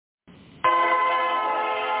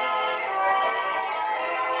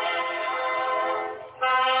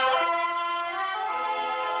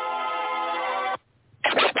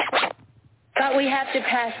have to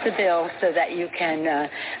pass the bill so that you can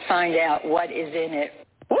find out what is in it.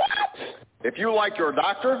 What? If you like your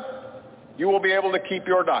doctor, you will be able to keep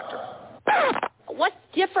your doctor. What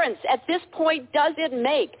difference at this point does it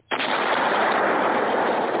make? Doesn't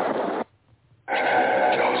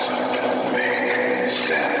make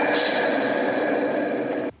sense.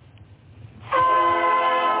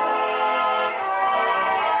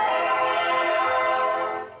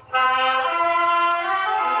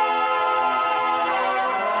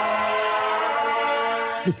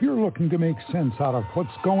 If you're looking to make sense out of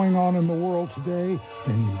what's going on in the world today,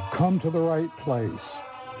 then you've come to the right place.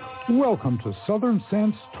 Welcome to Southern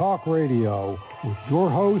Sense Talk Radio with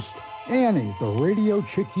your host, Annie, the Radio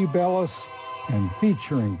Chick-A-Dee, and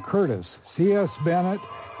featuring Curtis C.S. Bennett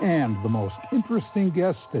and the most interesting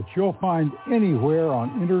guests that you'll find anywhere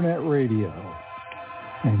on Internet radio.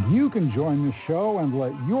 And you can join the show and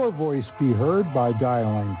let your voice be heard by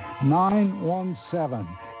dialing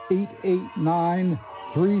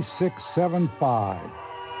 917-889-3675.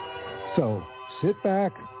 So sit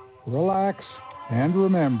back, relax, and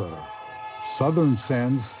remember, Southern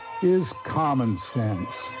Sense is common sense.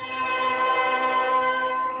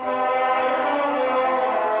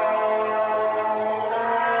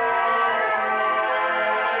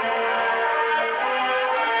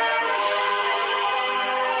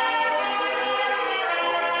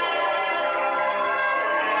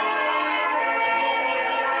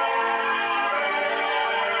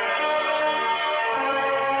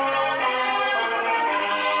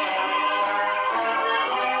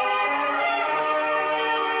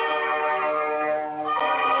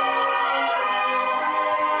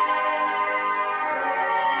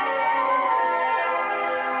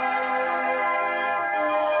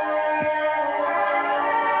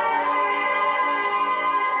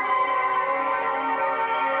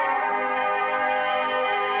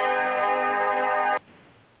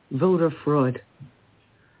 Voter fraud,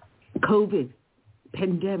 COVID,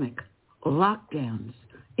 pandemic, lockdowns,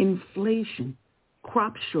 inflation,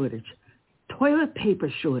 crop shortage, toilet paper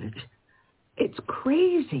shortage. It's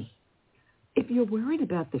crazy. If you're worried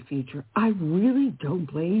about the future, I really don't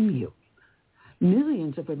blame you.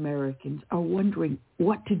 Millions of Americans are wondering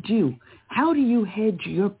what to do. How do you hedge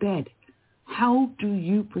your bet? How do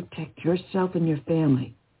you protect yourself and your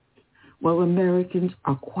family? Well, Americans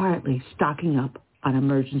are quietly stocking up on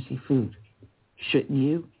emergency food. Shouldn't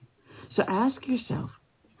you? So ask yourself,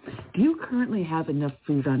 do you currently have enough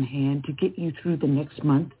food on hand to get you through the next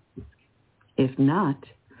month? If not,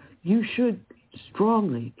 you should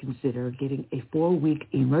strongly consider getting a 4-week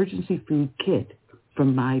emergency food kit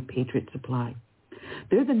from My Patriot Supply.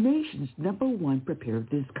 They're the nation's #1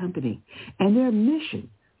 preparedness company, and their mission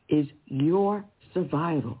is your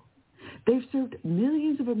survival. They've served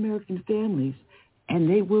millions of American families, and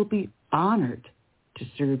they will be honored to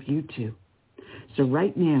serve you too. So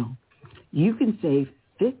right now, you can save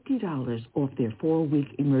 $50 off their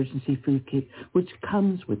 4-week emergency food kit, which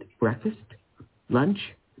comes with breakfast,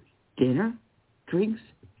 lunch, dinner, drinks,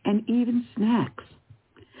 and even snacks.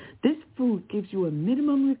 This food gives you a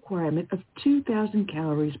minimum requirement of 2,000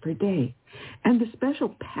 calories per day, and the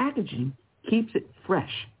special packaging keeps it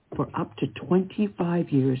fresh for up to 25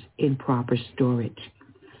 years in proper storage.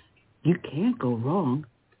 You can't go wrong.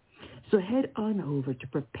 So head on over to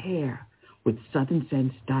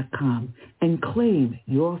preparewithSouthernSense.com and claim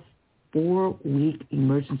your 4-week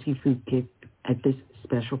emergency food kit at this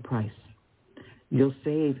special price. You'll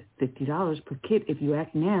save $50 per kit if you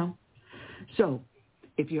act now. So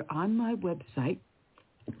if you're on my website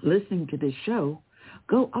listening to this show,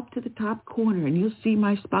 go up to the top corner and you'll see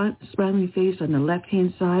my smiling face on the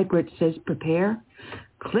left-hand side where it says prepare.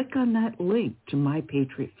 Click on that link to My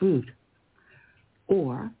Patriot Food.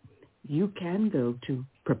 Or you can go to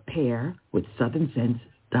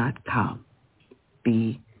preparewithSouthernSense.com.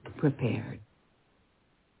 Be prepared.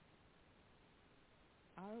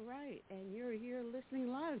 All right, and you're here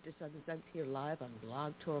listening live to Southern Sense here live on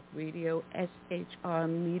Blog Talk Radio, SHR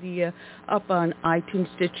Media, up on iTunes,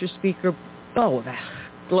 Stitcher, Speaker,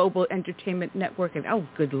 Global Entertainment Network, and oh,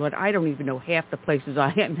 good Lord, I don't even know half the places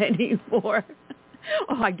I am anymore.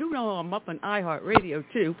 Oh, I do know I'm up on iHeartRadio,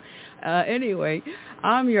 too. Anyway,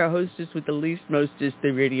 I'm your hostess with the least mostest,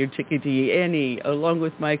 the Radio Chick-A-Dee, Annie, along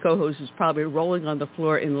with my co-host who's probably rolling on the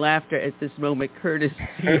floor in laughter at this moment, Curtis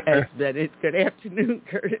C.S. Bennett. Good afternoon,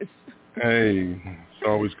 Curtis. Hey, it's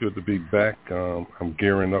always good to be back. I'm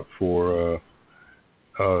gearing up for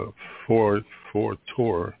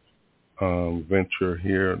tour venture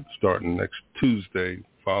here starting next Tuesday,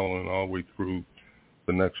 following all the way through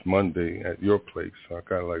the next Monday at your place. I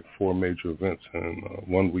got like 4 major events in a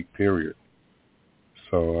 1-week period.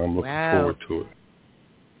 So I'm looking forward to it.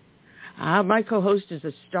 My co-host is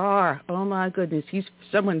a star. Oh, my goodness. He's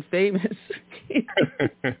someone famous.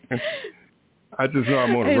 I just know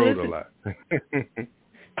I'm on the road a lot.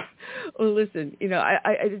 Well, listen,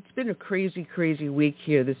 it's been a crazy, crazy week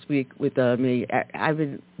here this week with me. I've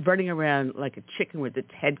been running around like a chicken with its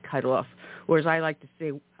head cut off, or as I like to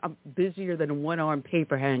say, I'm busier than a one-armed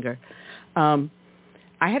paper hanger. I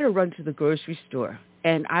had to run to the grocery store,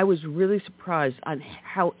 and I was really surprised on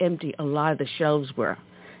how empty a lot of the shelves were.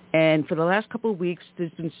 And for the last couple of weeks,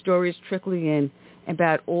 there's been stories trickling in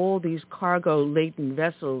about all these cargo-laden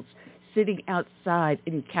vessels sitting outside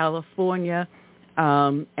in California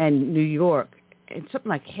and New York. And something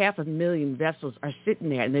like 500,000 vessels are sitting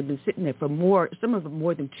there, and they've been sitting there for some of them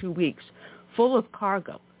more than 2 weeks, full of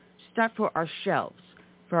cargo, stuff for our shelves,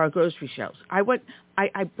 for our grocery shelves.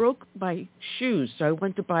 I broke my shoes, so I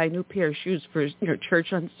went to buy a new pair of shoes for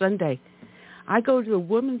church on Sunday. I go to the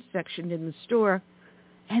women's section in the store,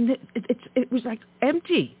 and it was like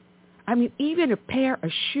empty. I mean, even a pair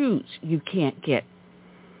of shoes you can't get.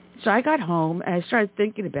 So I got home, and I started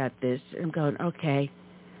thinking about this, and I'm going, okay,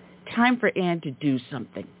 time for Ann to do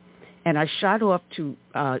something. And I shot off to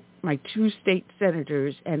my 2 state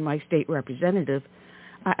senators and my state representative,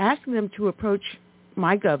 asking them to approach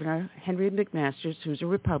my governor, Henry McMaster, who's a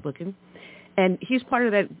Republican, and he's part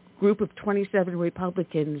of that group of 27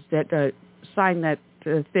 Republicans that signed that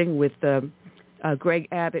thing with Greg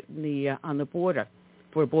Abbott on the border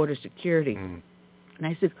for border security. And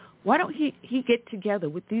I said, why don't he get together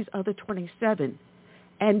with these other 27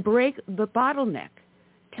 and break the bottleneck?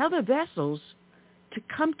 Tell the vessels to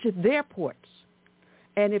come to their ports.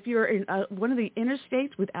 And if you're in one of the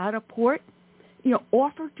interstates without a port,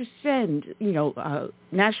 offer to send,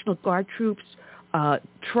 National Guard troops,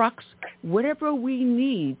 trucks, whatever we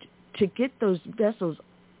need to get those vessels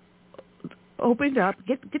opened up,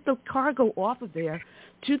 get the cargo off of there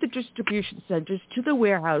to the distribution centers, to the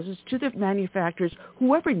warehouses, to the manufacturers,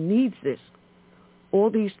 whoever needs this.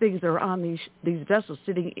 All these things are on these vessels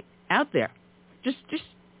sitting out there, just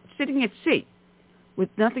sitting at sea with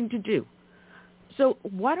nothing to do. So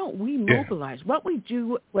why don't we mobilize? What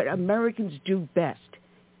Americans do best,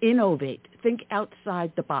 innovate, think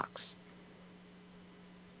outside the box.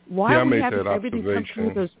 Why are we having everything come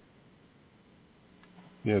through those?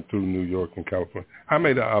 Yeah, through New York and California. I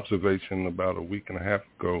made an observation about a week and a half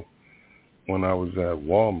ago when I was at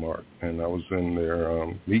Walmart, and I was in their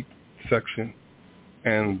meat section,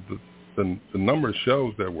 and the number of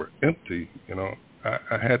shelves that were empty,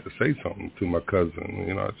 I had to say something to my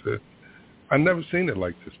cousin. I said, I've never seen it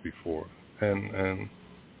like this before. And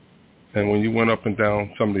when you went up and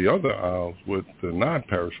down some of the other aisles with the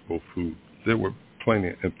non-perishable food, there were plenty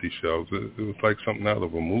of empty shelves. It was like something out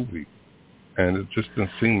of a movie. And it just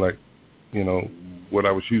didn't seem like, what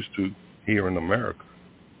I was used to here in America.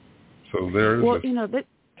 So there is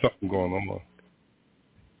something going on.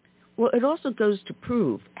 Well, it also goes to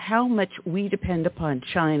prove how much we depend upon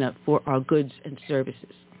China for our goods and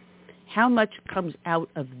services, how much comes out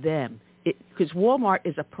of them. Because Walmart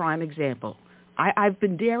is a prime example. I've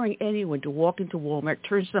been daring anyone to walk into Walmart,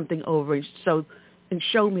 turn something over, and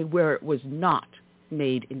show me where it was not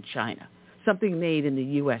made in China, something made in the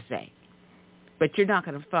USA. But you're not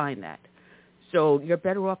going to find that. So you're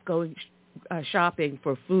better off going shopping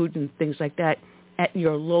for food and things like that at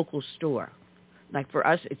your local store. Like for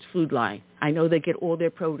us, it's Food Line. I know they get all their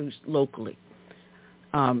produce locally.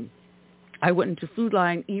 I went into Food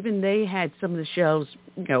Line. Even they had some of the shelves,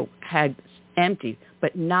 had empty,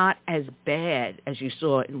 but not as bad as you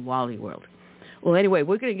saw in Wally World. Well, anyway,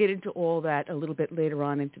 we're going to get into all that a little bit later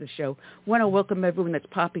on into the show. I want to welcome everyone that's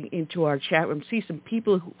popping into our chat room. See some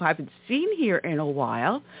people who I haven't seen here in a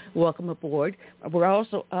while. Welcome aboard. We're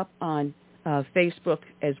also up on Facebook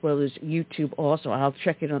as well as YouTube also. I'll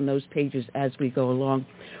check in on those pages as we go along.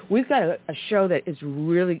 We've got a show that is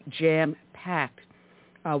really jam-packed.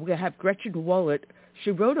 We're going to have Gretchen Wollert. She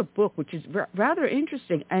wrote a book which is rather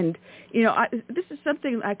interesting, and this is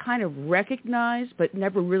something I kind of recognize but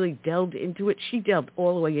never really delved into it. She delved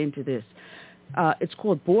all the way into this. It's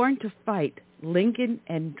called Born to Fight, Lincoln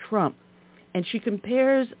and Trump, and she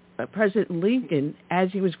compares President Lincoln as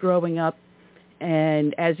he was growing up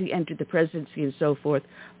and as he entered the presidency and so forth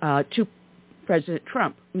to President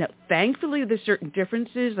Trump. Now, thankfully, there's certain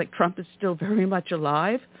differences, like Trump is still very much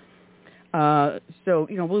alive. So,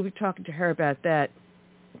 we'll be talking to her about that.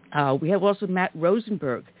 We have also Matt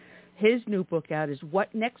Rosenberg. His new book out is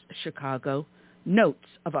What Next, Chicago? Notes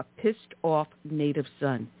of a Pissed Off Native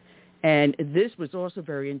Son. And this was also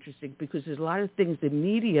very interesting because there's a lot of things the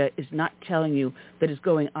media is not telling you that is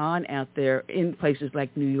going on out there in places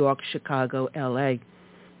like New York, Chicago, L.A.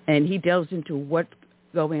 And he delves into what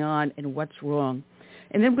going on and what's wrong.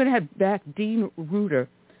 And then we're going to have back Dean Reuter.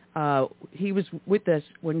 He was with us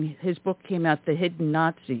when his book came out, The Hidden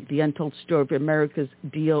Nazi, The Untold Story of America's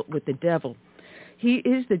Deal with the Devil. He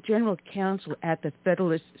is the General Counsel at the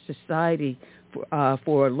Federalist Society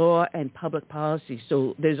for Law and Public Policy.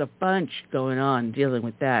 So there's a bunch going on dealing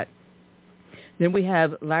with that. Then we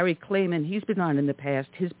have Larry Klayman. He's been on in the past.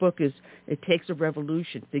 His book is It Takes a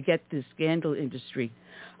Revolution to Get the Scandal Industry.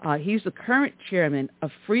 He's the current chairman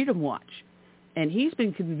of Freedom Watch, and he's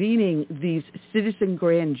been convening these citizen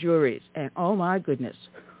grand juries. And oh my goodness,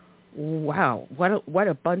 wow, what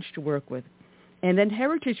a bunch to work with. And then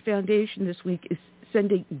Heritage Foundation this week is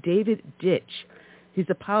sending David Ditch. He's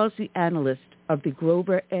a policy analyst of the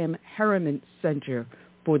Grover M. Hermann Center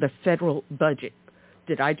for the Federal Budget.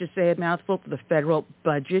 Did I just say a mouthful? For the federal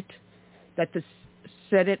budget that the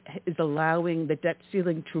Senate is allowing the debt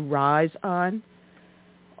ceiling to rise on?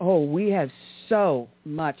 Oh, we have so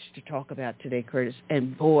much to talk about today, Curtis.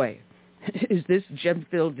 And boy, is this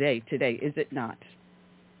gem-filled day today, is it not?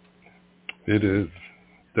 It is.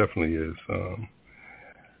 Definitely is.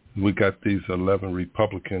 We got these 11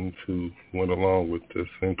 Republicans who went along with this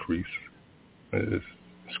increase. It's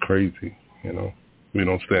crazy, you know. We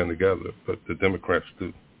don't stand together, but the Democrats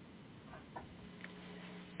do.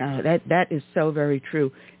 That is so very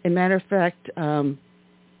true. As a matter of fact,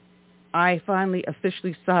 I finally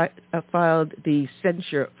officially filed the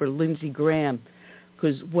censure for Lindsey Graham,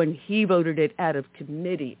 because when he voted it out of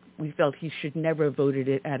committee, we felt he should never have voted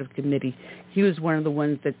it out of committee. He was one of the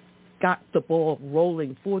ones that got the ball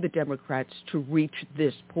rolling for the Democrats to reach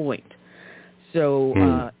this point.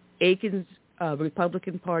 So Aiken's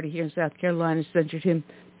Republican Party here in South Carolina censured him.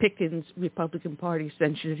 Pickens' Republican Party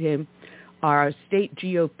censured him. Our state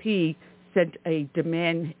GOP sent a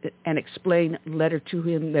demand and explain letter to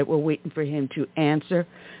him that we're waiting for him to answer.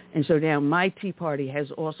 And so now my Tea Party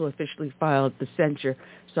has also officially filed the censure.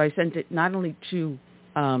 So I sent it not only to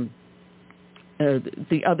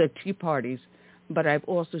the other Tea Parties, but I've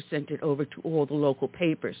also sent it over to all the local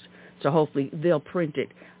papers. So hopefully they'll print it.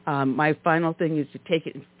 My final thing is to take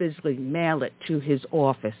it and physically mail it to his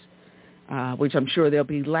office, which I'm sure they'll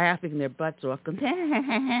be laughing their butts off.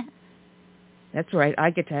 That's right.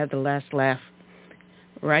 I get to have the last laugh,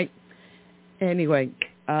 right? Anyway,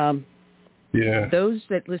 those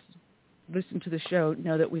that listen to the show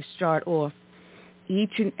know that we start off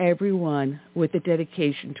each and every one with a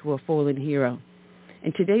dedication to a fallen hero.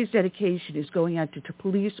 And today's dedication is going out to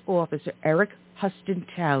Police Officer Eric Huston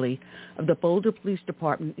Talley of the Boulder Police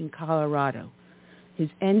Department in Colorado. His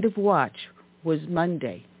end of watch was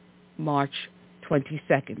Monday, March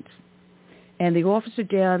 22nd. And the Officer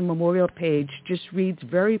Down memorial page just reads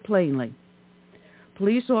very plainly,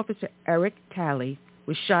 Police Officer Eric Talley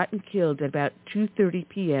was shot and killed at about 2:30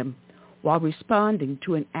 p.m. while responding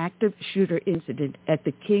to an active shooter incident at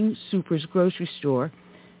the King Soopers grocery store,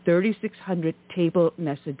 3600 Table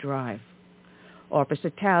Mesa Drive. Officer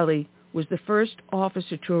Talley was the first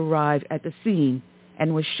officer to arrive at the scene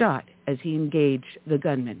and was shot as he engaged the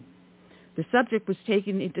gunman. The subject was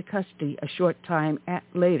taken into custody a short time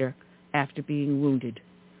later after being wounded.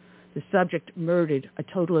 The subject murdered a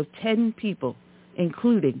total of 10 people,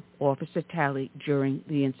 including Officer Talley, during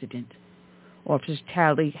the incident. Officer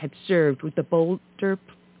Talley had served with the Boulder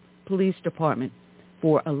Police Department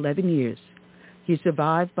for 11 years. He's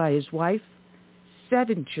survived by his wife,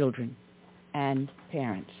 7 children, and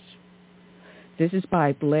parents. This is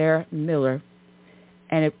by Blair Miller,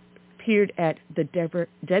 and it appeared at the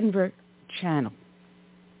Denver Channel.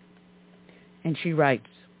 And she writes,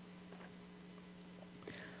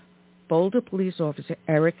 Boulder Police Officer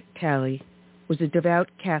Eric Talley was a devout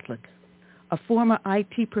Catholic, a former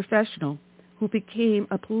IT professional who became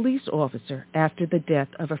a police officer after the death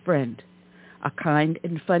of a friend, a kind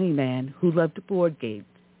and funny man who loved board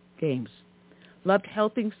games, loved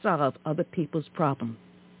helping solve other people's problems,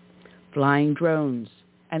 flying drones,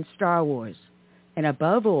 and Star Wars, and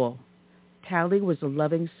above all, Talley was a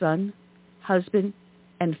loving son, husband,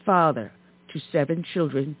 and father to 7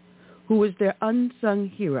 children who was their unsung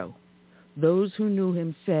hero. Those who knew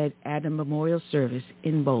him said at a memorial service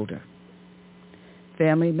in Boulder.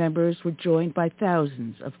 Family members were joined by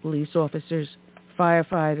thousands of police officers,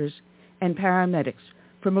 firefighters, and paramedics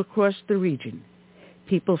from across the region,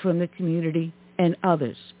 people from the community and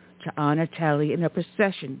others, to honor Talley in a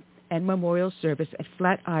procession and memorial service at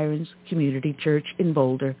Flatirons Community Church in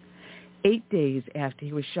Boulder, 8 days after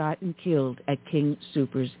he was shot and killed at King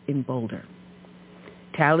Soopers in Boulder.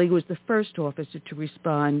 Talley was the first officer to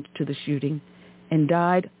respond to the shooting and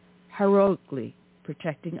died heroically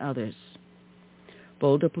protecting others.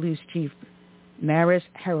 Boulder Police Chief Maris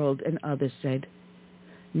Harold and others said,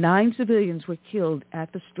 9 civilians were killed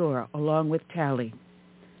at the store along with Talley.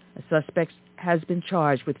 A suspect has been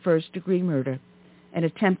charged with first-degree murder and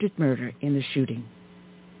attempted murder in the shooting.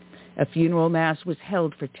 A funeral mass was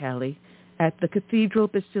held for Talley at the Cathedral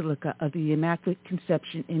Basilica of the Immaculate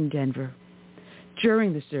Conception in Denver.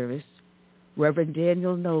 During the service, Reverend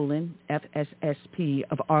Daniel Nolan, FSSP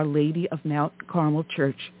of Our Lady of Mount Carmel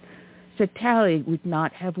Church, said Talley would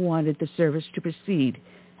not have wanted the service to proceed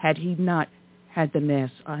had he not had the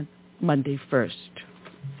Mass on Monday 1st.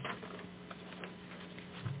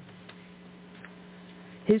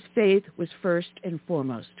 His faith was first and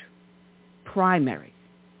foremost, primary.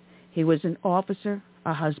 He was an officer,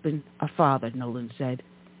 a husband, a father, Nolan said.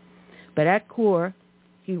 But at core,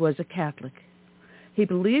 he was a Catholic. He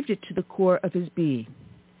believed it to the core of his being.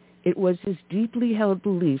 It was his deeply held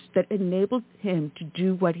beliefs that enabled him to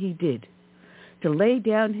do what he did, to lay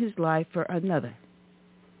down his life for another,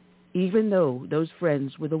 even though those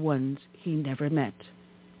friends were the ones he never met.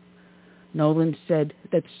 Nolan said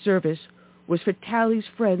that service was for Talley's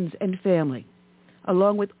friends and family,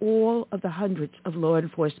 along with all of the hundreds of law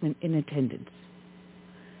enforcement in attendance.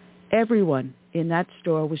 Everyone in that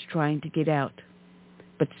store was trying to get out,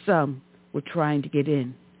 but some were trying to get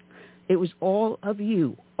in. It was all of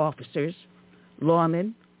you, officers,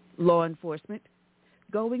 lawmen, law enforcement,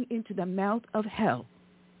 going into the mouth of hell,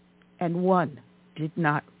 and one did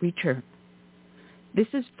not return. This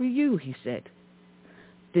is for you, he said.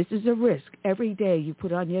 This is a risk every day you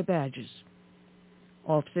put on your badges.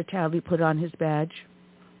 Officer Talley put on his badge,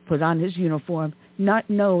 put on his uniform, not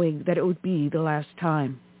knowing that it would be the last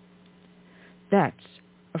time. That's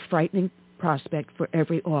a frightening prospect for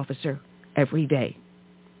every officer every day.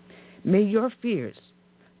 May your fears,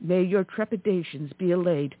 may your trepidations be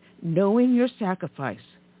allayed, knowing your sacrifice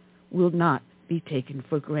will not be taken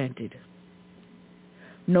for granted.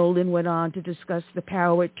 Nolan went on to discuss the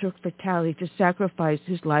power it took for Talley to sacrifice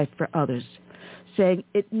his life for others, saying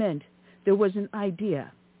it meant there was an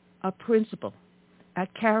idea, a principle, a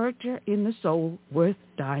character in the soul worth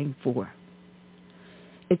dying for.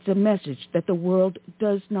 It's a message that the world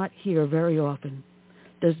does not hear very often,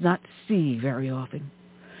 does not see very often.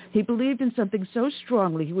 He believed in something so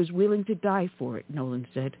strongly he was willing to die for it, Nolan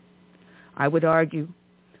said. I would argue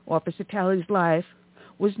Officer Talley's life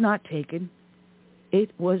was not taken.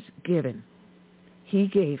 It was given. He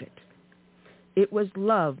gave it. It was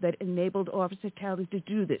love that enabled Officer Talley to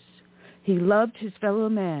do this. He loved his fellow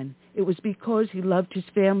man. It was because he loved his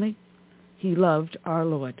family. He loved our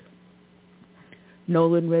Lord.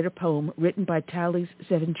 Nolan read a poem written by Talley's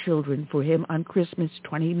 7 children for him on Christmas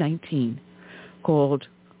 2019 called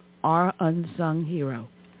Our Unsung Hero,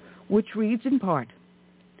 which reads in part,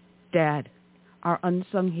 Dad, our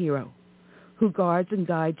unsung hero, who guards and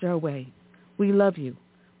guides our way, we love you,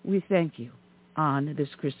 we thank you on this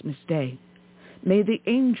Christmas day. May the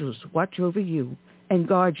angels watch over you and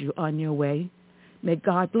guard you on your way. May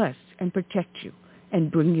God bless and protect you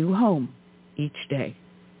and bring you home each day.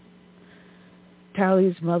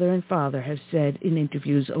 Talley's mother and father have said in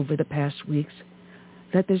interviews over the past weeks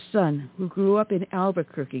that their son, who grew up in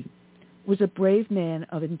Albuquerque, was a brave man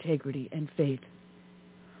of integrity and faith.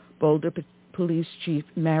 Boulder Police Chief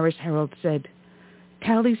Maris Harold said,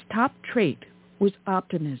 Talley's top trait was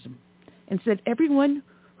optimism, and said everyone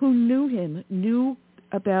who knew him knew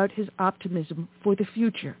about his optimism for the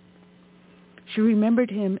future. She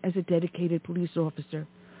remembered him as a dedicated police officer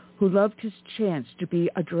who loved his chance to be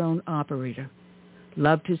a drone operator,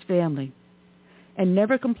 loved his family, and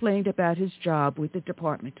never complained about his job with the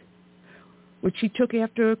department, which he took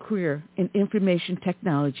after a career in information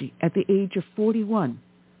technology at the age of 41,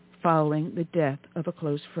 following the death of a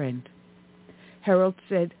close friend. Harold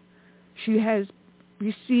said she has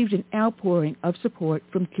received an outpouring of support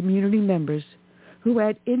from community members who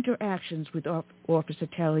had interactions with Officer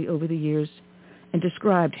Talley over the years, and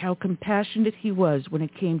described how compassionate he was when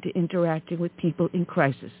it came to interacting with people in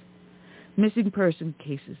crisis, missing person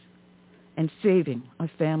cases, and saving a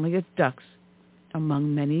family of ducks,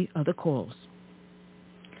 among many other calls.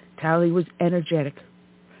 Talley was energetic,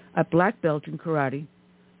 a black belt in karate,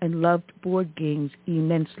 and loved board games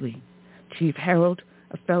immensely. Chief Harold,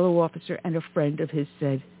 a fellow officer and a friend of his,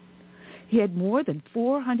 said he had more than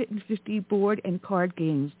 450 board and card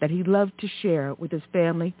games that he loved to share with his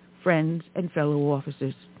family, friends, and fellow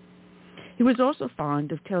officers. He was also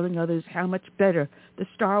fond of telling others how much better the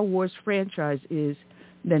Star Wars franchise is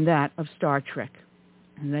than that of Star Trek,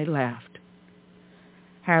 and they laughed.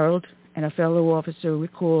 Harold and a fellow officer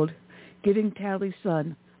recalled giving Talley's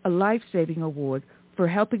son a life-saving award for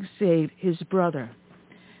helping save his brother,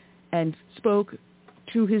 and spoke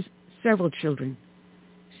to his several children,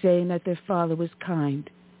 saying that their father was kind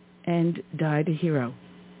and died a hero.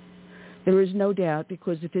 There is no doubt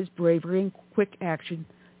because of his bravery and quick action,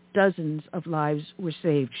 dozens of lives were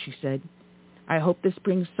saved, she said. I hope this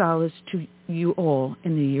brings solace to you all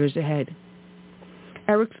in the years ahead.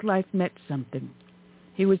 Eric's life meant something.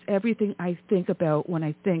 He was everything I think about when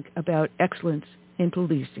I think about excellence in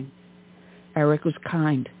policing. Eric was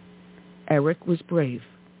kind. Eric was brave.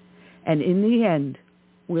 And in the end,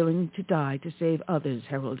 willing to die to save others,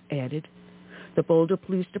 Harold added. The Boulder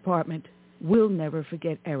Police Department will never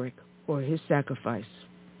forget Eric or his sacrifice.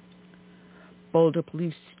 Boulder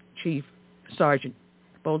Police Sergeant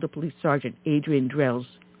Adrian Drells,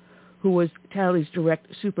 who was Talley's direct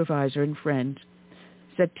supervisor and friend,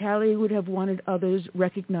 said Talley would have wanted others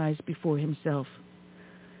recognized before himself.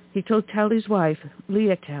 He told Talley's wife,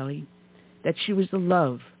 Leah Talley, that she was the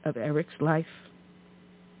love of Eric's life,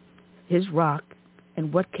 his rock,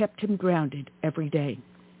 and what kept him grounded every day.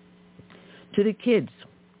 To the kids,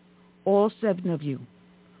 all 7 of you,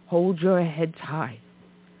 hold your heads high.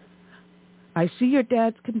 I see your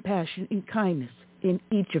dad's compassion and kindness in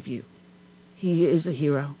each of you. He is a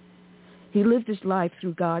hero. He lived his life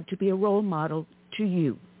through God to be a role model to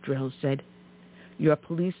you, Drells said. Your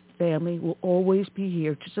police family will always be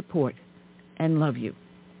here to support and love you.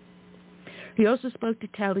 He also spoke to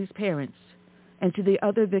Talley's parents and to the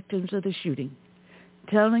other victims of the shooting,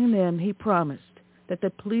 telling them he promised that the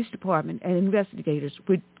police department and investigators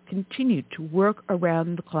would continue to work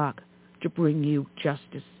around the clock to bring you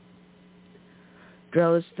justice.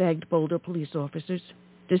 Drells thanked Boulder police officers,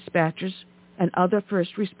 dispatchers, and other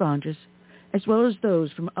first responders, as well as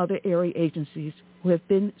those from other area agencies who have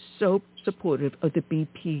been so supportive of the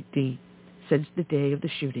BPD since the day of the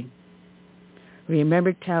shooting. He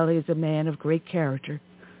remembered Talley as a man of great character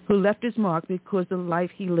who left his mark because of the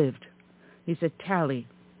life he lived. He said Talley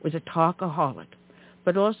was a talkaholic,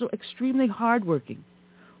 but also extremely hardworking,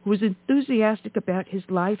 who was enthusiastic about his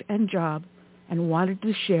life and job and wanted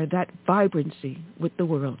to share that vibrancy with the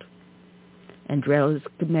world. And Drells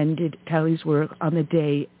commended Talley's work on the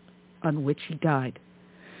day on which he died,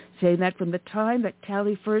 saying that from the time that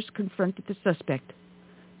Talley first confronted the suspect,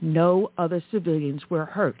 no other civilians were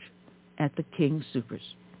hurt at the King Soopers.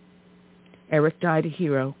 Eric died a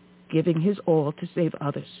hero, giving his all to save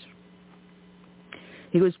others.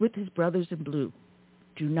 He was with his brothers in blue.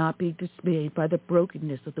 Do not be dismayed by the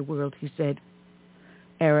brokenness of the world, he said.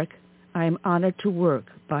 Eric, I am honored to work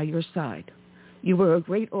by your side. You were a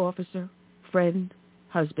great officer, friend,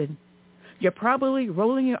 husband. You're probably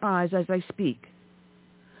rolling your eyes as I speak.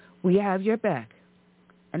 We have your back,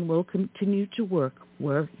 and will continue to work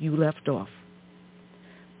where you left off.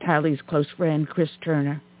 Talley's close friend, Chris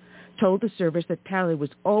Turner, told the service that Talley was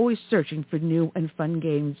always searching for new and fun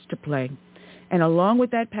games to play. And along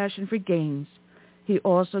with that passion for games, he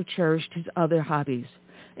also cherished his other hobbies,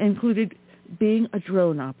 included being a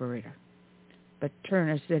drone operator. But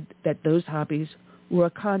Turner said that those hobbies were a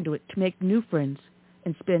conduit to make new friends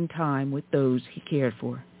and spend time with those he cared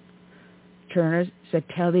for. Turner said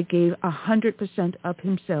Talley gave 100% of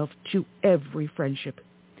himself to every friendship,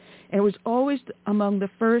 and was always among the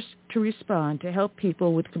first to respond to help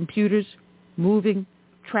people with computers, moving,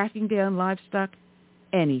 tracking down livestock,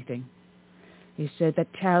 anything. He said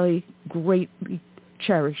that Talley greatly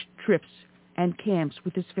cherished trips and camps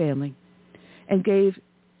with his family and gave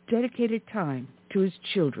dedicated time to his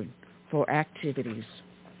children for activities.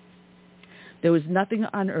 There was nothing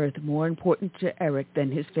on earth more important to Eric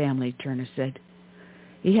than his family, Turner said.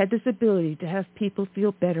 He had this ability to have people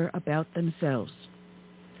feel better about themselves.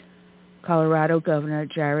 Colorado Governor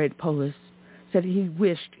Jared Polis said he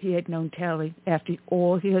wished he had known Talley after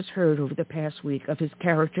all he has heard over the past week of his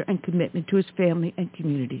character and commitment to his family and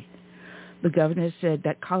community. The governor said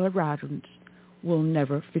that Coloradans will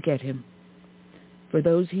never forget him. For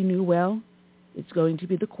those he knew well, it's going to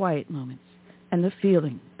be the quiet moments and the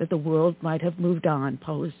feeling that the world might have moved on,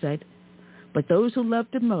 Polis said. But those who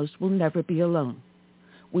loved him most will never be alone.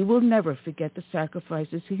 We will never forget the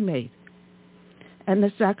sacrifices he made and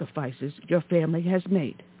the sacrifices your family has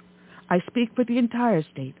made. I speak for the entire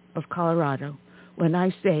state of Colorado when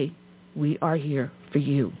I say we are here for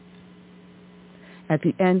you. At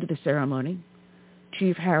the end of the ceremony,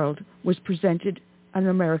 Chief Harold was presented an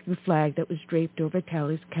American flag that was draped over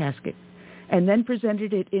Talley's casket, and then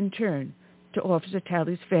presented it in turn to Officer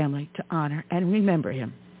Talley's family to honor and remember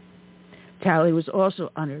him. Talley was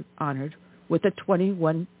also honored with a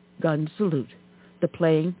 21-gun salute, the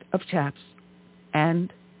playing of taps,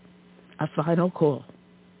 and a final call.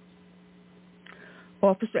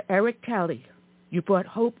 Officer Eric Talley, you brought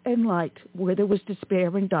hope and light where there was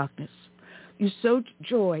despair and darkness. You sowed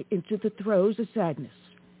joy into the throes of sadness.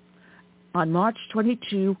 On March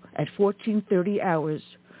 22 at 14:30 hours,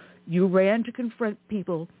 you ran to confront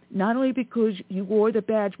people not only because you wore the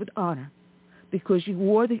badge with honor, because you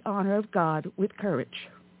wore the honor of God with courage.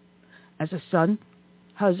 As a son,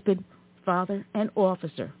 husband, father, and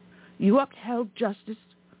officer, you upheld justice,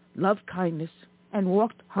 loved kindness, and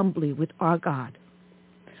walked humbly with our God.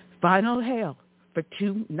 Final hail for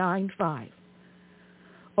 295.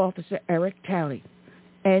 Officer Eric Talley.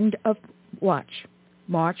 End of watch,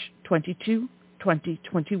 March 22,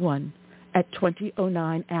 2021, at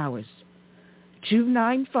 20:09 hours.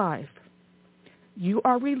 295. You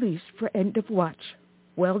are released for end of watch.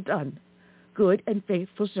 Well done. Good and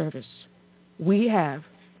faithful service. We have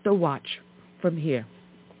the watch from here.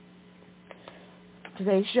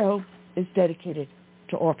 Today's show is dedicated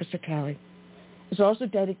to Officer Talley. It's also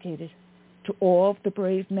dedicated to all of the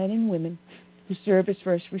brave men and women who serve as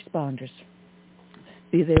first responders,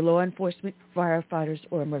 be they law enforcement, firefighters,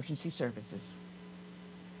 or emergency services.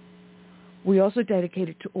 We also dedicate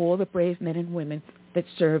it to all the brave men and women that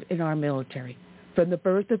serve in our military, from the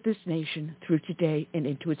birth of this nation through today and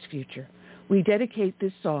into its future. We dedicate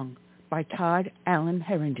this song by Todd Allen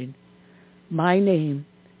Herndon. My name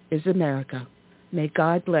is America. May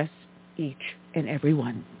God bless each and every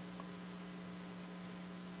one.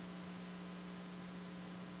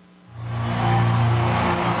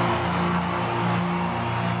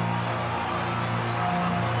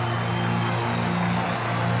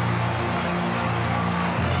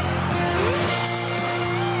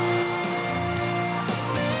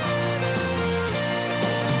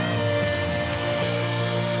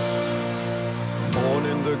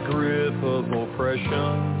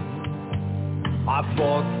 I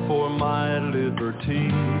fought for my liberty.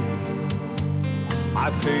 I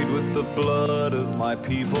paid with the blood of my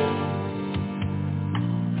people.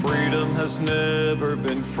 Freedom has never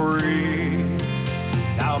been free.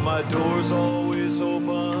 Now my door's always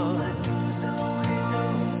open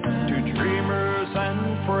to dreamers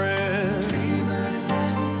and friends.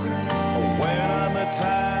 When I'm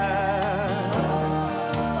attacked,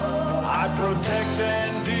 I protect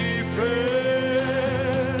and defend.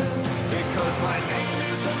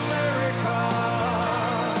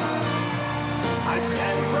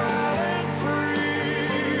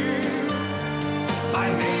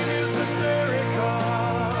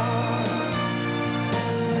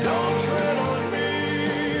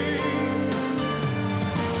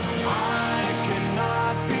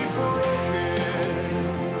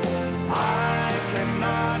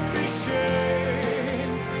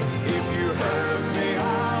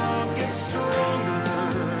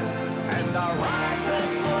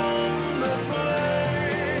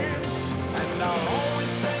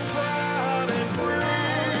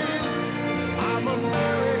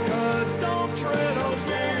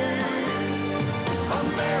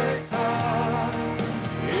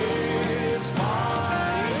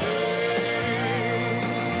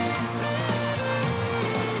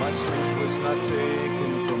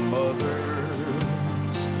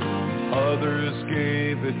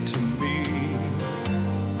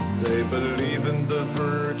 Believe in the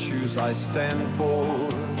virtues I stand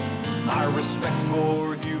for. I respect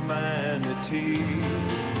for humanity.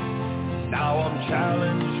 Now I'm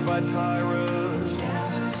challenged by tyrants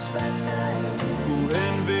who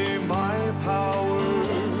envy my power,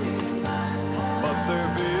 but their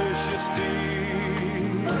vicious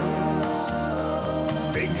deeds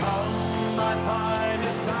become my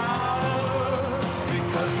finest hour,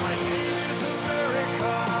 because my name is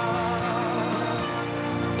America.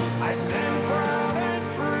 I stand proud and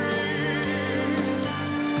free.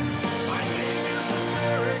 My name is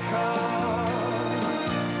America.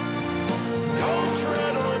 Don't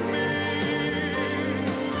tread on me.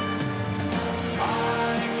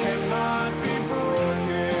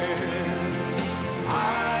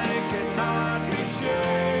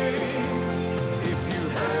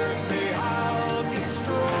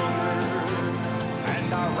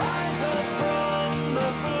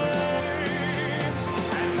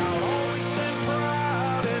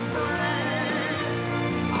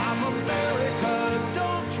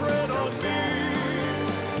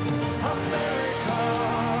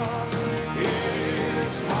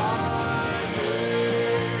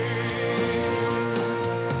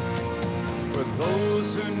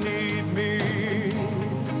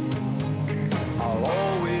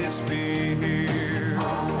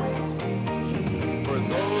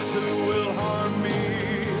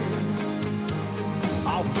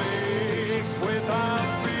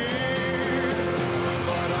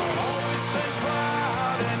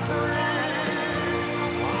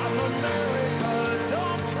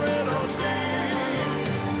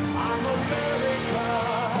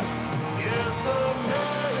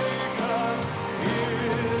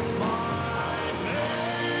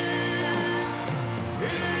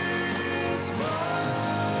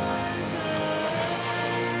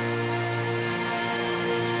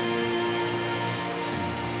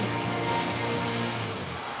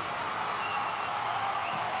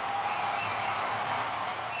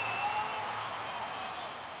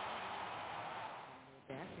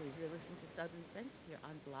 listening to Southern Sense here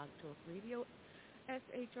on Blog Talk Radio,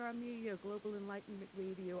 SHR Media, Global Enlightenment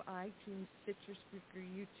Radio, iTunes, Stitcher, Spreaker,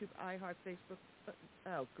 YouTube, iHeart, Facebook.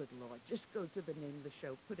 Oh, good Lord. Just go to the name of the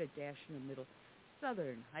show. Put a dash in the middle.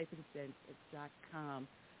 Southern-sense.com.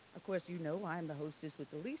 Of course, you know I'm the hostess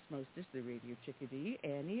with the least mostest, the Radio Chick-A-Dee,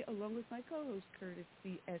 Annie, along with my co-host, Curtis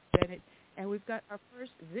C.S. Bennett. And we've got our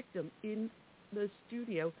first victim in the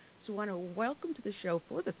studio. So I want to welcome to the show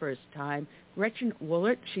for the first time, Gretchen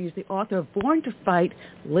Wollert. She's the author of Born to Fight,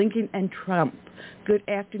 Lincoln and Trump. Good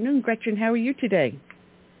afternoon, Gretchen. How are you today?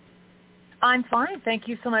 I'm fine. Thank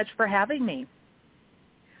you so much for having me.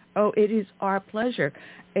 Oh, it is our pleasure.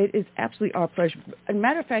 It is absolutely our pleasure. As a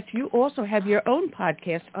matter of fact, you also have your own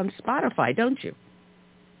podcast on Spotify, don't you?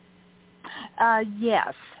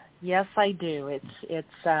 Yes, I do. It's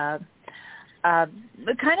kind of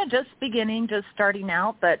just beginning, just starting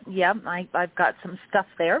out, but yeah, I've got some stuff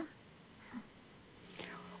there.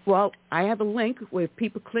 Well, I have a link where if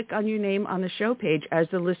people click on your name on the show page as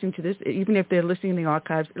they're listening to this, even if they're listening in the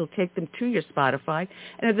archives, it'll take them to your Spotify.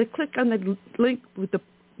 And if they click on the link with the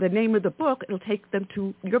name of the book, it'll take them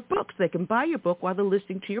to your book. So they can buy your book while they're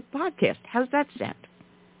listening to your podcast. How's that sound?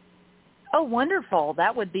 Oh, wonderful.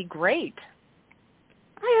 That would be great.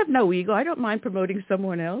 I have no ego. I don't mind promoting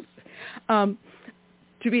someone else.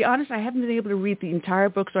 To be honest, I haven't been able to read the entire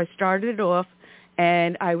book, so I started it off,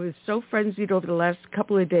 and I was so frenzied over the last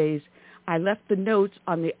couple of days, I left the notes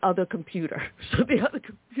on the other computer. So the other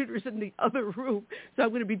computer's in the other room. So I'm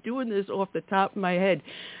going to be doing this off the top of my head.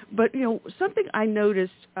 But, you know, something I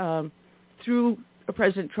noticed through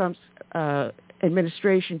President Trump's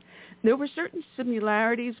administration, there were certain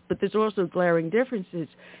similarities, but there's also glaring differences.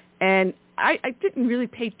 And I didn't really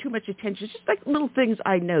pay too much attention, just like little things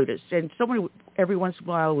I noticed. And someone every once in a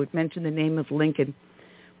while would mention the name of Lincoln.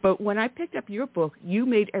 But when I picked up your book, you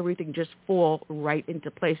made everything just fall right into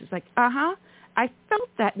place. It's like, I felt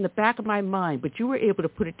that in the back of my mind, but you were able to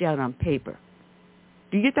put it down on paper.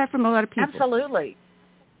 Do you get that from a lot of people? Absolutely.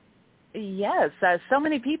 Yes. So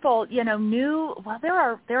many people, knew, well,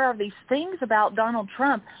 there are these things about Donald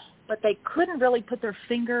Trump, but they couldn't really put their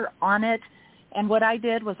finger on it. And what I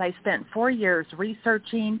did was I spent 4 years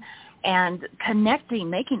researching and connecting,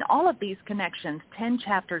 making all of these connections, 10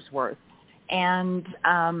 chapters worth, and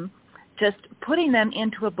just putting them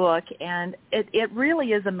into a book. And it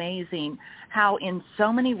really is amazing how in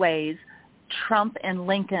so many ways Trump and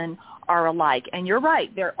Lincoln are alike. And you're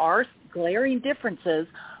right, there are glaring differences,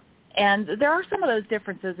 and there are some of those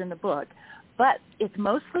differences in the book, but it's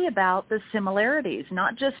mostly about the similarities,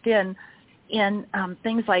 not just in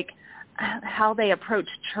things like how they approach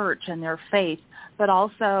church and their faith, but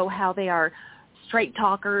also how they are straight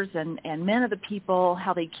talkers and men of the people,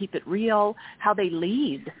 how they keep it real, how they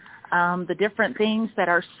lead, the different things that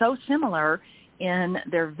are so similar in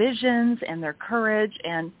their visions and their courage.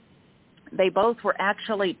 And they both were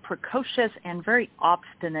actually precocious and very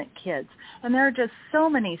obstinate kids. And there are just so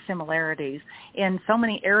many similarities in so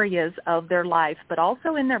many areas of their life, but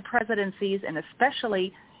also in their presidencies, and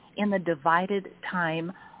especially in the divided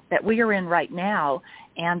time that we are in right now,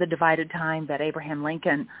 and the divided time that Abraham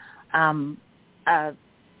Lincoln,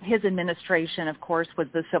 his administration, of course, was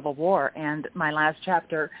the Civil War. And my last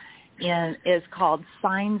chapter is called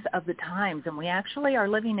Signs of the Times. And we actually are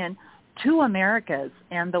living in two Americas,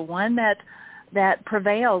 and the one that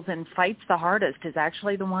prevails and fights the hardest is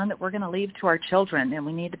actually the one that we're going to leave to our children, and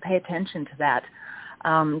we need to pay attention to that.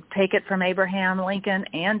 Take it from Abraham Lincoln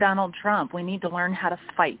and Donald Trump. We need to learn how to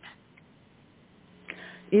fight.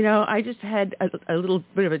 I just had a little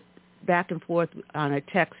bit of a back and forth on a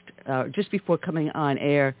text just before coming on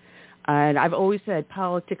air, and I've always said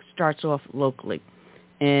politics starts off locally.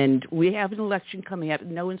 And we have an election coming up.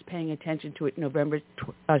 No one's paying attention to it November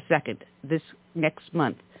 2nd, this next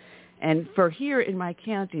month. And for here in my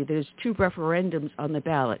county, there's two referendums on the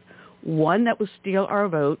ballot, one that will steal our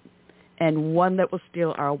vote and one that will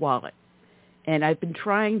steal our wallet. And I've been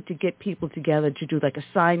trying to get people together to do like a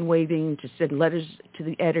sign waving, to send letters to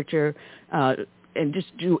the editor, and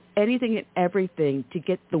just do anything and everything to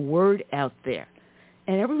get the word out there.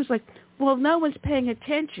 And everyone's like, well, no one's paying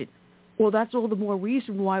attention. Well, that's all the more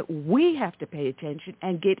reason why we have to pay attention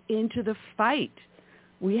and get into the fight.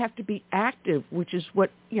 We have to be active, which is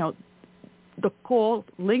what, the call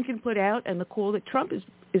Lincoln put out and the call that Trump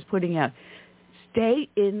is putting out. Stay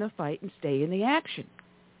in the fight and stay in the action.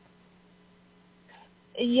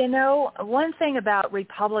 One thing about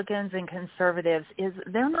Republicans and conservatives is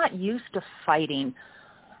they're not used to fighting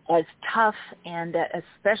as tough and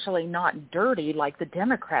especially not dirty like the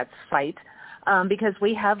Democrats fight. because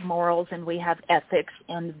we have morals and we have ethics,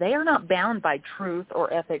 and they are not bound by truth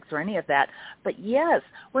or ethics or any of that. But yes,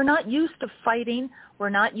 we're not used to fighting. We're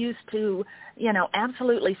not used to,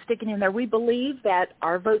 absolutely sticking in there. We believe that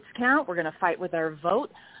our votes count. We're going to fight with our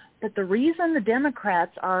vote. But the reason the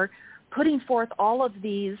Democrats are putting forth all of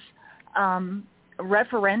these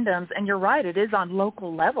referendums, and you're right, it is on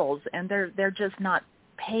local levels, and they're just not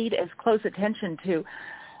paid as close attention to.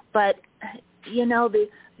 But,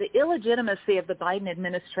 the illegitimacy of the Biden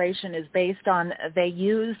administration is based on they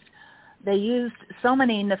used so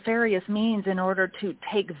many nefarious means in order to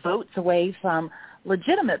take votes away from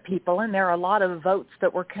legitimate people, and there are a lot of votes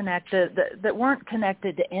that were connected that weren't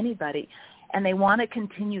connected to anybody. And they want to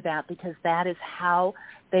continue that because that is how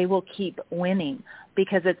they will keep winning,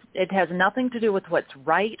 because it has nothing to do with what's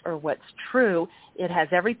right or what's true. It has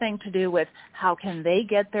everything to do with how can they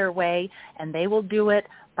get their way, and they will do it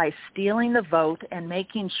by stealing the vote and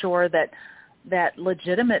making sure that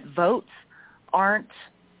legitimate votes aren't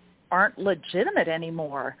legitimate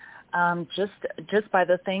anymore, just by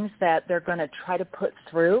the things that they're going to try to put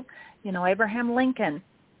through. Abraham Lincoln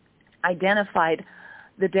identified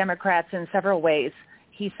the Democrats in several ways.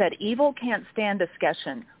 He said, evil can't stand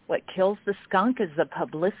discussion. What kills the skunk is the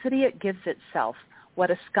publicity it gives itself.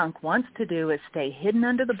 What a skunk wants to do is stay hidden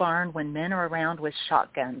under the barn when men are around with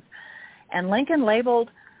shotguns. And Lincoln labeled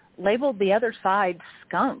the other side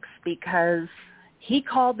skunks because he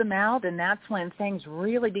called them out, and that's when things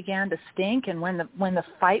really began to stink and when the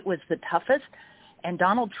fight was the toughest. And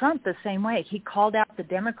Donald Trump the same way. He called out the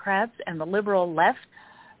Democrats and the liberal left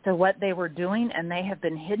to what they were doing, and they have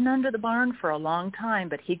been hidden under the barn for a long time,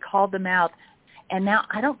 but he called them out. And now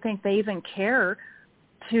I don't think they even care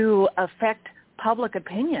to affect public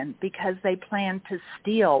opinion because they plan to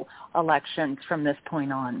steal elections from this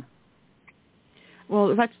point on.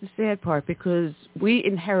 Well, that's the sad part, because we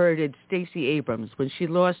inherited Stacey Abrams. When she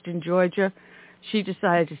lost in Georgia, she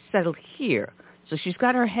decided to settle here. So she's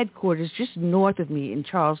got her headquarters just north of me in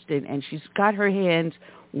Charleston, and she's got her hands,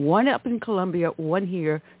 one up in Columbia, one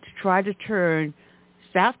here, to try to turn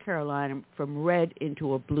South Carolina from red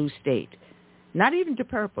into a blue state. Not even to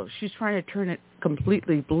purple. She's trying to turn it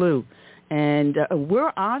completely blue. And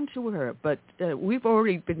we're on to her, but we've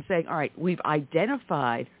already been saying, all right, we've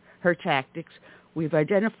identified her tactics. We've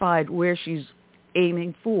identified where she's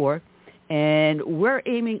aiming for, and we're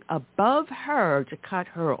aiming above her to cut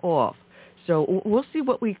her off. So we'll see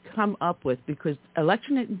what we come up with, because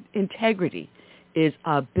election integrity is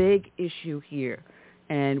a big issue here.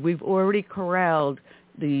 And we've already corralled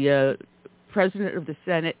the president of the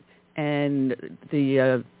Senate and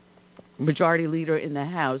the majority leader in the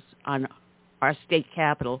House on our state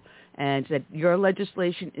capitol, and said, your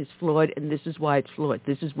legislation is flawed, and this is why it's flawed.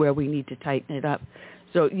 This is where we need to tighten it up.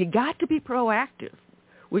 So you got to be proactive,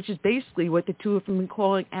 which is basically what the two of them have been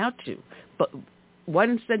calling out to. But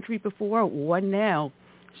one century before, one now,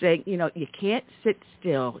 saying, you can't sit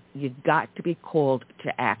still. You got to be called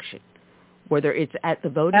to action, whether it's at the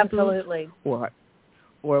voting Absolutely. booth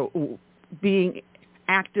or being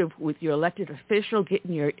active with your elected official,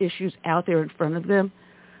 getting your issues out there in front of them.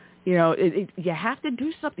 You have to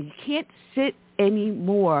do something. You can't sit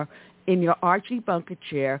anymore in your Archie Bunker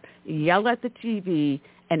chair, yell at the TV,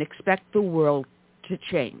 and expect the world to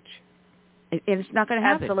change. And it's not going to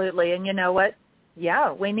happen. Absolutely. And you know what?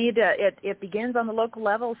 Yeah, we need to, it begins on the local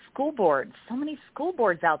level, school boards. So many school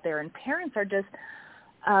boards out there, and parents are just,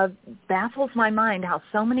 baffles my mind how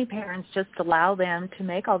so many parents just allow them to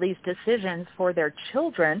make all these decisions for their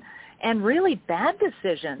children, and really bad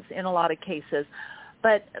decisions in a lot of cases.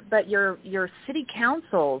 But your city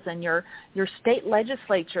councils and your state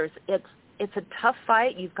legislatures, it's a tough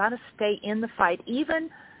fight. You've got to stay in the fight, even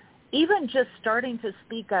just starting to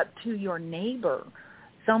speak up to your neighbor.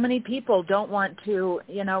 So many people don't want to,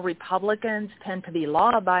 Republicans tend to be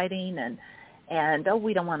law-abiding and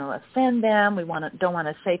we don't want to offend them. Don't want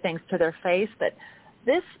to say things to their face. But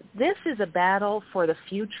this is a battle for the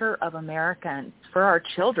future of America and for our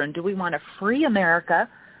children. Do we want a free America?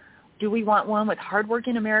 Do we want one with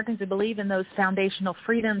hardworking Americans who believe in those foundational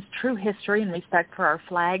freedoms, true history, and respect for our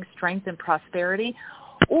flag, strength, and prosperity?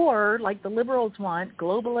 Or, like the liberals want,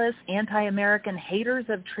 globalists, anti-American haters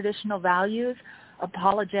of traditional values,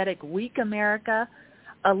 apologetic, weak America?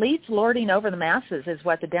 Elites lording over the masses is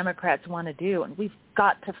what the Democrats want to do, and we've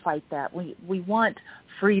got to fight that. We want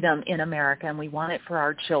freedom in America, and we want it for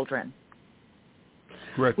our children.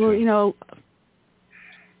 Gretchen. Well,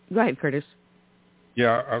 go ahead, Curtis.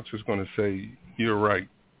 Yeah, I was just going to say, you're right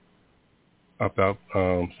about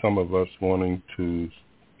some of us wanting to,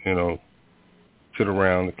 sit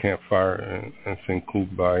around the campfire and sing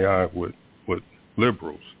Kumbaya with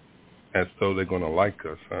liberals. as though they're going to like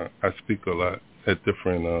us. I speak a lot at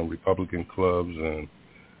different Republican clubs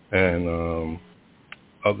and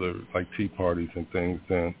other like tea parties and things.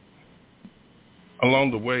 And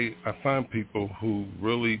along the way, I find people who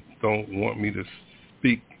really don't want me to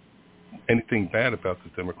speak anything bad about the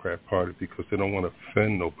Democrat Party because they don't want to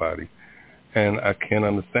offend nobody. And I can't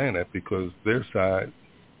understand that because their side,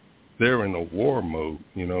 they're in a war mode.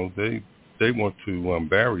 You know, they want to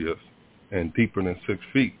bury us and deeper than 6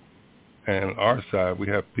 feet. And our side, we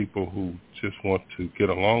have people who just want to get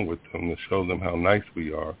along with them to show them how nice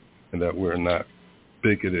we are and that we're not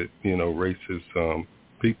bigoted, you know, racist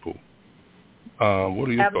people. What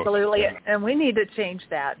are your thoughts? Absolutely, and we need to change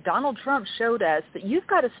that. Donald Trump showed us that you've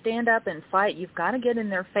got to stand up and fight. You've got to get in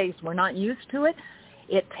their face. We're not used to it.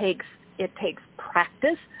 It takes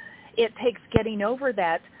practice. It takes getting over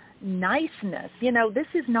that niceness. You know, this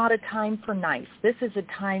is not a time for nice. This is a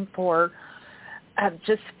time for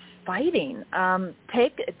just fighting.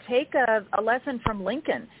 Take a lesson from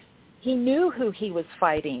Lincoln. He knew who he was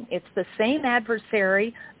fighting. It's the same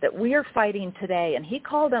adversary that we are fighting today, and he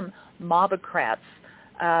called them mobocrats,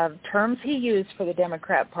 terms he used for the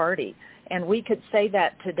Democrat Party. And we could say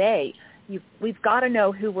that today. We've got to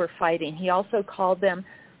know who we're fighting. He also called them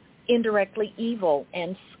indirectly evil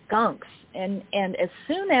and skunks. And as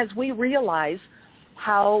soon as we realize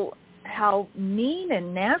how mean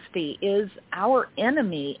and nasty is our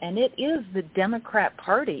enemy, and it is the Democrat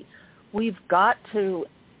Party, we've got to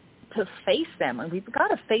face them, and we've got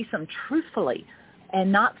to face them truthfully and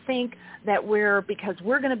not think that because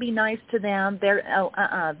we're going to be nice to them,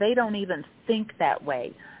 they don't even think that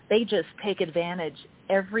way. They just take advantage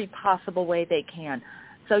every possible way they can.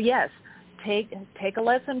 So yes, take a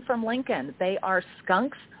lesson from Lincoln. They are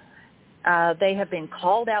skunks. They have been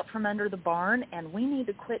called out from under the barn, and we need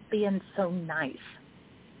to quit being so nice.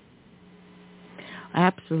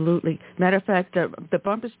 Absolutely. Matter of fact, the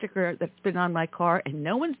bumper sticker that's been on my car, and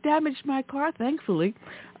no one's damaged my car, thankfully,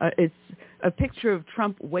 it's a picture of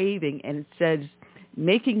Trump waving, and it says,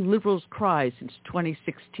 "Making liberals cry since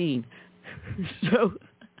 2016. So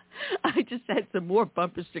I just had some more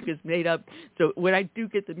bumper stickers made up. So when I do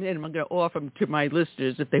get them in, I'm going to offer them to my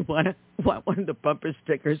listeners if they want one of the bumper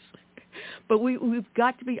stickers. But we've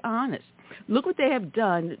got to be honest. Look what they have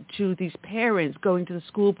done to these parents going to the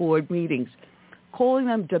school board meetings, calling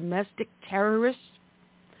them domestic terrorists,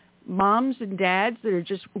 moms and dads that are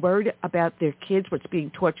just worried about their kids, what's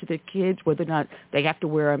being taught to their kids, whether or not they have to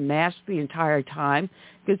wear a mask the entire time,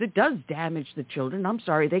 because it does damage the children. I'm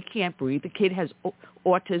sorry, they can't breathe. The kid has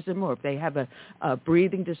autism, or if they have a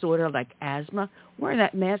breathing disorder like asthma, wearing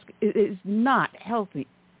that mask is not healthy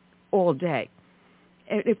all day.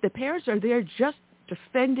 And if the parents are there just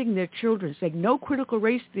defending their children, saying no critical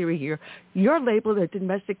race theory here, you're labeled as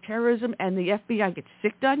domestic terrorism and the FBI gets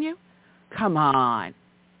sick on you? Come on.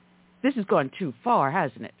 This has gone too far,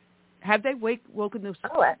 hasn't it? Have they woken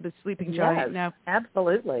the sleeping giant now?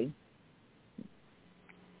 Absolutely.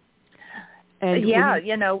 And yeah,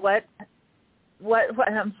 you know what?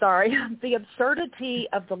 I'm sorry. The absurdity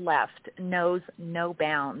of the left knows no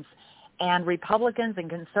bounds. And Republicans and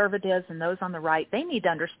conservatives and those on the right, they need to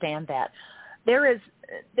understand that. There is,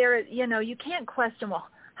 you know, you can't question, well,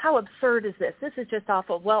 how absurd is this? This is just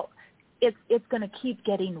awful. Well, it's going to keep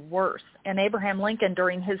getting worse. And Abraham Lincoln,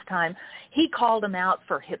 during his time, he called them out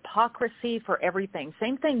for hypocrisy, for everything.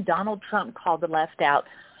 Same thing Donald Trump called the left out.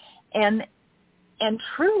 And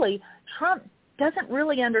truly, Trump doesn't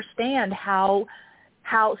really understand how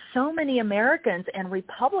so many Americans and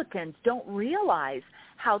Republicans don't realize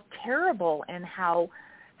how terrible and how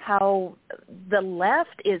the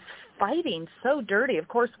left is fighting so dirty. Of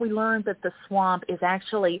course, we learned that the swamp is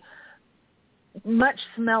actually much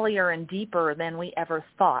smellier and deeper than we ever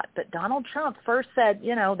thought. But Donald Trump first said,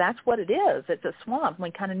 you know, that's what it is. It's a swamp.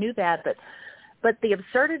 We kind of knew that, but the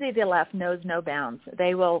absurdity of the left knows no bounds.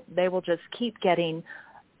 They will just keep getting,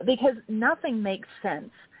 because nothing makes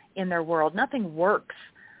sense in their world. Nothing works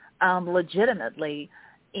legitimately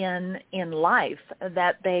in life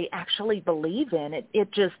that they actually believe in. It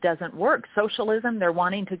just doesn't work. Socialism, they're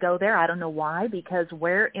wanting to go there. I don't know why, because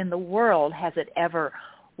where in the world has it ever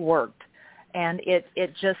worked? And it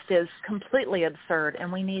just is completely absurd,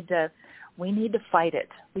 and we need to fight it.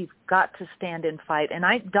 We've got to stand and fight. And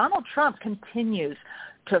Donald Trump continues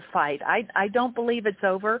to fight. I don't believe it's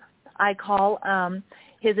over. I call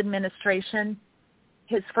his administration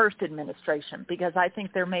his first administration, because I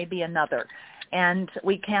think there may be another. And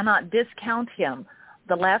we cannot discount him.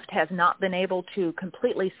 The left has not been able to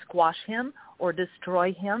completely squash him or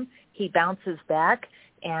destroy him. He bounces back,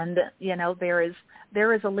 and you know there is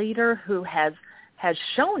a leader who has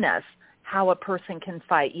shown us how a person can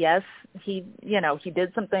fight. Yes, he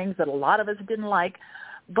did some things that a lot of us didn't like,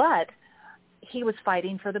 but he was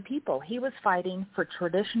fighting for the people. He was fighting for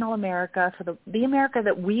traditional America, for the America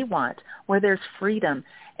that we want, where there's freedom,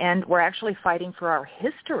 and we're actually fighting for our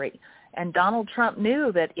history. And Donald Trump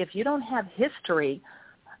knew that if you don't have history,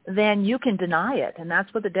 then you can deny it, and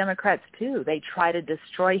that's what the Democrats do. They try to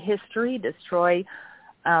destroy history, destroy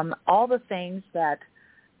all the things that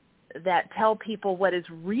tell people what is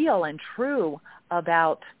real and true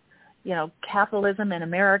about, capitalism in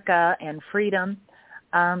America and freedom,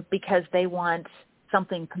 because they want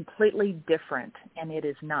something completely different, and it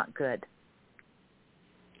is not good.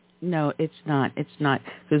 No, it's not. It's not.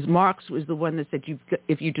 Because Marx was the one that said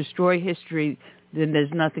if you destroy history, then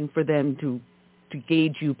there's nothing for them to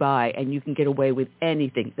gauge you by, and you can get away with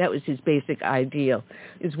anything. That was his basic ideal,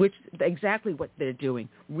 exactly what they're doing,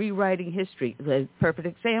 rewriting history. The perfect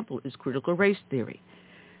example is critical race theory.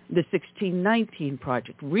 The 1619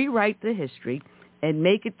 Project. Rewrite the history and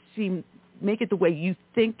make it the way you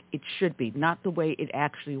think it should be, not the way it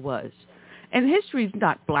actually was. And history is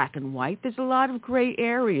not black and white. There's a lot of gray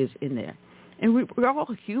areas in there. And we're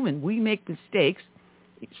all human. We make mistakes.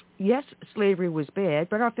 Yes, slavery was bad,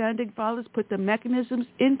 but our founding fathers put the mechanisms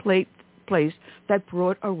in place that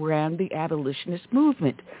brought around the abolitionist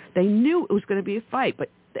movement. They knew it was going to be a fight, but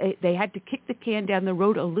they had to kick the can down the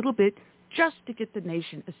road a little bit just to get the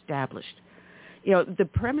nation established. The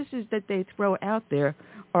premises that they throw out there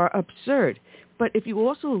are absurd. But if you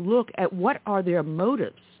also look at what are their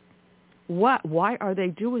motives, why are they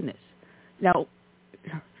doing this? Now,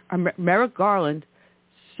 Merrick Garland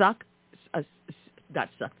sicked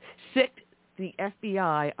the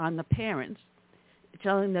FBI on the parents,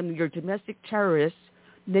 telling them you're domestic terrorists.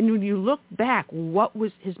 Then when you look back, what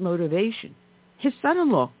was his motivation? His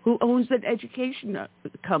son-in-law, who owns an education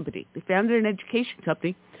company, they founded an education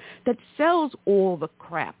company that sells all the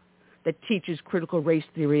crap that teaches critical race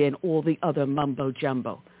theory and all the other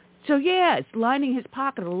mumbo-jumbo. So, yeah, it's lining his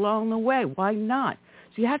pocket along the way. Why not?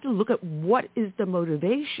 So you have to look at what is the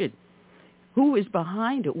motivation. Who is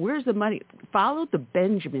behind it? Where's the money? Follow the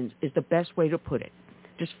Benjamins is the best way to put it.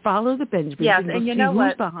 Just follow the Benjamins, yes, and you see know who's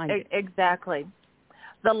what? Behind it. Exactly.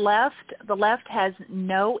 The left has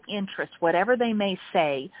no interest, whatever they may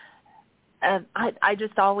say.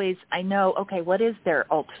 I know, okay, what is their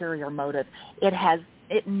ulterior motive?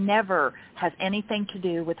 It never has anything to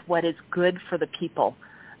do with what is good for the people.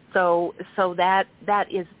 So that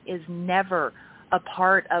is never a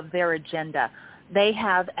part of their agenda. They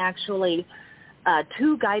have actually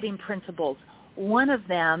two guiding principles. One of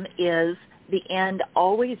them is the end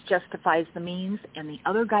always justifies the means, and the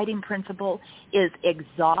other guiding principle is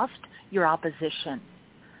exhaust your opposition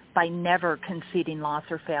by never conceding loss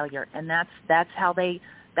or failure. And that's how they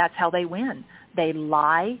win. They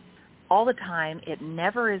lie all the time. It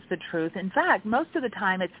never is the truth. In fact, most of the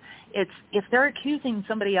time it's if they're accusing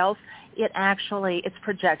somebody else, it's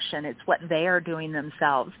projection. It's what they are doing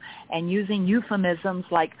themselves. And using euphemisms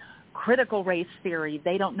like critical race theory,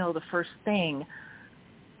 they don't know the first thing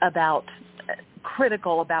about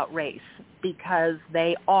critical about race, because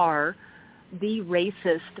they are the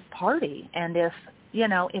racist party. And if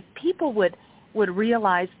people would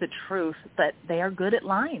realize the truth, but they are good at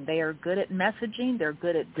lying, they are good at messaging, they're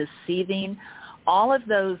good at deceiving, all of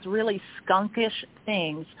those really skunkish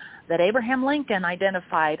things that Abraham Lincoln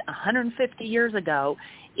identified 150 years ago,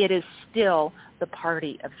 it is still the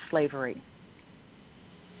party of slavery.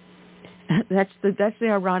 That's the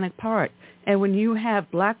ironic part. And when you have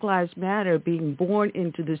Black Lives Matter being born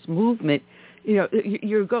into this movement, you're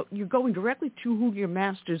going directly to who your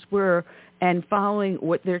masters were and following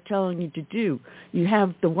what they're telling you to do. You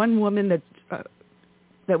have the one woman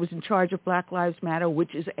that was in charge of Black Lives Matter,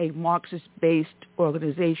 which is a Marxist-based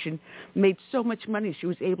organization, made so much money she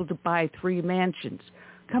was able to buy 3 mansions.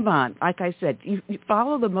 Come on, like I said, you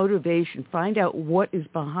follow the motivation, find out what is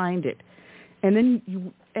behind it, and then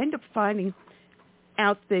you end up finding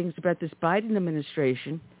out things about this Biden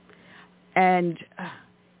administration. And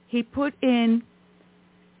he put in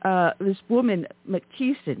this woman,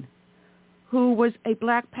 McKeeson, who was a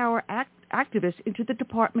Black Power activist, into the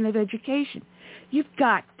Department of Education. You've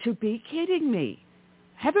got to be kidding me.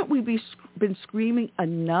 Haven't we been screaming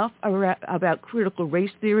enough about critical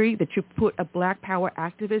race theory that you put a Black Power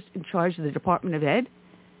activist in charge of the Department of Ed?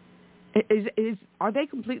 Are they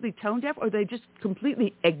completely tone deaf, or are they just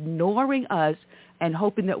completely ignoring us and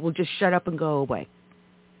hoping that we'll just shut up and go away?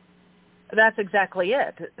 That's exactly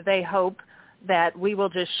it. They hope that we will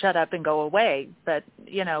just shut up and go away. But,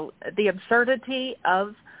 the absurdity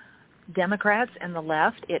of Democrats and the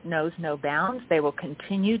left, it knows no bounds. They will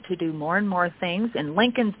continue to do more and more things. In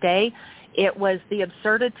Lincoln's day, it was the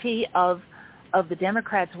absurdity of the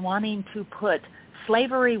Democrats wanting to put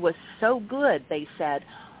slavery was so good, they said,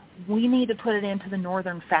 we need to put it into the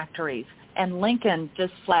northern factories. And Lincoln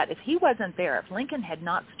just flat, if he wasn't there, if Lincoln had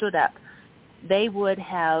not stood up, they would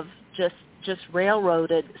have just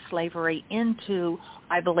railroaded slavery into,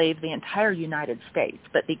 I believe, the entire United States.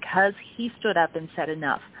 But because he stood up and said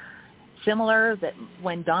enough, similar that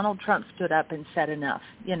when Donald Trump stood up and said enough,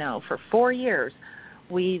 for 4 years,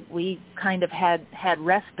 we kind of had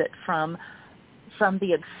respite from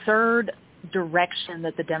the absurd direction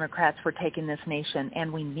that the Democrats were taking this nation,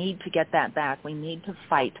 and we need to get that back. We need to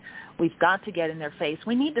fight. We've got to get in their face.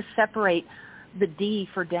 We need to separate the D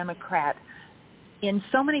for Democrat in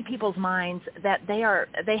so many people's minds that they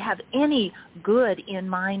have any good in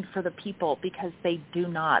mind for the people, because they do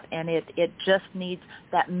not. And it just needs,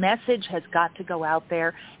 that message has got to go out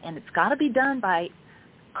there, and it's got to be done by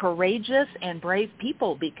courageous and brave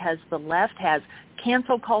people, because the left has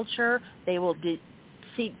cancel culture. They will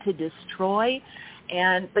seek to destroy.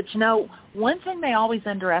 But one thing they always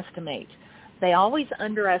underestimate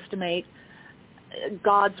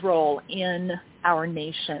God's role in our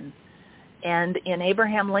nation. And in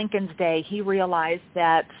Abraham Lincoln's day, he realized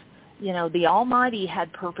that, the Almighty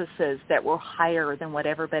had purposes that were higher than what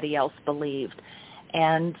everybody else believed.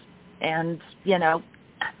 And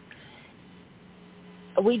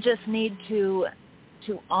we just need to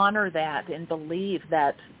honor that and believe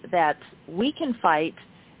that we can fight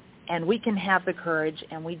and we can have the courage,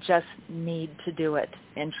 and we just need to do it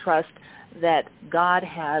and trust that God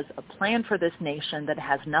has a plan for this nation that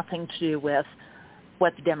has nothing to do with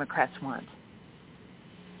what the Democrats want.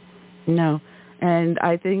 No, and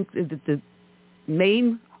I think that the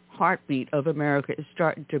main heartbeat of America is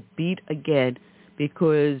starting to beat again,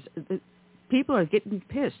 because people are getting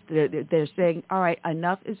pissed. They're saying, all right,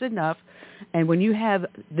 enough is enough. And when you have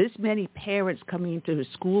this many parents coming into a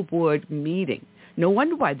school board meeting, no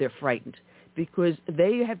wonder why they're frightened, because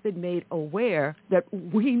they have been made aware that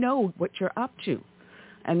we know what you're up to.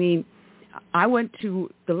 I mean, I went to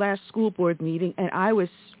the last school board meeting, and I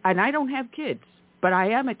don't have kids, but I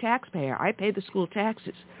am a taxpayer. I pay the school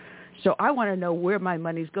taxes. So I want to know where my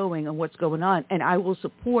money's going and what's going on, and I will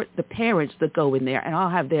support the parents that go in there, and I'll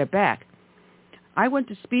have their back. I went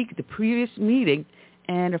to speak at the previous meeting,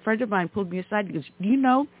 and a friend of mine pulled me aside and goes, do you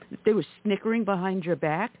know that they were snickering behind your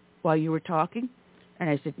back while you were talking? And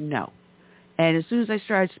I said, no. And as soon as I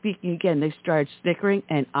started speaking again, they started snickering,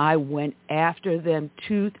 and I went after them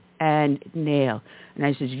tooth and nail. And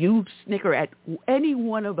I said, you snicker at any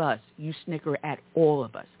one of us, you snicker at all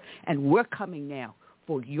of us. And we're coming now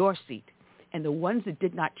for your seat. And the ones that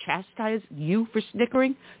did not chastise you for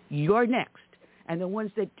snickering, you're next. And the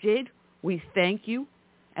ones that did, we thank you,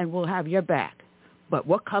 and we'll have your back. But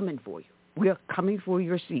we're coming for you. We're coming for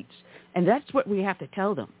your seats. And that's what we have to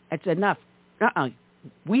tell them. It's enough.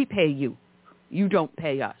 We pay you. You don't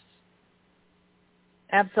pay us.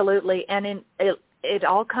 Absolutely. And it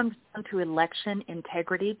all comes down to election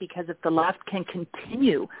integrity, because if the left can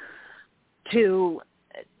continue to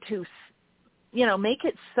make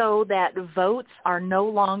it so that votes are no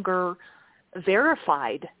longer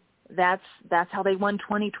verified, that's how they won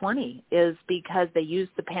 2020, is because they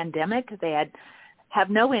used the pandemic. They have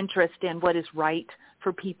no interest in what is right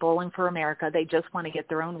for people and for America. They just want to get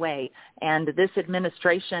their own way. And this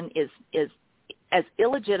administration is as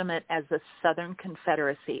illegitimate as the Southern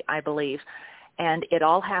Confederacy, I believe. And it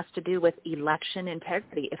all has to do with election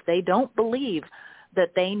integrity. If they don't believe that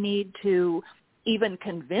they need to even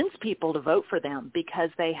convince people to vote for them because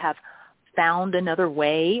they have found another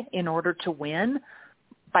way in order to win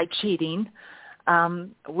by cheating,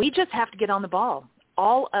 we just have to get on the ball.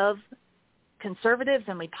 All of conservatives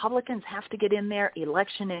and Republicans have to get in there.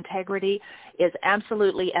 Election integrity is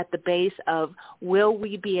absolutely at the base of, will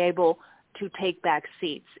we be able to take back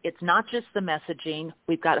seats? It's not just the messaging.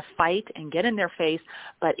 We've got to fight and get in their face,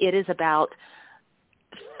 but it is about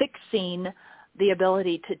fixing the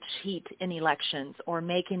ability to cheat in elections, or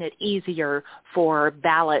making it easier for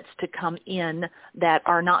ballots to come in that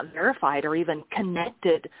are not verified or even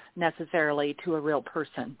connected necessarily to a real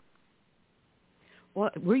person.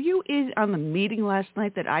 Well, were you in on the meeting last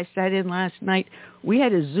night that I sat in last night? We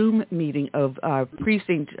had a Zoom meeting of our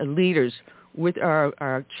precinct leaders with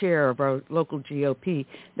our chair of our local GOP.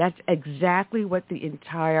 That's exactly what the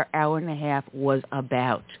entire hour and a half was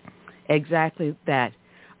about. Exactly that.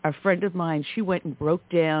 A friend of mine, she went and broke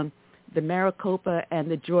down the Maricopa and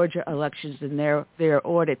the Georgia elections and their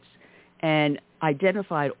audits, and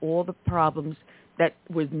identified all the problems that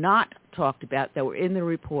was not talked about, that were in the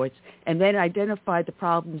reports, and then identified the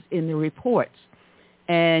problems in the reports.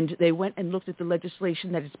 And they went and looked at the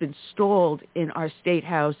legislation that has been stalled in our State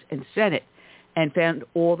House and Senate and found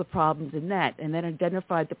all the problems in that, and then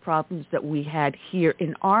identified the problems that we had here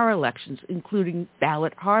in our elections, including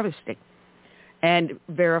ballot harvesting and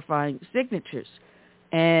verifying signatures.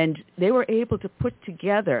 And they were able to put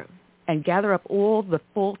together and gather up all the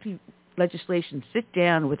faulty legislation, sit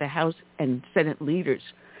down with the House and Senate leaders,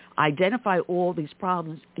 identify all these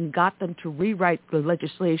problems, and got them to rewrite the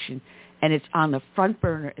legislation. And it's on the front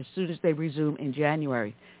burner as soon as they resume in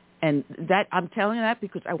January. And that, I'm telling you that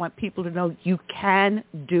because I want people to know you can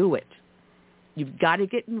do it. You've got to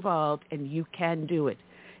get involved, and you can do it.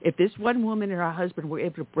 If this one woman and her husband were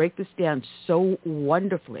able to break this down so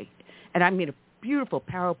wonderfully, and I mean a beautiful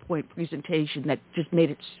PowerPoint presentation that just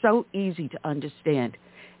made it so easy to understand,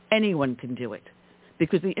 anyone can do it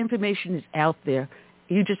because the information is out there.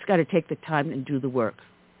 You just got to take the time and do the work.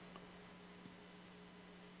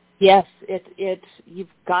 Yes, it's you've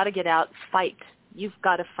got to get out, fight. You've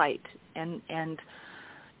got to fight. And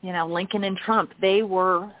you know, Lincoln and Trump, they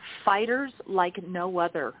were fighters like no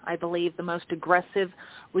other. I believe the most aggressive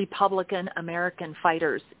Republican American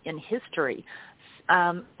fighters in history.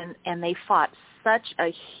 And they fought such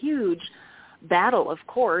a huge battle. Of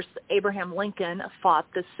course, Abraham Lincoln fought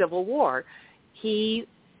the Civil War.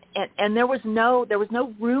 And there was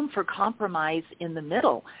no room for compromise in the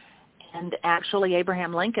middle. And actually,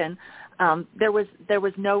 Abraham Lincoln, there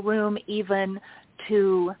was no room even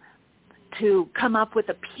to come up with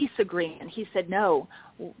a peace agreement. He said, no,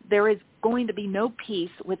 there is going to be no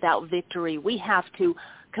peace without victory. We have to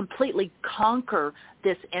completely conquer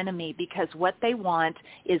this enemy because what they want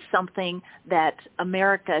is something that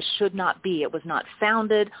America should not be. It was not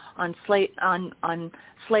founded on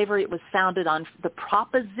slavery. It was founded on the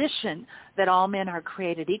proposition that all men are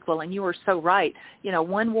created equal. And you were so right. You know,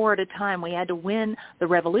 one war at a time. We had to win the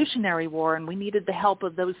Revolutionary War, and we needed the help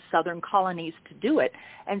of those southern colonies to do it.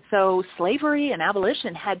 And so slavery and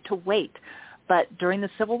abolition had to wait. But during the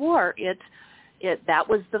Civil War, that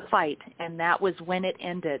was the fight, and that was when it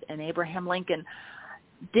ended. And Abraham Lincoln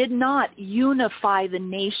did not unify the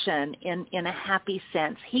nation in a happy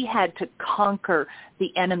sense. He had to conquer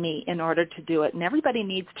the enemy in order to do it, and everybody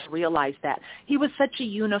needs to realize that. He was such a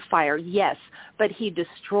unifier, yes, but he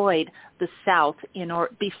destroyed the South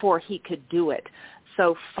before he could do it.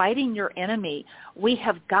 So fighting your enemy, we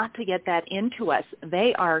have got to get that into us.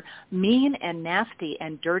 They are mean and nasty,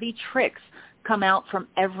 and dirty tricks come out from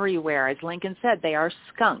everywhere. As Lincoln said, they are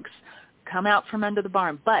skunks, come out from under the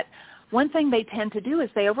barn. But one thing they tend to do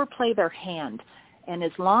is they overplay their hand. And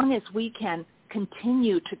as long as we can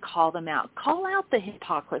continue to call them out, call out the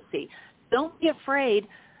hypocrisy. Don't be afraid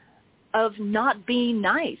of not being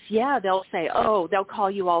nice. Yeah, they'll say, they'll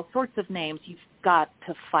call you all sorts of names. You've got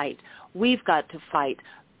to fight. We've got to fight,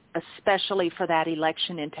 especially for that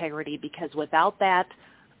election integrity, because without that,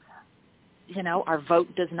 you know, our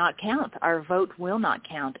vote does not count. Our vote will not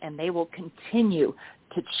count, and they will continue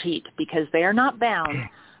to cheat because they are not bound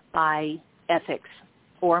by ethics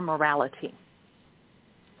or morality.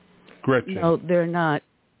 Gretchen. No, they're not.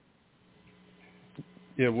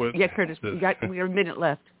 Yeah, Curtis, we got a minute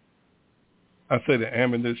left. I say the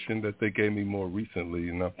ammunition that they gave me more recently,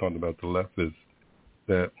 and I'm talking about the left, is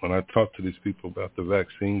that when I talk to these people about the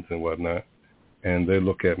vaccines and whatnot, and they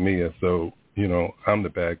look at me as though, you know, I'm the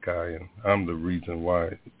bad guy and I'm the reason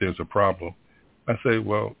why there's a problem. I say,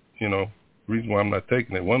 well, you know, the reason why I'm not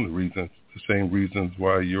taking it, one of the reasons, the same reasons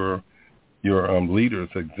why your leaders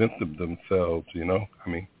exempted themselves, you know. I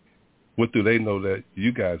mean, what do they know that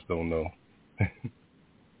you guys don't know?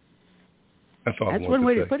 That's all. That's one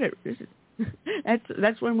way to put it.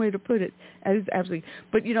 That's one way to put it. That is absolutely.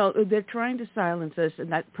 But, you know, they're trying to silence us,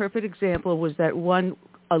 and that perfect example was that one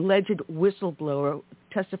alleged whistleblower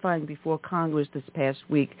testifying before Congress this past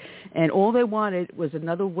week, and all they wanted was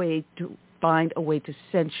another way to find a way to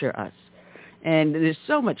censure us. And there's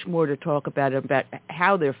so much more to talk about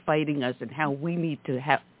how they're fighting us and how we need to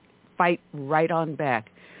fight right on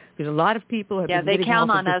back. Because a lot of people have been they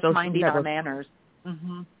count on us minding our manners.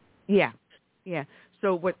 Mm-hmm. Yeah.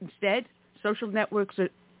 So instead, social networks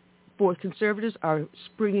for conservatives are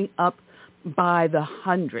springing up by the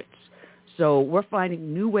hundreds. So we're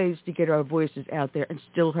finding new ways to get our voices out there and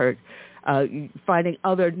still heard. Finding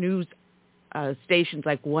other news stations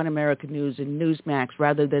like One American News and Newsmax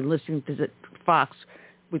rather than listening to Fox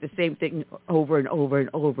with the same thing over and over and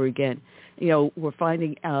over again. You know, we're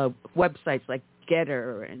finding websites like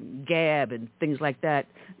Getter and Gab and things like that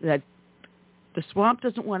the swamp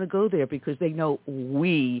doesn't want to go there because they know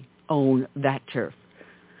we own that turf.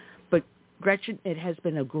 But Gretchen, it has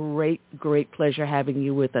been a great, great pleasure having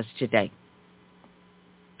you with us today.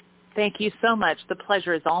 Thank you so much. The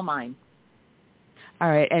pleasure is all mine. All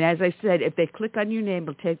right. And as I said, if they click on your name,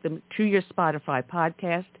 it'll take them to your Spotify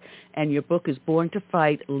podcast. And your book is Born to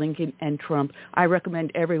Fight, Lincoln and Trump. I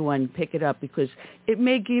recommend everyone pick it up because it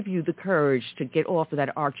may give you the courage to get off of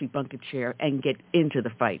that Archie Bunker chair and get into the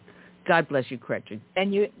fight. God bless you, Gretchen.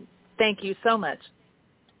 And you, thank you so much.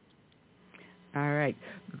 All right.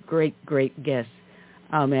 Great, great guest.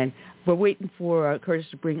 Oh, man. We're waiting for Curtis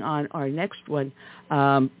to bring on our next one.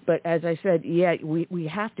 But as I said, yeah, we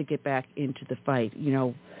have to get back into the fight. You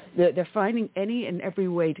know, they're finding any and every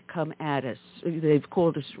way to come at us. They've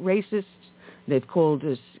called us racists. They've called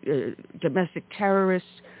us domestic terrorists.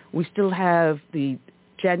 We still have the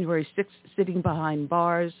January 6th sitting behind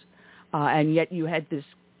bars. And yet you had this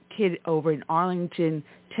kid over in Arlington,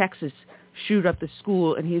 Texas, shoot up the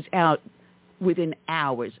school, and he's out within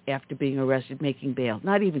hours after being arrested, making bail.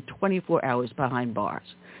 Not even 24 hours behind bars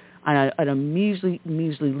on a measly,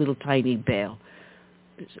 measly little tiny bail.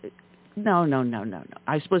 No.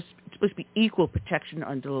 It's supposed to be equal protection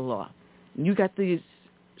under the law. You got these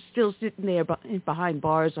still sitting there behind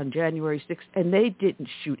bars on January 6th, and they didn't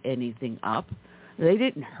shoot anything up. They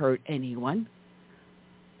didn't hurt anyone.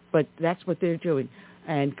 But that's what they're doing.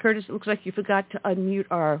 And Curtis, it looks like you forgot to unmute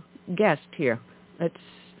our guest here. Let's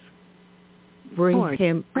bring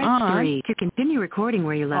him Press on. 3 to continue recording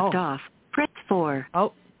where you left off. Press 4.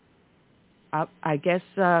 I guess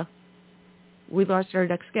we lost our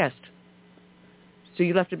next guest. So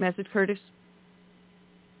you left a message, Curtis?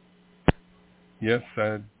 Yes,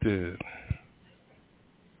 I did.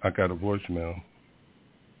 I got a voicemail.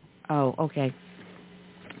 Oh, okay.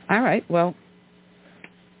 All right. Well,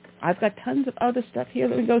 I've got tons of other stuff here.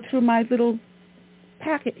 Let me go through my little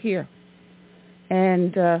packet here.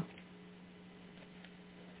 And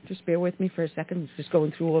just bear with me for a second. Just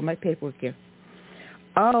going through all my paperwork here.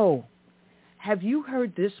 Oh, have you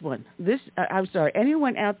heard this one? I'm sorry.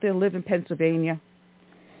 Anyone out there live in Pennsylvania?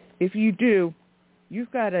 If you do,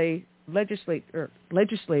 you've got a legislator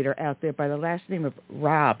out there by the last name of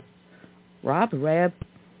Rabb,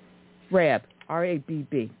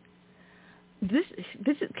 R-A-B-B. This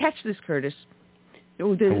is, catch this, Curtis.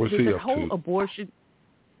 There's this whole abortion.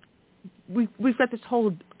 We've got this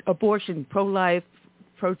whole abortion, pro-life,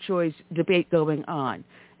 pro-choice debate going on,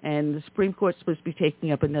 and the Supreme Court's supposed to be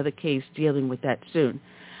taking up another case dealing with that soon.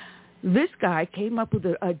 This guy came up with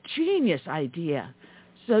a genius idea.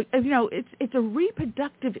 So, you know, it's a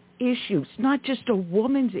reproductive issue. It's not just a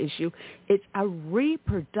woman's issue. It's a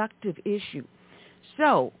reproductive issue.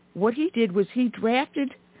 So what he did was he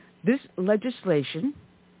drafted this legislation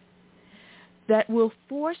that will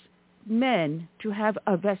force men to have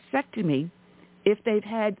a vasectomy if they've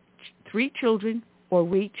had 3 children or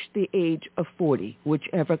reach the age of 40,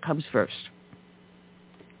 whichever comes first.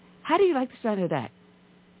 How do you like the sound of that?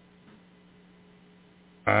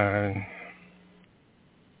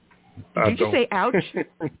 Did you say ouch? Did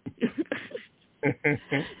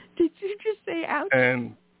you just say ouch?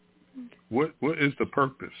 And what is the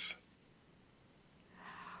purpose?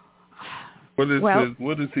 What is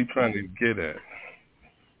he trying to get at?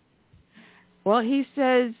 Well, he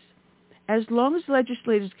says, as long as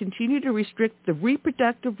legislators continue to restrict the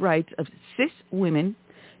reproductive rights of cis women,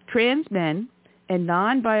 trans men, and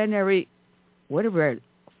non-binary, whatever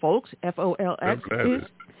folks, F-O-L-X is,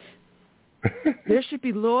 there should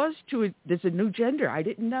be laws to, there's a new gender. I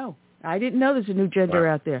didn't know there's a new gender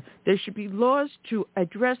out there. There should be laws to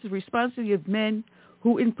address the responsibility of men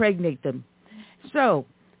who impregnate them. So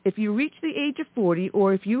if you reach the age of 40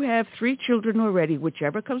 or if you have 3 children already,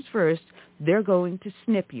 whichever comes first, they're going to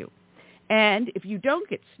snip you. And if you don't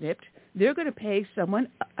get snipped, they're going to pay someone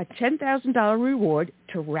a $10,000 reward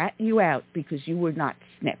to rat you out because you were not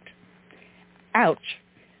snipped. Ouch.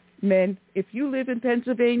 Men, if you live in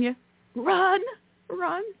Pennsylvania, run.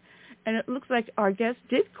 And it looks like our guest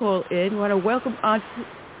did call in. Want to welcome on.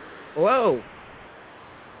 Whoa.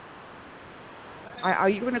 Are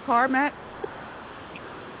you in a car, Matt?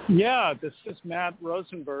 Yeah, this is Matt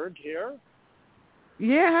Rosenberg here.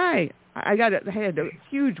 Yeah, hi. I had a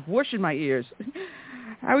huge whoosh in my ears.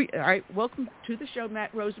 All right, welcome to the show,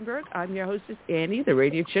 Matt Rosenberg. I'm your hostess, Annie, the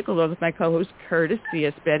Radio Chick, along with my co-host, Curtis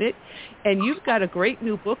C.S. Bennett. And you've got a great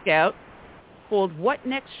new book out called What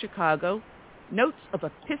Next, Chicago? Notes of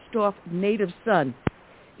a Pissed-Off Native Son.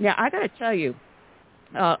 Now, I got to tell you,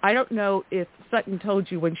 I don't know if Sutton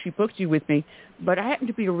told you when she booked you with me, but I happen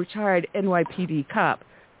to be a retired NYPD cop.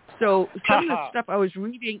 So some of the stuff I was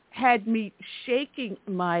reading had me shaking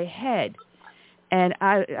my head. And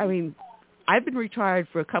I mean, I've been retired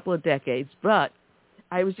for a couple of decades, but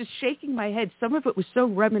I was just shaking my head. Some of it was so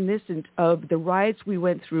reminiscent of the riots we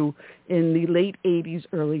went through in the late 80s,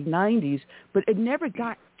 early 90s, but it never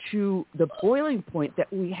got to the boiling point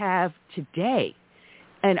that we have today.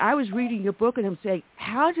 And I was reading your book, and I'm saying,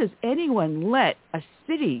 how does anyone let a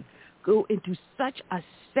city go into such a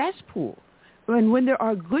cesspool when there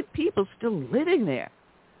are good people still living there?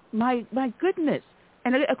 My goodness.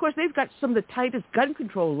 And, of course, they've got some of the tightest gun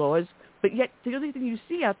control laws, but yet the only thing you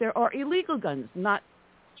see out there are illegal guns, not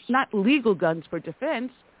legal guns for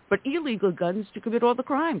defense, but illegal guns to commit all the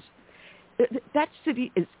crimes. That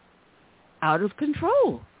city is out of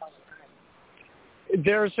control.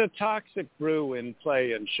 There's a toxic brew in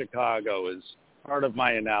play in Chicago as part of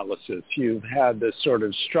my analysis. You've had this sort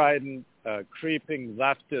of strident, creeping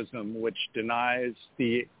leftism which denies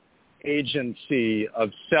the agency of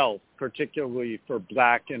self, particularly for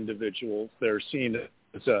black individuals. They're seen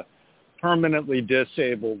as a permanently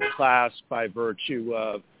disabled class by virtue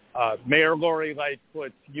of Mayor Lori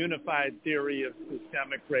Lightfoot's unified theory of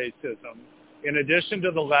systemic racism. In addition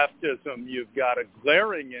to the leftism, you've got a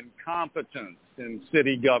glaring incompetence in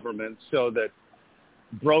city government, so that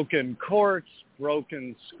broken courts,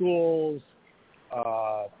 broken schools,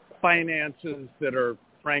 finances that are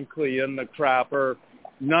frankly in the crapper,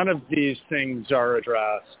 none of these things are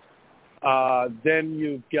addressed. Then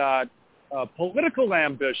you've got political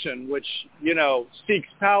ambition, which, seeks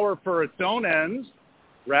power for its own ends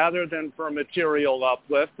rather than for material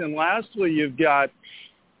uplift. And lastly, you've got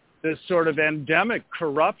this sort of endemic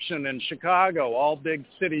corruption in Chicago. All big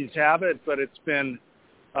cities have it, but it's been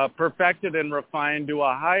perfected and refined to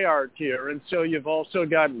a high art here. And so you've also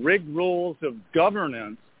got rigged rules of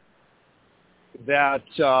governance that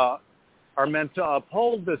are meant to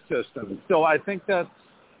uphold the system. So I think that's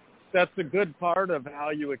a good part of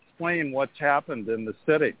how you explain what's happened in the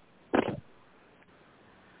city.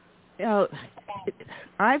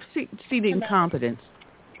 I've seen incompetence,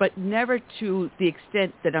 but never to the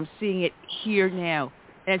extent that I'm seeing it here now.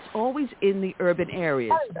 And it's always in the urban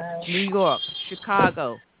areas, New York,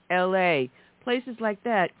 Chicago, L.A., places like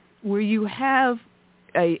that, where you have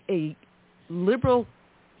a liberal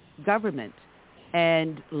government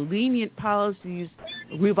and lenient policies,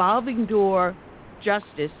 revolving door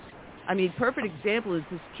justice. I mean, perfect example is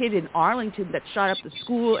this kid in Arlington that shot up the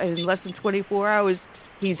school, and in less than 24 hours,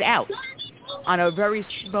 he's out on a very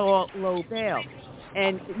small, low bail.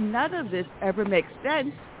 And none of this ever makes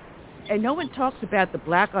sense. And no one talks about the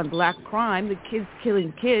black-on-black crime, the kids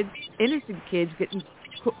killing kids, innocent kids getting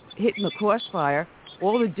hit in the crossfire.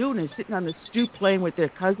 All they're doing is sitting on the stoop playing with their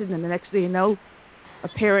cousin, and the next thing you know, a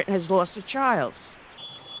parent has lost a child.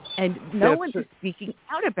 And no one's speaking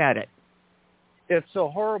out about it. It's a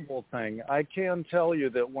horrible thing. I can tell you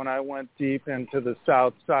that when I went deep into the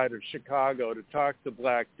south side of Chicago to talk to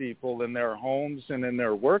black people in their homes and in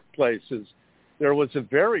their workplaces, there was a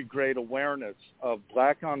very great awareness of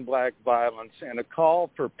black-on-black violence and a call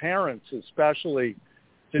for parents especially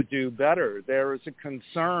to do better. There is a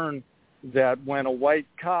concern that when a white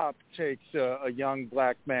cop takes a young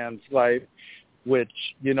black man's life, which,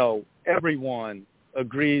 everyone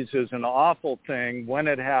agrees is an awful thing when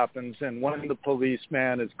it happens and when the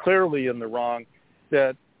policeman is clearly in the wrong,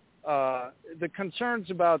 that the concerns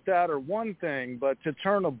about that are one thing, but to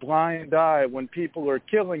turn a blind eye when people are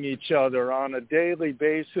killing each other on a daily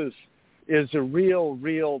basis is a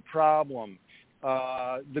real problem.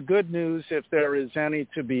 The good news, if there is any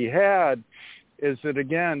to be had, is that,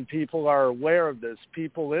 again, people are aware of this,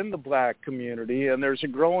 people in the black community, and there's a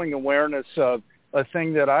growing awareness of a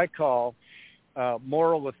thing that I call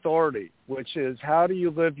moral authority, which is how do you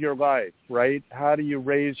live your life, right? How do you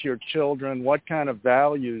raise your children? What kind of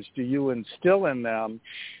values do you instill in them?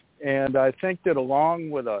 And I think that along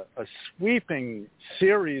with a sweeping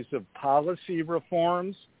series of policy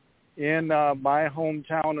reforms in my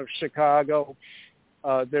hometown of Chicago,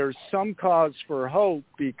 there's some cause for hope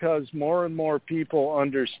because more and more people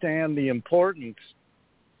understand the importance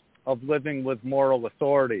of living with moral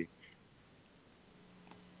authority.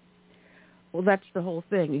 Well, that's the whole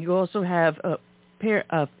thing. You also have a pair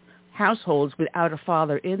of households without a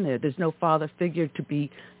father in there. There's no father figure to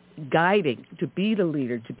be guiding, to be the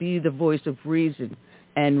leader, to be the voice of reason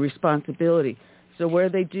and responsibility. So where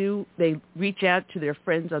they do, they reach out to their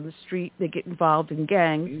friends on the street, they get involved in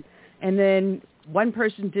gangs, and then one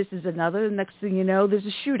person disses another, and next thing you know, there's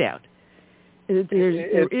a shootout.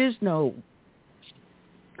 There is no...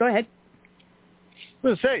 Go ahead.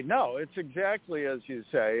 It's exactly as you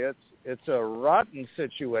say. It's a rotten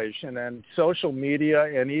situation, and social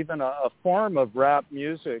media and even a form of rap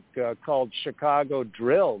music called Chicago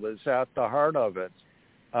drill is at the heart of it.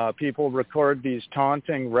 People record these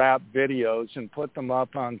taunting rap videos and put them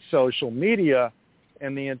up on social media,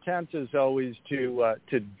 and the intent is always to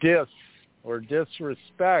diss or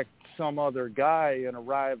disrespect some other guy in a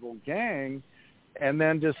rival gang, and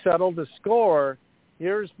then to settle the score.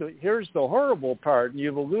 Here's the horrible part, and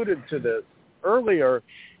you've alluded to this earlier.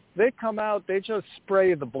 They come out, they just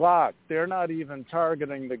spray the block. They're not even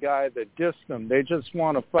targeting the guy that dissed them. They just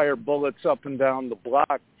want to fire bullets up and down the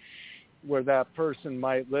block where that person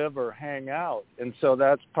might live or hang out. And so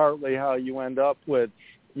that's partly how you end up with,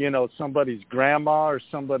 somebody's grandma or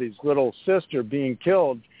somebody's little sister being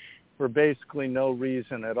killed for basically no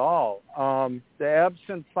reason at all. The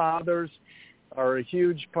absent fathers are a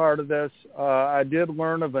huge part of this. I did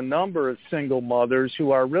learn of a number of single mothers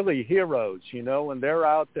who are really heroes, and they're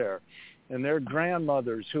out there. And they're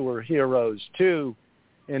grandmothers who are heroes too,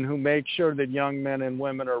 and who make sure that young men and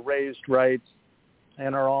women are raised right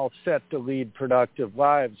and are all set to lead productive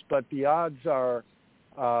lives. But the odds are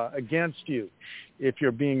against you if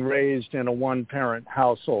you're being raised in a one-parent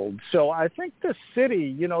household. So I think the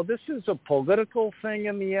city, this is a political thing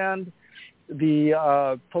in the end.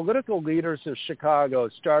 The political leaders of Chicago,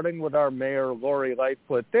 starting with our mayor, Lori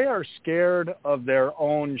Lightfoot, they are scared of their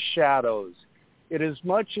own shadows. It is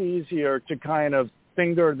much easier to kind of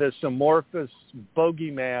finger this amorphous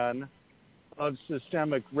bogeyman of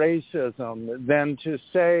systemic racism than to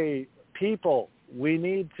say, people, we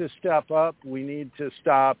need to step up. We need to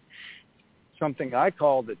stop something I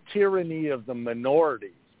call the tyranny of the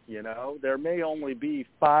minority. There may only be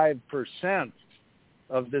 5%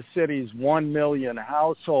 of the city's 1 million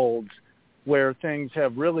households where things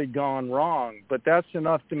have really gone wrong, but that's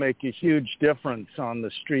enough to make a huge difference on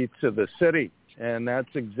the streets of the city. And that's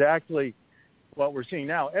exactly what we're seeing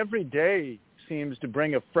now. Every day seems to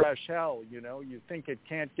bring a fresh hell. You think it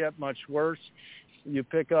can't get much worse. You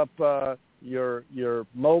pick up your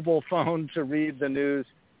mobile phone to read the news,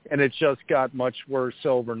 and it just got much worse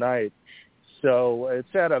overnight. So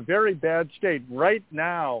it's at a very bad state right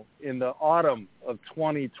now in the autumn of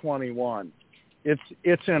 2021.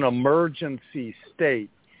 It's an emergency state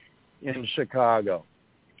in Chicago.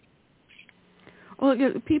 Well,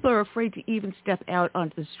 people are afraid to even step out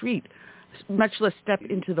onto the street, much less step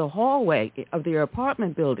into the hallway of their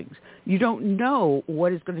apartment buildings. You don't know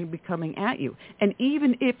what is going to be coming at you. And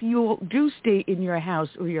even if you do stay in your house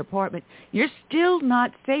or your apartment, you're still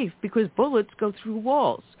not safe because bullets go through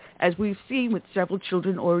walls, as we've seen with several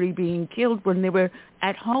children already being killed when they were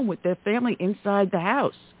at home with their family inside the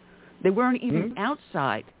house. They weren't even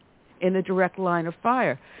outside in the direct line of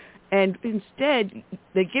fire. And instead,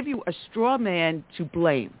 they give you a straw man to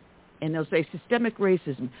blame. And they'll say systemic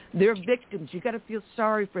racism. They're victims. You got to feel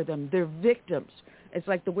sorry for them. They're victims. It's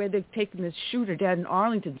like the way they've taken this shooter down in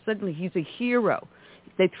Arlington. Suddenly he's a hero.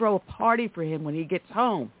 They throw a party for him when he gets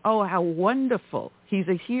home. Oh, how wonderful. He's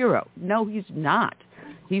a hero. No, he's not.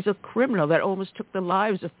 He's a criminal that almost took the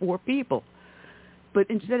lives of 4 people. But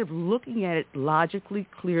instead of looking at it logically,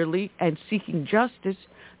 clearly, and seeking justice,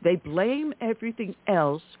 they blame everything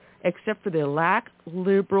else except for their lack of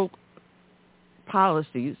liberal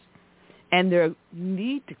policies and their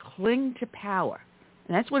need to cling to power.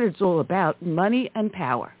 And that's what it's all about, money and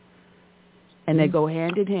power. And they go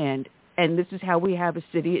hand in hand. And this is how we have a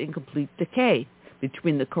city in complete decay,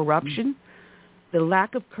 between the corruption, the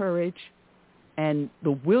lack of courage, and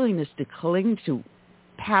the willingness to cling to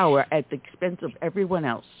power at the expense of everyone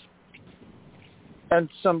else. And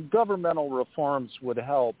some governmental reforms would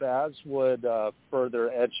help, as would further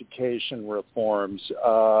education reforms.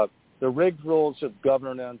 The rigged rules of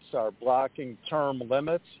governance are blocking term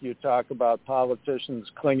limits. You talk about politicians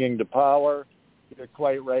clinging to power. You're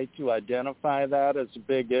quite right to identify that as a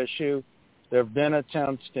big issue. There have been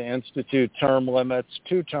attempts to institute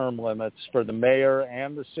 2 term limits for the mayor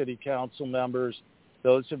and the city council members.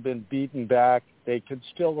 Those have been beaten back. They could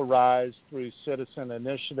still arise through citizen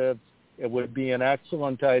initiative. It would be an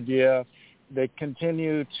excellent idea. They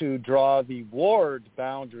continue to draw the ward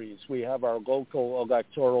boundaries. We have our local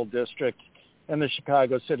electoral district and the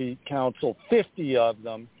Chicago City Council, 50 of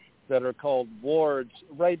them that are called wards.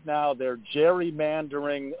 Right now they're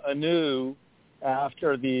gerrymandering anew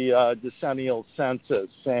after the decennial census,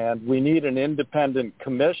 and we need an independent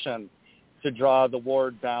commission to draw the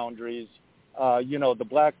ward boundaries. The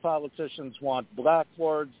black politicians want black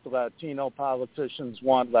wards, the Latino politicians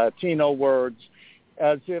want Latino wards,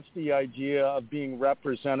 as if the idea of being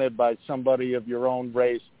represented by somebody of your own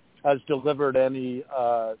race has delivered any,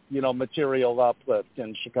 material uplift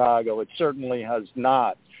in Chicago. It certainly has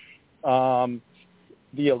not.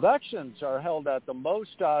 The elections are held at the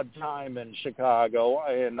most odd time in Chicago.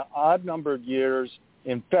 In odd-numbered years,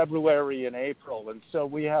 in February and April. And so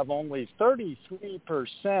we have only 33%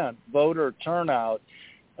 voter turnout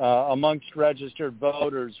amongst registered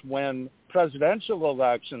voters when presidential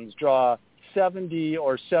elections draw 70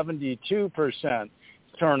 or 72%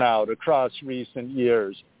 turnout across recent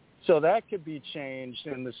years. So that could be changed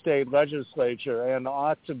in the state legislature and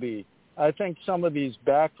ought to be. I think some of these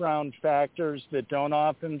background factors that don't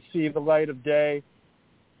often see the light of day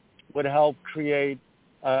would help create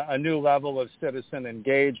a new level of citizen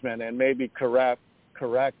engagement and maybe correct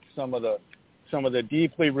some of the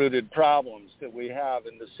deeply rooted problems that we have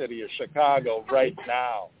in the city of Chicago right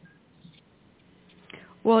now.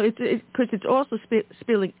 Well, it's because it's also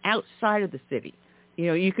spilling outside of the city. You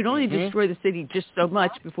know, you can only destroy the city just so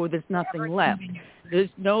much before there's nothing left. There's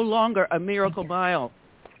no longer a Miracle Mile.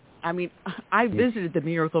 I mean, I visited the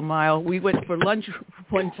Miracle Mile. We went for lunch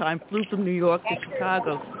one time, flew from New York to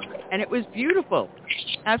Chicago, and it was beautiful,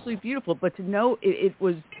 absolutely beautiful. But to know it's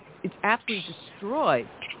absolutely destroyed.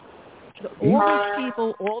 All those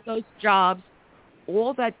people, all those jobs,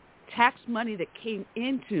 all that tax money that came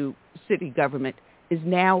into city government is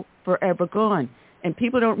now forever gone. And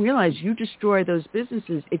people don't realize you destroy those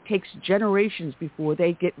businesses, it takes generations before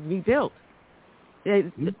they get rebuilt.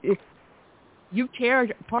 If you tear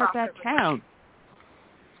apart that town,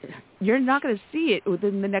 you're not going to see it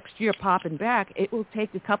within the next year popping back. It will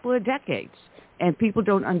take a couple of decades. And people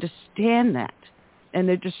don't understand that. And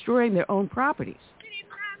they're destroying their own properties.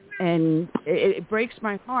 And it breaks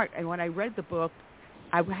my heart. And when I read the book,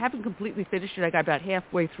 I haven't completely finished it. I got about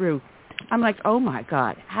halfway through. I'm like, oh, my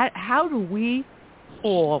God, how do we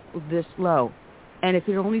fall this low? And it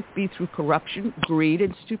can only be through corruption, greed,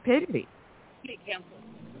 and stupidity.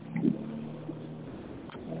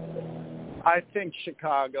 I think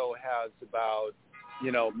Chicago has about,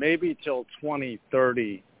 maybe till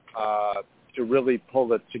 2030 to really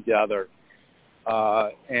pull it together.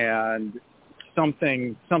 And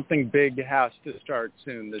something big has to start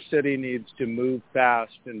soon. The city needs to move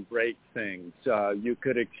fast and break things. You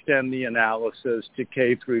could extend the analysis to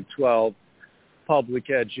K through 12 public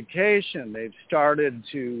education. They've started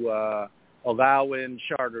to allow in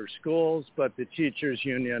charter schools, but the teachers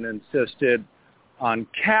union insisted on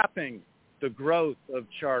capping the growth of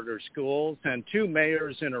charter schools, and 2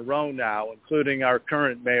 mayors in a row now, including our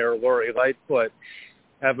current mayor, Lori Lightfoot,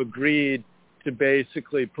 have agreed to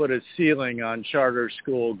basically put a ceiling on charter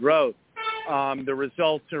school growth. The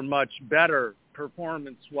results are much better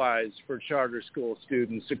performance-wise for charter school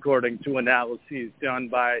students, according to analyses done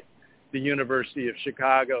by the University of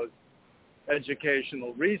Chicago's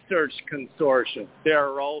Educational Research Consortium. There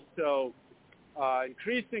are also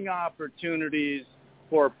increasing opportunities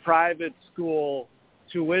for private school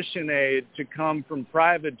tuition aid to come from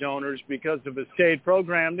private donors because of a state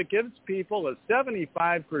program that gives people a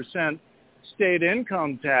 75% state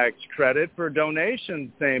income tax credit for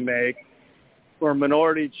donations they make for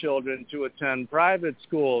minority children to attend private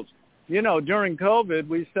schools. During COVID,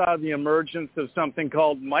 we saw the emergence of something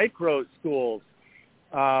called micro schools,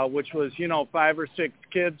 which was, 5 or 6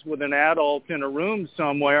 kids with an adult in a room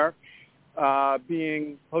somewhere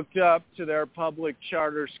being hooked up to their public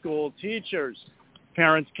charter school teachers.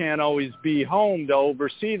 Parents can't always be home to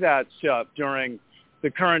oversee that stuff during the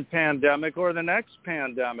current pandemic or the next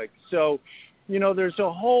pandemic. So, there's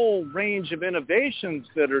a whole range of innovations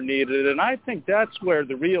that are needed, and I think that's where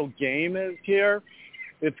the real game is here.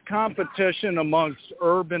 It's competition amongst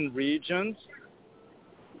urban regions.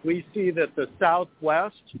 We see that the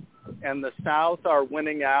Southwest and the South are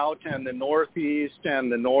winning out, and the Northeast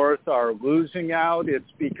and the North are losing out.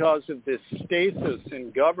 It's because of this stasis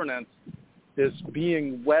in governance, this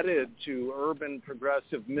being wedded to urban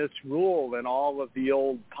progressive misrule and all of the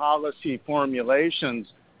old policy formulations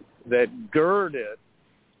that gird it.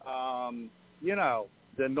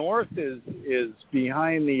 The North is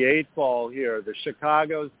behind the 8 ball here. The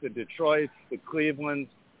Chicagos, the Detroits, the Clevelands,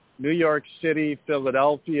 New York City,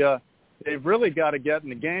 Philadelphia, they've really got to get in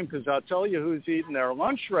the game, because I'll tell you who's eating their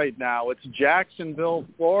lunch right now. It's Jacksonville,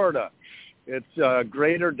 Florida. It's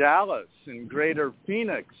Greater Dallas and Greater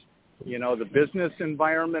Phoenix. The business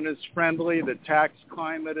environment is friendly. The tax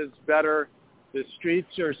climate is better. The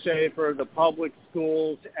streets are safer. The public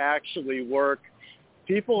schools actually work.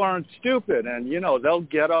 People aren't stupid, and, they'll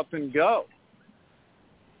get up and go.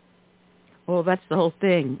 Well, that's the whole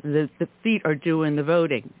thing. The feet are doing the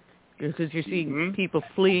voting, because you're seeing people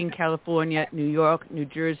fleeing California, New York, New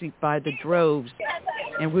Jersey by the droves.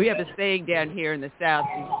 And we have a saying down here in the South,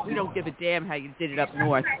 we don't give a damn how you did it up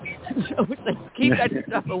north. So it's like, keep that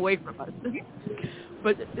stuff away from us.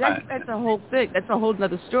 But that's a whole thing. That's a whole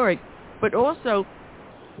other story. But also,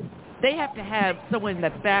 they have to have someone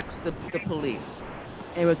that backs the police.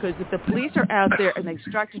 And because if the police are out there and they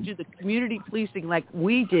start to do the community policing like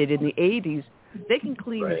we did in the 80s, they can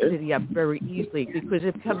clean the city up very easily because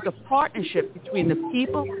it becomes a partnership between the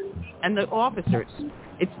people and the officers.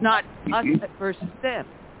 It's not us versus them.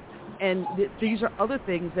 And these are other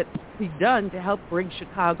things that can be done to help bring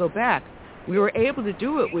Chicago back. We were able to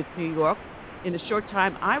do it with New York in the short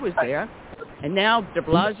time I was there. And now de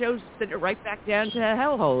Blasio's sent it right back down to a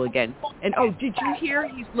hellhole again. And, did you hear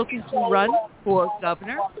he's looking to run for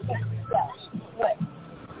governor?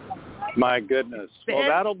 My goodness. Well,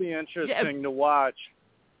 that'll be interesting to watch.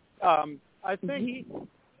 I think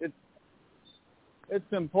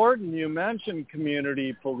it's important you mentioned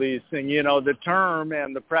community policing. You know, the term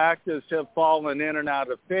and the practice have fallen in and out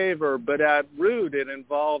of favor, but at root it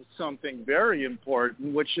involves something very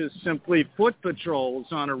important, which is simply foot patrols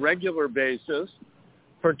on a regular basis,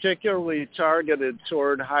 particularly targeted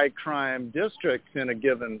toward high-crime districts in a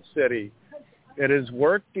given city. It has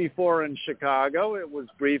worked before in Chicago. It was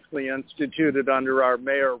briefly instituted under our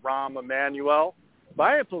Mayor Rahm Emanuel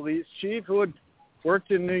by a police chief who had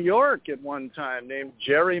worked in New York at one time named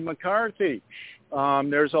Jerry McCarthy.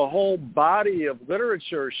 There's a whole body of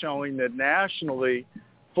literature showing that nationally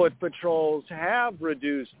foot patrols have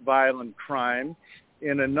reduced violent crime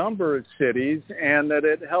in a number of cities and that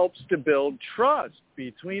it helps to build trust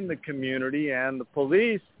between the community and the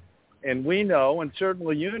police. And we know, and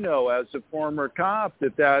certainly you know as a former cop,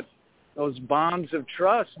 that those bonds of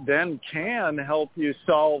trust then can help you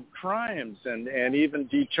solve crimes and even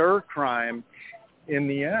deter crime in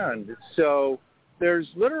the end. So there's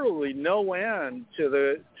literally no end to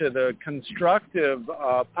the constructive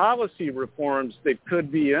policy reforms that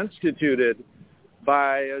could be instituted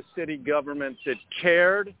by a city government that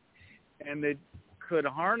cared and that could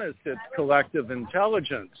harness its collective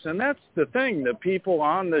intelligence. And that's the thing. The people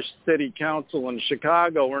on the city council in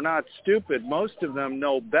Chicago are not stupid. Most of them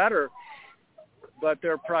know better, but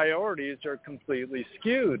their priorities are completely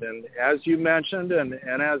skewed. And as you mentioned, and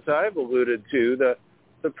as I've alluded to,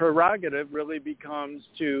 the prerogative really becomes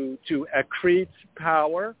to accrete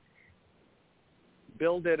power,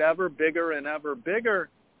 build it ever bigger and ever bigger,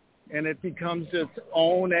 and it becomes its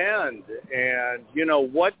own end. And, you know,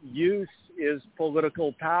 what use is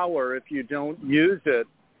political power if you don't use it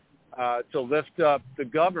to lift up the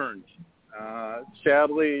governed?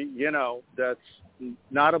 Sadly, you know, that's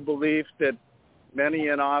not a belief that many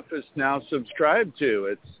in office now subscribe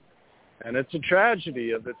to. It's a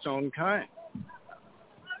tragedy of its own kind.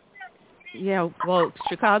 Yeah, well,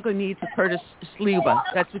 Chicago needs a Curtis Sliwa.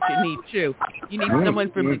 That's what you need, too. You need someone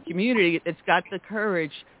from the community that's got the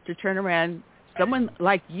courage to turn around, someone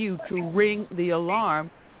like you to ring the alarm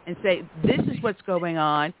and say, this is what's going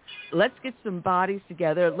on. Let's get some bodies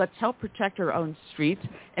together. Let's help protect our own streets.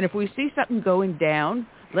 And if we see something going down,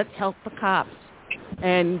 let's help the cops.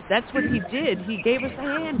 And that's what he did. He gave us a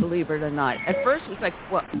hand, believe it or not. At first, it was like,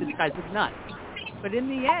 well, this guy's a nut. But in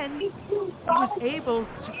the end, he was able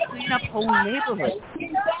to clean up whole neighborhoods.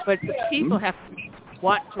 But the people have to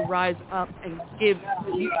want to rise up and give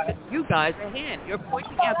you guys a hand. You're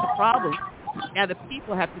pointing out the problem. Now the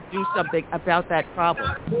people have to do something about that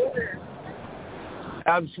problem.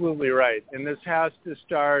 Absolutely right. And this has to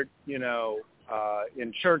start, you know,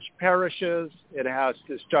 in church parishes. It has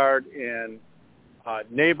to start in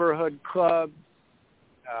neighborhood clubs.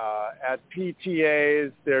 At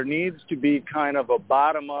PTAs, there needs to be kind of a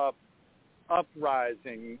bottom-up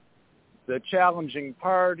uprising. The challenging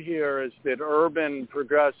part here is that urban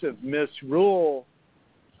progressive misrule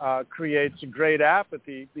creates a great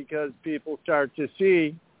apathy because people start to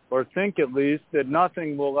see, or think at least, that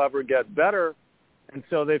nothing will ever get better. And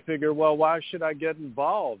so they figure, well, why should I get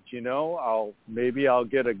involved? You know, maybe I'll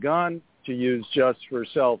get a gun to use just for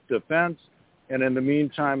self-defense. And in the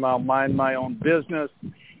meantime, I'll mind my own business,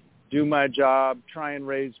 do my job, try and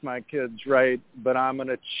raise my kids right, but I'm going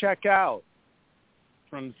to check out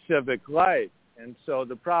from civic life. And so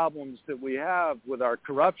the problems that we have with our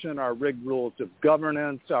corruption, our rigged rules of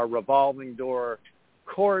governance, our revolving door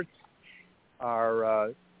courts,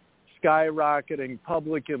 our skyrocketing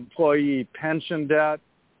public employee pension debt,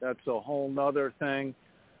 that's a whole nother thing.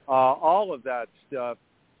 All of that stuff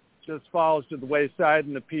just falls to the wayside,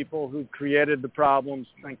 and the people who created the problems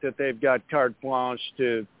think that they've got carte blanche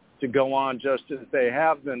to go on just as they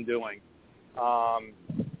have been doing.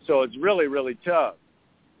 So it's really, really tough.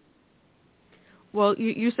 Well,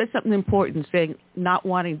 you said something important, saying not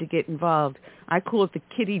wanting to get involved. I call it the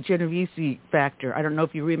Kitty Genovese factor. I don't know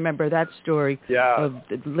if you remember that story of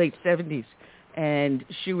the late 70s. And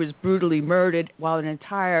she was brutally murdered while an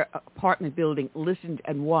entire apartment building listened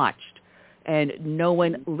and watched. and no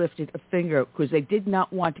one lifted a finger because they did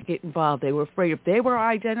not want to get involved. They were afraid if they were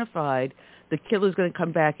identified, the killer's going to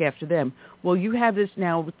come back after them. Well, you have this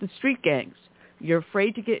now with the street gangs. You're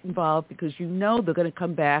afraid to get involved because you know they're going to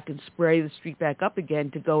come back and spray the street back up again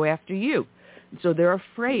to go after you. So they're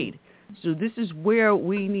afraid. So this is where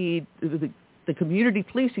we need the community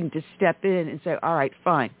policing to step in and say, all right,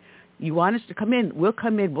 fine. You want us to come in? We'll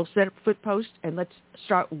come in. We'll set up foot posts, and let's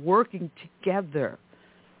start working together.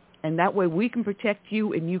 And that way we can protect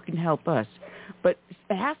you and you can help us. But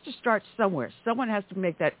it has to start somewhere. Someone has to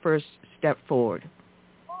make that first step forward.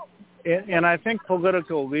 And I think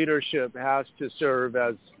political leadership has to serve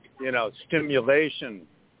as, stimulation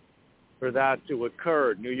for that to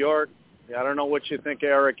occur. New York, I don't know what you think of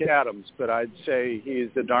Eric Adams, but I'd say he's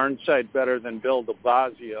a darn sight better than Bill de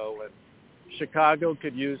Blasio. And Chicago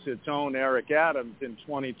could use its own Eric Adams in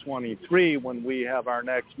 2023 when we have our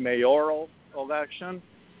next mayoral election.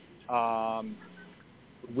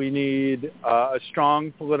 We need a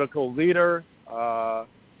strong political leader,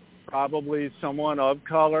 probably someone of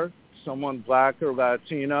color, someone black or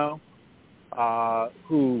Latino,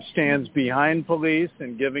 who stands behind police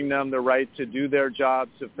and giving them the right to do their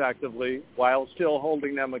jobs effectively while still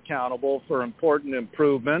holding them accountable for important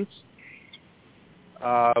improvements.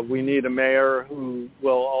 We need a mayor who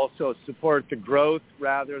will also support the growth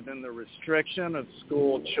rather than the restriction of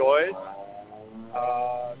school choice.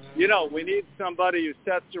 We need somebody who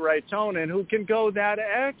sets the right tone and who can go that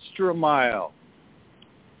extra mile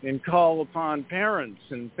and call upon parents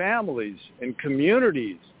and families and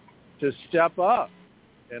communities to step up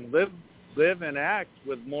and live and act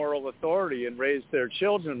with moral authority and raise their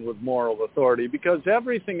children with moral authority, because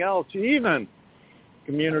everything else, even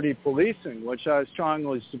community policing, which I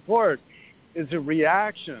strongly support, is a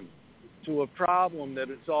reaction to a problem that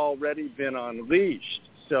has already been unleashed.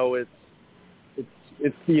 So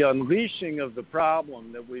it's the unleashing of the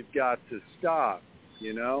problem that we've got to stop,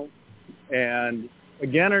 And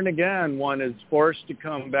again and again, one is forced to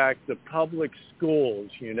come back to public schools.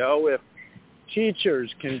 If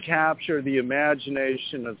teachers can capture the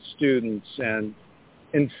imagination of students and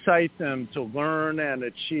incite them to learn and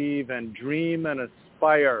achieve and dream and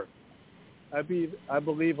aspire, I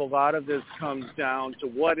believe a lot of this comes down to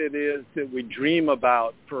what it is that we dream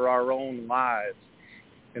about for our own lives.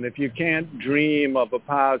 And if you can't dream of a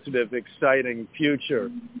positive, exciting future,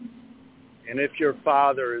 and if your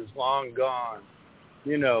father is long gone,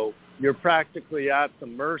 you're practically at the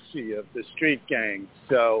mercy of the street gangs.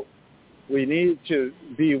 So we need to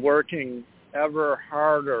be working ever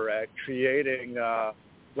harder at creating,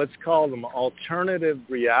 let's call them alternative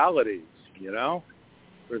realities,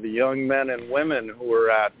 for the young men and women who are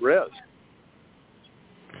at risk.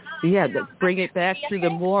 Yeah, bring it back to the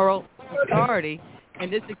moral authority.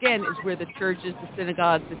 And this, again, is where the churches, the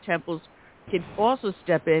synagogues, the temples can also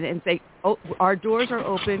step in and say, oh, our doors are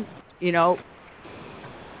open,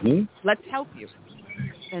 let's help you.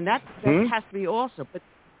 And that has to be also. But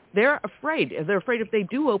they're afraid. They're afraid if they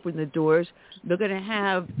do open the doors, they're going to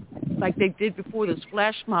have, like they did before, those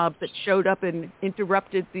flash mobs that showed up and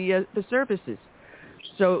interrupted the services.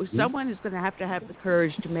 So someone is going to have the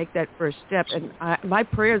courage to make that first step. And my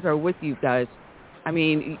prayers are with you guys. I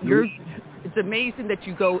mean, it's amazing that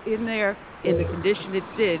you go in there in the condition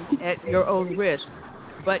it's in at your own risk.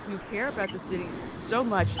 But you care about the city so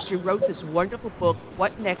much that you wrote this wonderful book,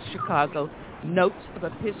 What Next, Chicago? Notes of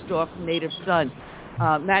a Pissed Off Native Son.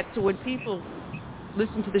 Matt, so when people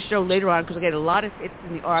listen to the show later on, because I get a lot of hits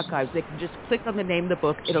in the archives, they can just click on the name of the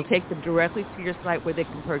book. It'll take them directly to your site where they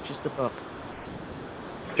can purchase the book.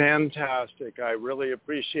 Fantastic. I really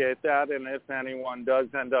appreciate that. And if anyone does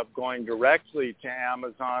end up going directly to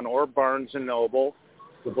Amazon or Barnes & Noble,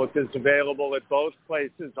 the book is available at both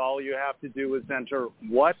places. All you have to do is enter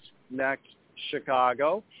What Next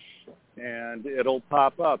Chicago, and it'll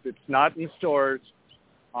pop up. It's not in stores,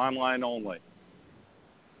 online only.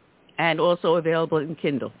 And also available in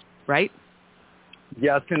Kindle, right?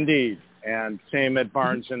 Yes, indeed. And same at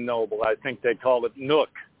Barnes & Noble. I think they call it Nook,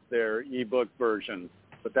 their ebook version.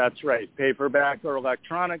 But that's right, paperback or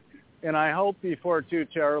electronic. And I hope before too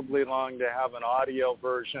terribly long to have an audio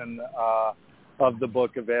version of the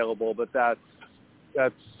book available, but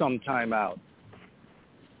that's some time out.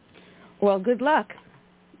 Well, good luck.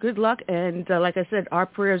 Good luck. And like I said, our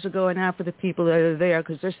prayers are going out for the people that are there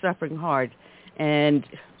because they're suffering hard. And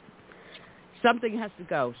something has to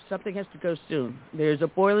go. Something has to go soon. There's a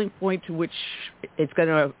boiling point to which it's going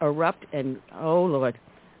to erupt. And, oh, Lord,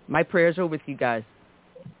 my prayers are with you guys.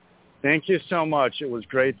 Thank you so much. It was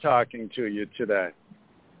great talking to you today.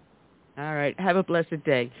 All right. Have a blessed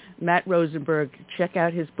day. Matt Rosenberg, check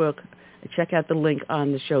out his book. Check out the link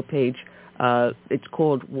on the show page. It's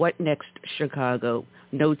called What Next Chicago?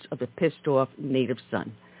 Notes of a Pissed Off Native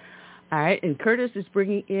Son. All right, and Curtis is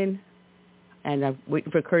bringing in, and I'm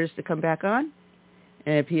waiting for Curtis to come back on,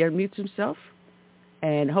 and if he unmutes himself,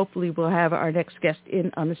 and hopefully we'll have our next guest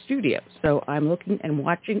in on the studio. So I'm looking and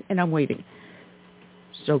watching, and I'm waiting.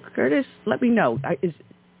 So Curtis, let me know. Is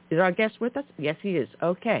our guest with us? Yes, he is.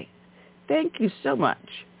 Okay. Thank you so much.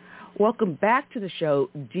 Welcome back to the show,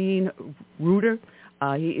 Dean Reuter.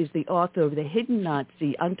 He is the author of The Hidden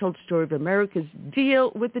Nazi, Untold Story of America's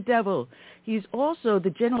Deal with the Devil. He's also the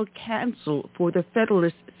General Counsel for the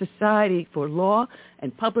Federalist Society for Law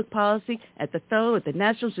and Public Policy at the Fellow at the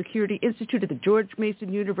National Security Institute at the George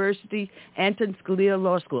Mason University, Antonin Scalia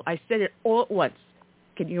Law School. I said it all at once.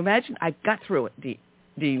 Can you imagine? I got through it,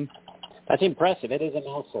 Dean. That's impressive. It is a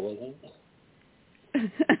mouthful, isn't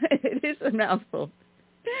it? It is a mouthful.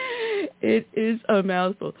 It is a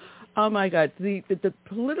mouthful. Oh, my God. The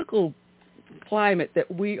political climate that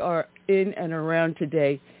we are in and around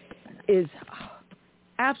today is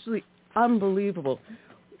absolutely unbelievable.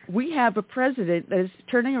 We have a president that is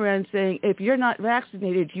turning around and saying, if you're not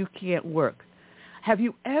vaccinated, you can't work. Have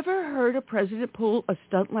you ever heard a president pull a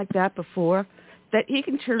stunt like that before? That he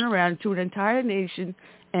can turn around to an entire nation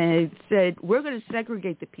and said, we're going to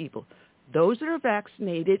segregate the people. Those that are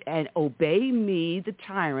vaccinated and obey me, the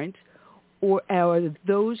tyrant, or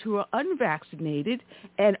those who are unvaccinated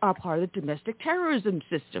and are part of the domestic terrorism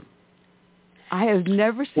system. I have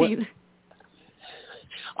never seen...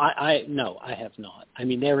 No, I have not. I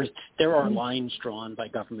mean, there are lines drawn by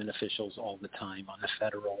government officials all the time on the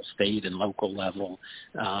federal, state, and local level.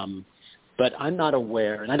 But I'm not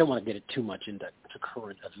aware, and I don't want to get it too much into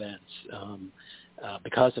current events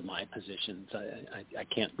because of my positions. I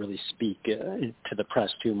can't really speak to the press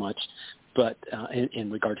too much, but in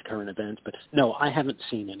regard to current events. But no, I haven't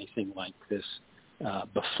seen anything like this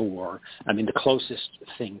before. I mean, the closest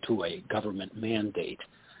thing to a government mandate,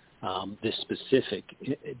 this specific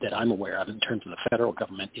that I'm aware of in terms of the federal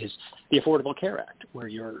government, is the Affordable Care Act, where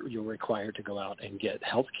you're required to go out and get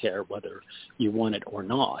health care whether you want it or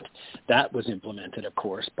not. That was implemented, of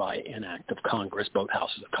course, by an act of Congress, both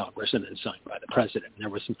houses of Congress, and then signed by the president. And there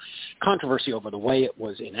was some controversy over the way it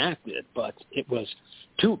was enacted, but it was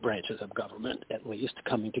two branches of government, at least,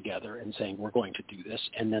 coming together and saying, we're going to do this.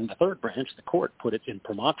 And then the third branch, the court, put it in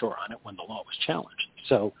primatur on it when the law was challenged.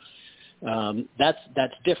 So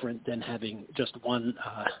that's different than having just one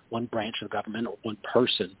branch of government or one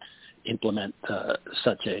person implement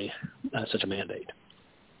such a mandate.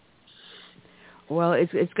 Well,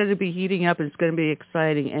 it's going to be heating up. It's going to be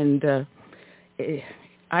exciting, and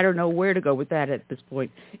I don't know where to go with that at this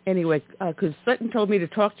point. Anyway, because Sutton told me to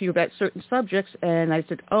talk to you about certain subjects, and I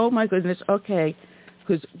said, oh, my goodness, okay,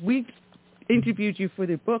 because we interviewed you for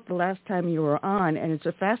the book the last time you were on, and it's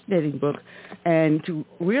a fascinating book, and to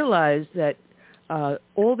realize that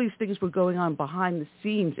all these things were going on behind the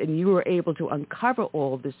scenes, and you were able to uncover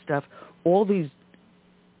all of this stuff, all these,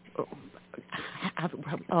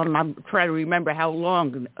 I'm trying to remember how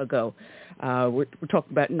long ago. We're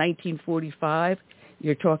talking about 1945.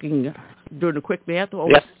 You're talking, doing a quick math?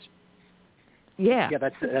 Yes. Yeah. Yeah,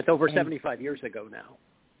 that's over 75 years ago now.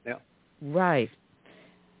 Yeah. Right.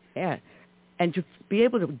 Yeah. And to be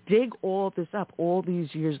able to dig all this up all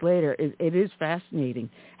these years later, it is fascinating.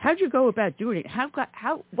 How'd you go about doing it?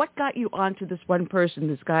 What got you onto this one person,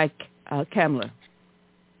 this guy, Kemmler?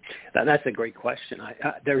 That's a great question.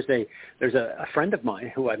 There's a friend of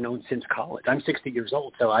mine who I've known since college. I'm 60 years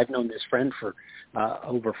old, so I've known this friend for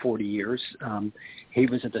over 40 years. He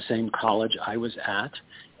was at the same college I was at,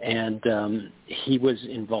 and he was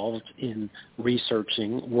involved in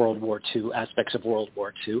researching World War II, aspects of World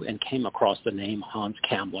War II, and came across the name Hans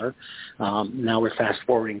Kemmler. Now we're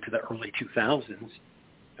fast-forwarding to the early 2000s,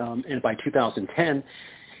 and by 2010,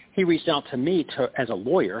 he reached out to me as a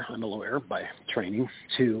lawyer, I'm a lawyer by training,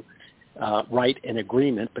 to write an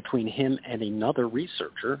agreement between him and another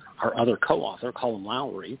researcher, our other co-author,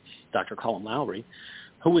 Dr. Colin Lowry,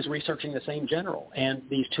 who was researching the same general. And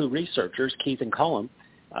these two researchers, Keith and Colin,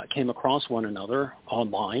 came across one another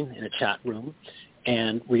online in a chat room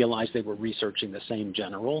and realized they were researching the same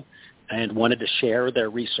general and wanted to share their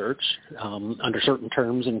research under certain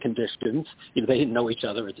terms and conditions. They didn't know each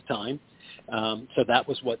other at the time. So that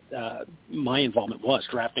was what my involvement was,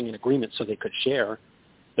 drafting an agreement so they could share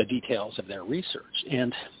the details of their research.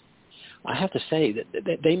 And I have to say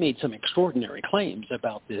that they made some extraordinary claims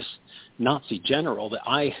about this Nazi general that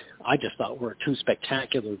I just thought were too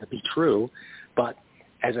spectacular to be true. But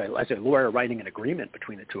as a lawyer writing an agreement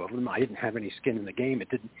between the two of them, I didn't have any skin in the game. It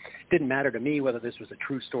didn't matter to me whether this was a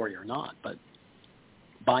true story or not. But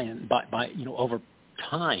by over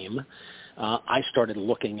time, I started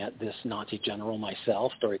looking at this Nazi general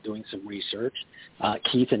myself, started doing some research.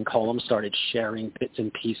 Keith and Colm started sharing bits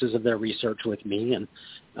and pieces of their research with me. And,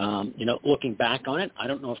 looking back on it, I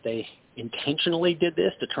don't know if they intentionally did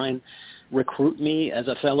this to try and recruit me as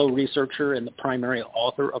a fellow researcher and the primary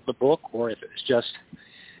author of the book, or if it was just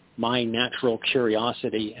my natural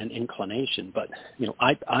curiosity and inclination. But,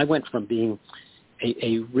 I went from being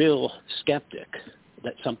a real skeptic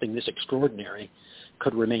that something this extraordinary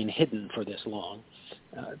could remain hidden for this long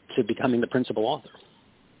to becoming the principal author.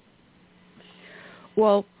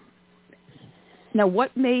 Well, now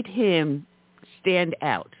what made him stand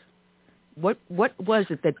out? What was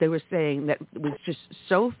it that they were saying that was just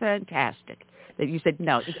so fantastic that you said,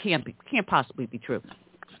 no, it can't possibly be true?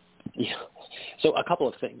 Yeah. So a couple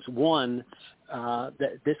of things. One,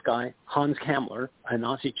 this guy, Hans Kammler, a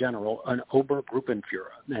Nazi general, an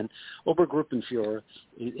Obergruppenführer. And Obergruppenführer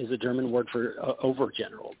is a German word for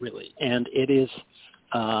overgeneral, really. And it is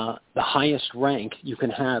the highest rank you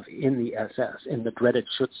can have in the SS, in the dreaded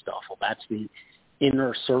Schutzstaffel. That's the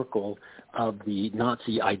inner circle of the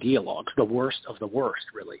Nazi ideologues, the worst of the worst,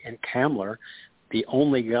 really. And Kammler, the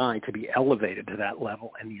only guy to be elevated to that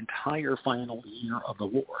level in the entire final year of the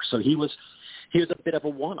war. So he was a bit of a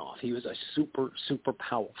one-off. He was a super, super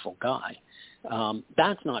powerful guy.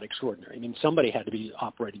 That's not extraordinary. I mean, somebody had to be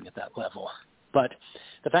operating at that level. But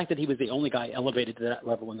the fact that he was the only guy elevated to that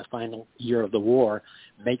level in the final year of the war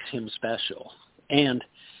makes him special. And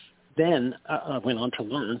then I went on to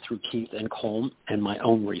learn through Keith and Colm and my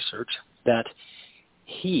own research that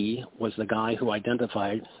he was the guy who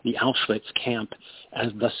identified the Auschwitz camp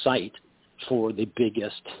as the site for the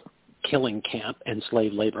biggest killing camp and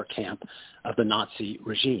slave labor camp of the Nazi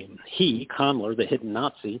regime. He, Kammler, the hidden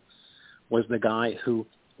Nazi, was the guy who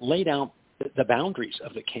laid out the boundaries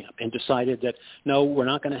of the camp and decided that, no, we're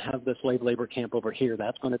not going to have the slave labor camp over here.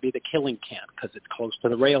 That's going to be the killing camp because it's close to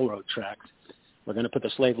the railroad tracks. We're going to put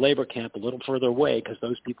the slave labor camp a little further away because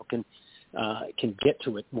those people can get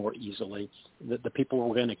to it more easily. The people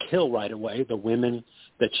we're going to kill right away, the women,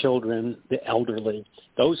 the children, the elderly,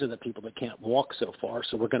 those are the people that can't walk so far,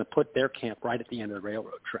 so we're going to put their camp right at the end of the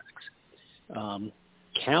railroad tracks.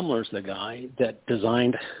 Kammler's the guy that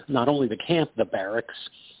designed not only the camp, the barracks,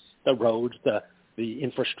 the roads, the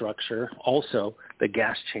infrastructure, also the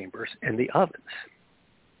gas chambers and the ovens.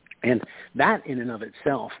 And that in and of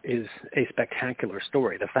itself is a spectacular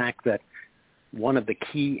story. The fact that one of the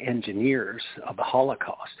key engineers of the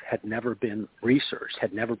Holocaust had never been researched,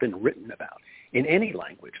 had never been written about in any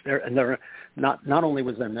language. Not only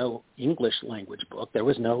was there no English language book, there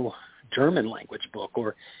was no German language book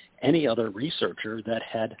or any other researcher that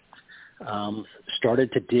had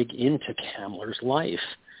started to dig into Kammler's life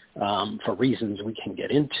for reasons we can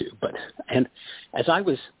get into. And as I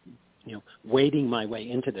was wading my way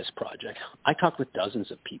into this project, I talked with dozens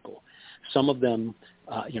of people. Some of them,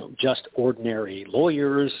 just ordinary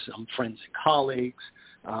lawyers, some friends and colleagues,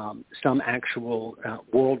 some actual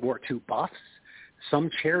World War II buffs, some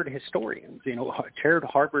chaired historians, chaired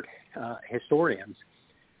Harvard historians,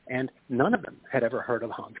 and none of them had ever heard of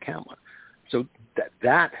Hans Kammler. So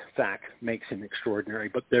that fact makes him extraordinary,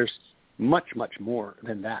 but there's much, much more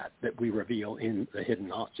than that we reveal in The Hidden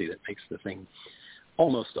Nazi that makes the thing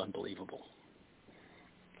almost unbelievable.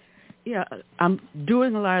 Yeah, I'm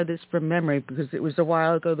doing a lot of this from memory because it was a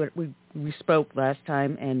while ago that we spoke last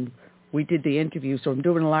time and we did the interview, so I'm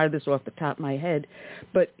doing a lot of this off the top of my head.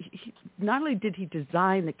 But not only did he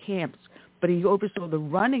design the camps, but he oversaw the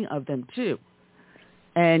running of them too.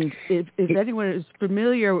 And if anyone is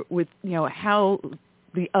familiar with how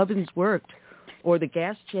the ovens worked or the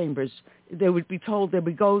gas chambers, they would be told they'd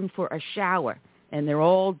be going for a shower, and they're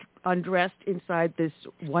all undressed inside this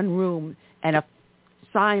one room, and a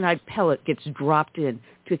cyanide pellet gets dropped in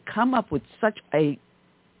to come up with such a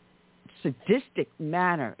sadistic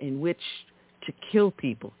manner in which to kill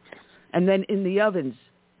people. And then in the ovens,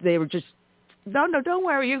 they were just, no, don't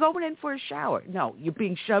worry, you're going in for a shower. No, you're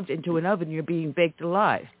being shoved into an oven, you're being baked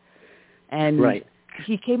alive. And right.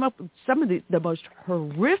 He came up with some of the most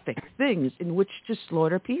horrific things in which to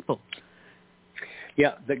slaughter people.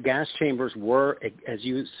 Yeah, the gas chambers were, as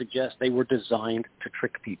you suggest, they were designed to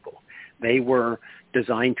trick people. They were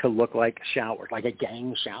designed to look like showers, like a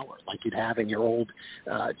gang shower, like you'd have in your old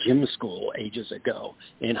gym school ages ago,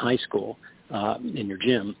 in high school, in your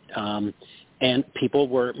gym. And people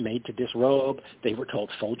were made to disrobe. They were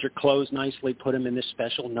told, fold your clothes nicely, put them in this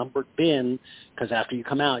special numbered bin, because after you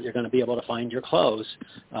come out, you're going to be able to find your clothes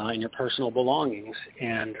and your personal belongings.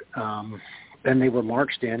 And then they were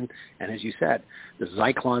marched in, and as you said, the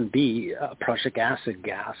Zyklon B, prussic acid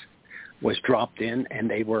gas, was dropped in, and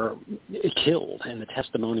they were killed. And the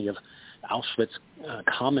testimony of Auschwitz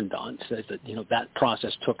commandant says that, that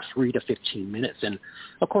process took 3 to 15 minutes. And,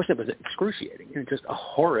 of course, it was excruciating. Just a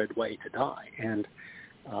horrid way to die. And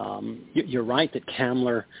you're right that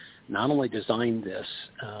Kammler not only designed this,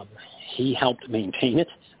 he helped maintain it.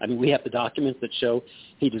 I mean, we have the documents that show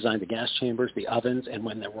he designed the gas chambers, the ovens, and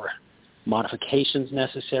when there were modifications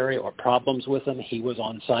necessary or problems with them, he was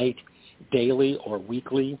on site daily or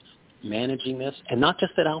weekly managing this. And not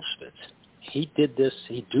just at Auschwitz. He did this,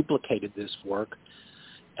 he duplicated this work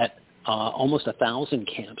at almost 1,000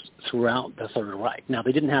 camps throughout the Third Reich. Now,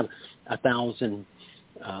 they didn't have 1,000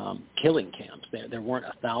 killing camps. There weren't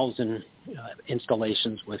 1,000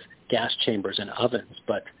 installations with gas chambers and ovens,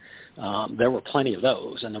 but there were plenty of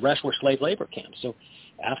those, and the rest were slave labor camps. So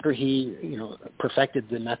after he, perfected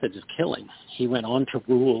the methods of killing, he went on to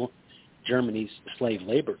rule Germany's slave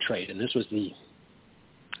labor trade, and this was the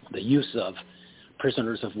use of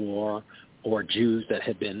prisoners of war or Jews that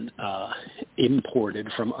had been imported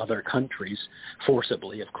from other countries,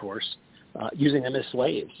 forcibly, of course, using them as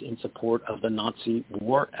slaves in support of the Nazi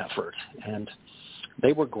war effort. And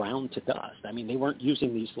they were ground to dust. I mean, they weren't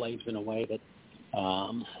using these slaves in a way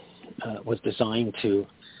that was designed to,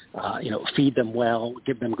 feed them well,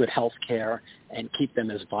 give them good health care, and keep them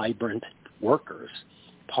as vibrant workers.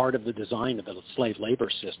 Part of the design of the slave labor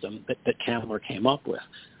system that Kammler came up with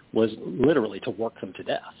was literally to work them to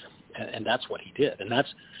death. And that's what he did. And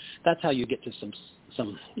that's how you get to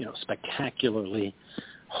some spectacularly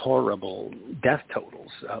horrible death totals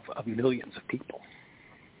of millions of people.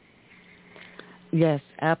 Yes,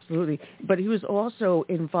 absolutely. But he was also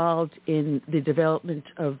involved in the development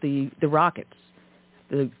of the rockets,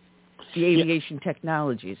 the aviation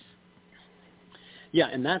technologies. Yeah,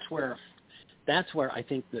 and that's where I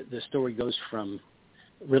think the story goes from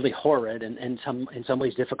really horrid and in some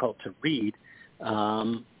ways difficult to read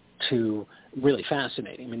to really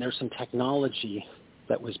fascinating. I mean, there's some technology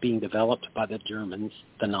that was being developed by the Germans,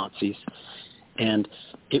 the Nazis, and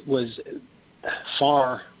it was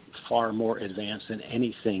far, far more advanced than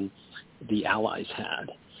anything the Allies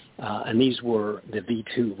had. And these were the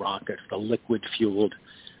V-2 rockets, the liquid-fueled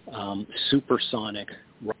supersonic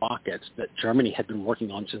rockets that Germany had been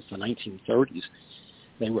working on since the 1930s.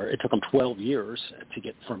 It took them 12 years to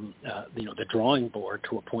get from the drawing board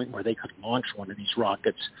to a point where they could launch one of these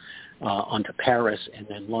rockets onto Paris and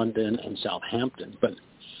then London and Southampton. But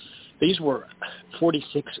these were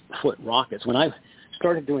 46-foot rockets. When I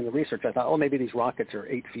started doing the research, I thought, maybe these rockets are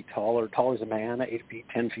 8 feet tall or tall as a man, 8 feet,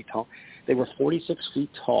 10 feet tall. They were 46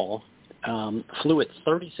 feet tall, flew at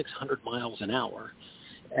 3,600 miles an hour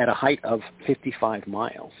at a height of 55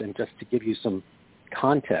 miles. And just to give you some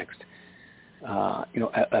context,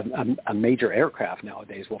 a major aircraft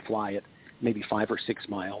nowadays will fly at maybe 5 or 6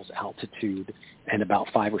 miles altitude and about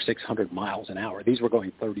 500 or 600 miles an hour. These were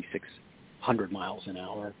going 3,600 miles an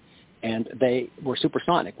hour, and they were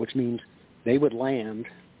supersonic, which means they would land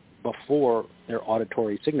before their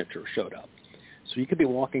auditory signature showed up. So you could be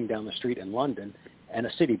walking down the street in London, and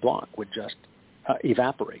a city block would just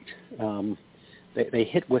evaporate. They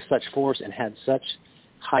hit with such force and had such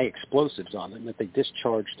high explosives on them that they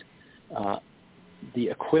discharged the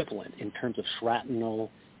equivalent in terms of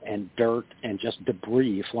shrapnel and dirt and just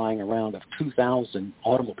debris flying around of 2,000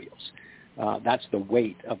 automobiles. That's the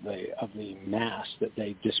weight of the mass that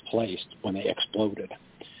they displaced when they exploded.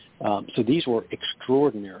 So these were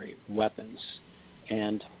extraordinary weapons.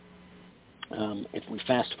 And if we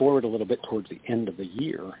fast forward a little bit towards the end of the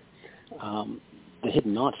year, The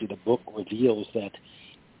Hidden Nazi, the book reveals that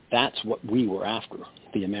that's what we were after,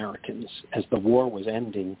 the Americans. As the war was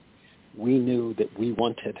ending, we knew that we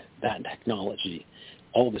wanted that technology,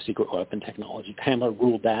 all the secret weapon technology. Kammler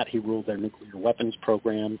ruled that. He ruled their nuclear weapons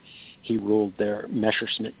program. He ruled their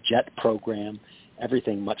Messerschmitt jet program,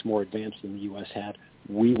 everything much more advanced than the U.S. had.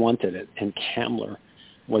 We wanted it, and Kammler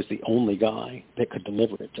was the only guy that could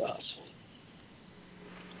deliver it to us.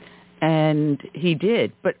 And he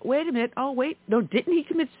did. But wait a minute. Oh, wait. No, didn't he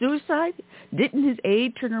commit suicide? Didn't his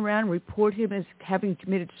aide turn around and report him as having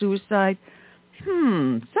committed suicide?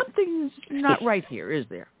 Something's not right here, is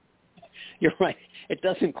there? You're right. It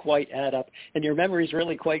doesn't quite add up. And your memory's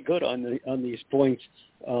really quite good on these points.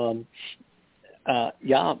 Yeah,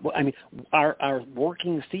 I mean, our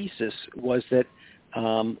working thesis was that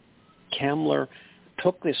Kammler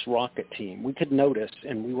took this rocket team. We could notice,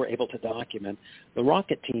 and we were able to document, the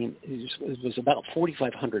rocket team was about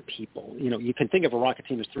 4,500 people. You know, you can think of a rocket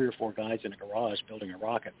team as 3 or 4 guys in a garage building a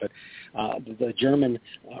rocket, but the German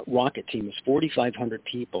rocket team was 4,500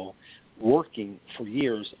 people working for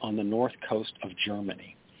years on the north coast of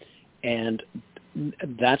Germany. And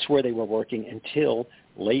that's where they were working until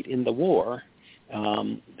late in the war.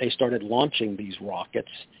 They started launching these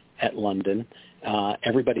rockets at London.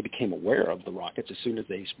 Everybody became aware of the rockets as soon as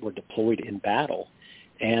they were deployed in battle.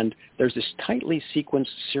 And there's this tightly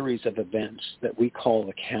sequenced series of events that we call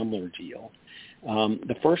the Kamler deal.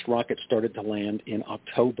 The first rocket started to land in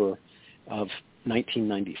October of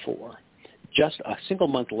 1994. Just a single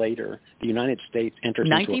month later, the United States enters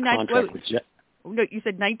into a contract with No, you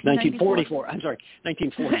said 1944. 1944. I'm sorry,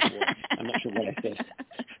 1944. I'm not sure what I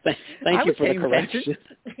said. Thank you for the correction.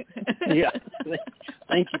 Yeah,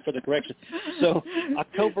 thank you for the correction. So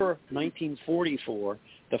October 1944,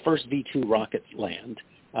 the first V-2 rockets land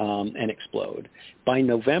and explode. By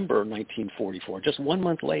November 1944, just 1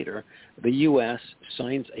 month later, the U.S.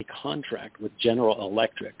 signs a contract with General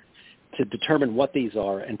Electric to determine what these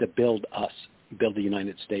are and to build the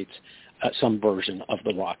United States some version of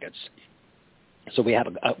the rockets. So we have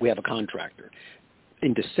a contractor.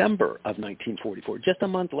 In December of 1944, just a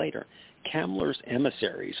month later, Kamler's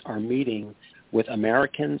emissaries are meeting with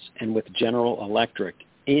Americans and with General Electric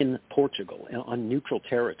in Portugal on neutral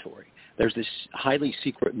territory. There's this highly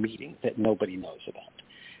secret meeting that nobody knows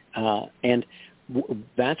about. And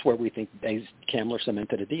that's where we think Kamler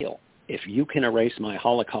cemented a deal. If you can erase my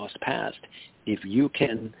Holocaust past, if you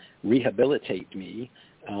can rehabilitate me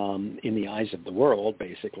in the eyes of the world,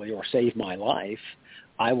 basically, or save my life,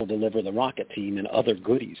 I will deliver the rocket team and other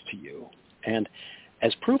goodies to you. And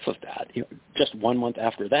as proof of that, just 1 month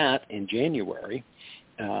after that, in January,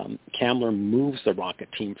 Kamler moves the rocket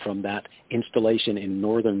team from that installation in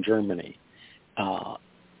northern Germany,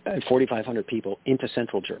 4,500 people, into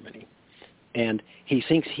central Germany. And he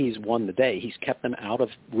thinks he's won the day. He's kept them out of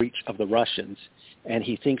reach of the Russians, and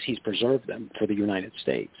he thinks he's preserved them for the United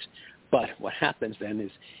States. But what happens then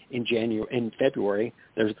is in February,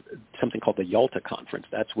 there's something called the Yalta Conference.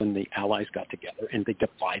 That's when the Allies got together and they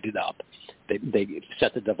divided up. They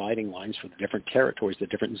set the dividing lines for the different territories, the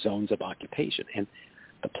different zones of occupation. And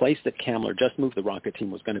the place that Kamler just moved the rocket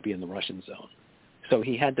team was going to be in the Russian zone. So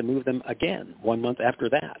he had to move them again 1 month after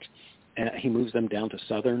that. He moves them down to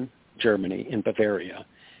southern Germany in Bavaria,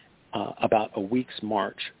 about a week's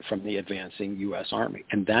march from the advancing U.S. Army.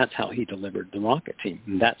 And that's how he delivered the rocket team.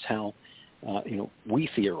 And that's how, we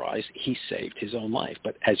theorize he saved his own life.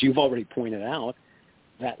 But as you've already pointed out,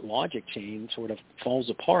 that logic chain sort of falls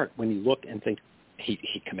apart when you look and think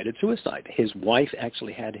he committed suicide. His wife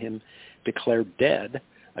actually had him declared dead.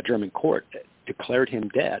 A German court declared him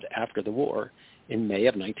dead after the war in May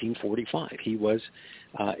of 1945. He was,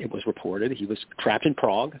 it was reported, he was trapped in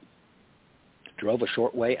Prague, drove a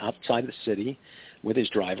short way outside the city with his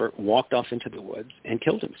driver, walked off into the woods, and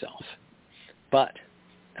killed himself. But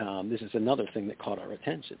this is another thing that caught our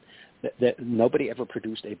attention, that nobody ever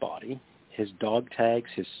produced a body. His dog tags,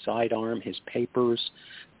 his sidearm, his papers,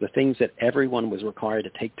 the things that everyone was required to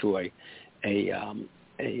take to a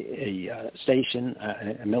station,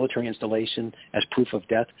 a military installation as proof of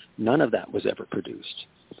death, none of that was ever produced.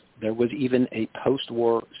 There was even a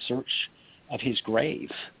post-war search of his grave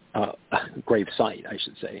site, I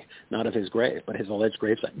should say, not of his grave, but his alleged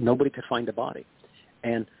grave site. Nobody could find a body.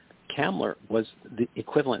 And Kamler was the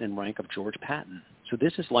equivalent in rank of George Patton. So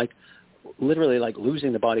this is literally like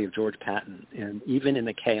losing the body of George Patton. And even in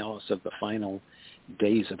the chaos of the final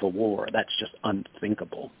days of a war, that's just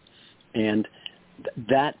unthinkable. And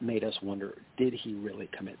that made us wonder, did he really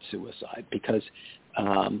commit suicide? Because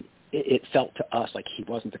it felt to us like he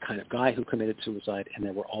wasn't the kind of guy who committed suicide, and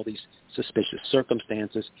there were all these suspicious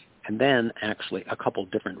circumstances, and then actually a couple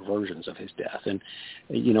different versions of his death. And,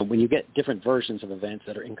 when you get different versions of events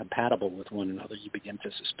that are incompatible with one another, you begin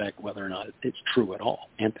to suspect whether or not it's true at all.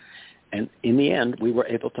 And in the end, we were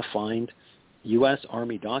able to find U.S.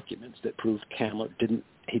 Army documents that proved Kamler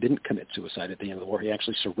didn't commit suicide at the end of the war. He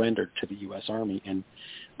actually surrendered to the U.S. Army in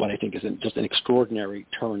what I think is just an extraordinary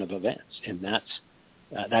turn of events. And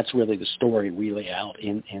that's really the story we lay out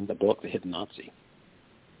in the book, The Hidden Nazi.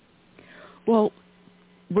 Well,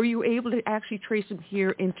 were you able to actually trace him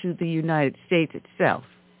here into the United States itself?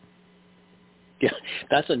 Yeah,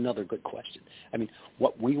 that's another good question. I mean,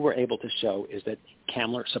 what we were able to show is that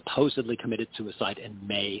Kamler supposedly committed suicide in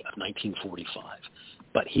May of 1945,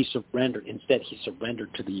 but he surrendered. Instead, he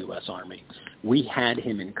surrendered to the U.S. Army. We had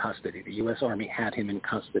him in custody. The U.S. Army had him in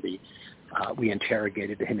custody. We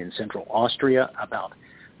interrogated him in Central Austria about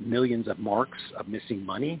millions of marks of missing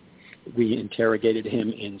money. We interrogated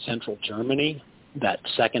him in Central Germany, that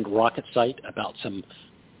second rocket site, about some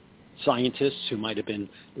scientists who might have been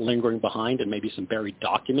lingering behind and maybe some buried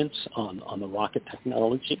documents on the rocket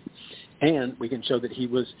technology. And we can show that he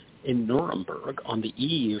was in Nuremberg on the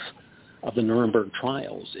eve of the Nuremberg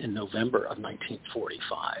trials in November of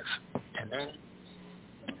 1945. And then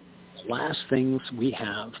the last things we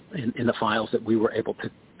have in the files that we were able to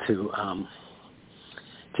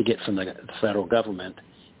get from the federal government,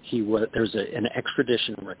 there's an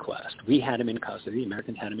extradition request. We had him in custody. The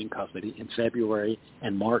Americans had him in custody in February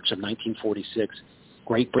and March of 1946.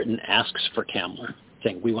 Great Britain asks for Kamler,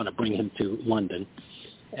 saying we want to bring him to London.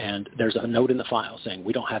 And there's a note in the file saying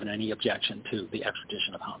we don't have any objection to the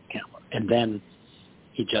extradition of Hans Kamler. And then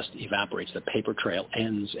he just evaporates. The paper trail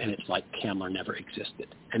ends, and it's like Kamler never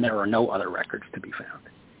existed. And there are no other records to be found.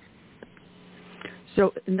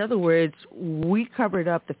 So, in other words, we covered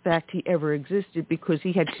up the fact he ever existed because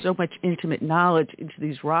he had so much intimate knowledge into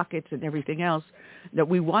these rockets and everything else that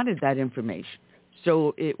we wanted that information.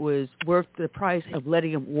 So it was worth the price of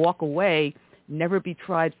letting him walk away, never be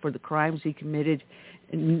tried for the crimes he committed,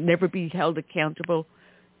 and never be held accountable.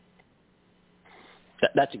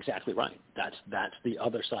 That's exactly right. That's the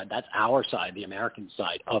other side. That's our side, the American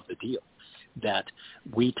side of the deal. That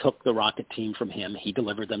we took the rocket team from him, he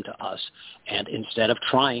delivered them to us, and instead of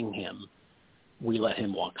trying him, we let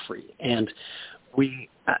him walk free. And we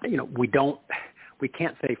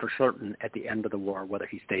can't say for certain at the end of the war whether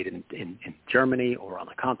he stayed in Germany or on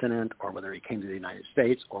the continent, or whether he came to the United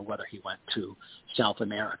States, or whether he went to South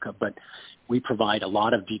America. But we provide a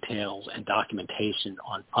lot of details and documentation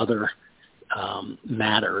on other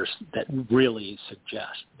matters that really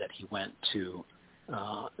suggest that he went to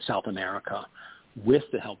South America with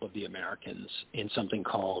the help of the Americans in something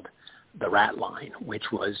called the Rat Line, which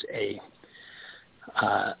was an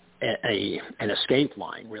escape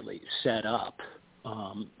line really set up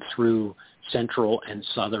through Central and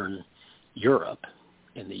Southern Europe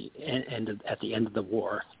at the end of the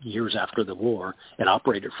war, years after the war. It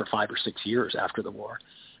operated for 5 or 6 years after the war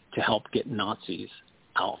to help get Nazis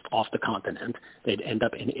off the continent. They'd end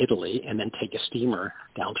up in Italy and then take a steamer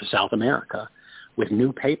down to South America with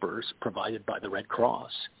new papers provided by the Red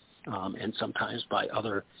Cross and sometimes by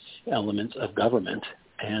other elements of government.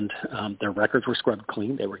 And their records were scrubbed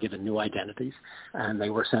clean. They were given new identities, and they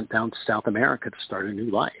were sent down to South America to start a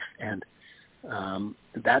new life. And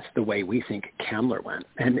that's the way we think Kamler went.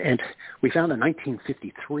 And we found a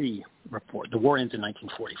 1953 report. The war ends in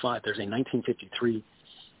 1945. There's a 1953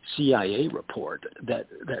 CIA report that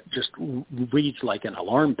just reads like an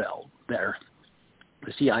alarm bell there.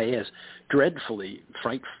 The CIA is dreadfully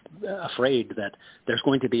afraid that there's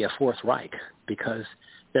going to be a Fourth Reich because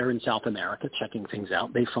they're in South America checking things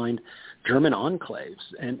out. They find German enclaves,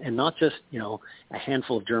 and not just, a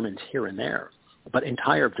handful of Germans here and there, but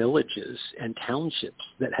entire villages and townships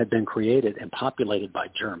that had been created and populated by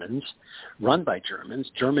Germans, run by Germans,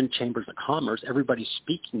 German chambers of commerce, everybody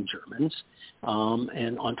speaking Germans.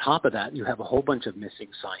 And on top of that, you have a whole bunch of missing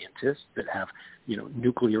scientists that have,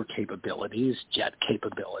 nuclear capabilities, jet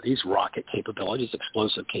capabilities, rocket capabilities,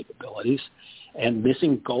 explosive capabilities, and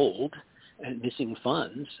missing gold and missing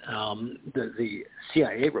funds. The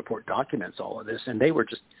CIA report documents all of this, and they were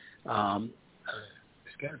just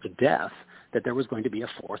scared to death that there was going to be a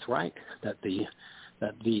Fourth Reich, that the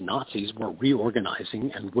Nazis were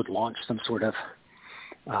reorganizing and would launch some sort of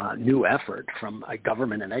new effort from a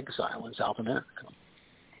government in exile in South America.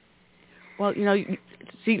 Well,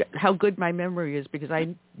 see how good my memory is, because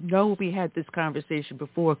I know we had this conversation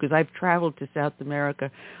before, because I've traveled to South America.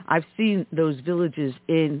 I've seen those villages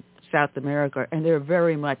in South America, and they're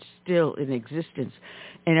very much still in existence.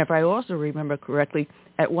 And if I also remember correctly,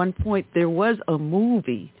 at one point there was a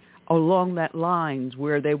movie along that lines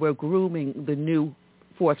where they were grooming the new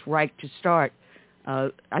Fourth Reich to start. I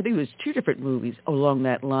think it was 2 different movies along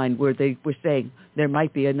that line where they were saying there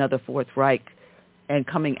might be another Fourth Reich and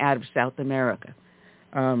coming out of South America.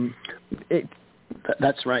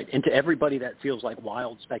 That's right. And to everybody that feels like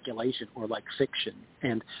wild speculation or like fiction.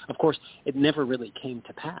 And, of course, it never really came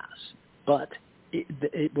to pass. But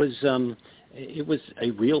it was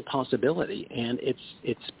a real possibility, and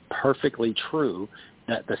it's perfectly true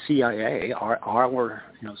that the CIA, our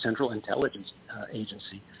Central Intelligence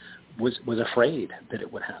Agency, was afraid that it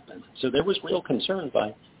would happen. So there was real concern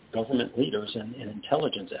by government leaders and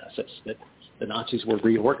intelligence assets that the Nazis were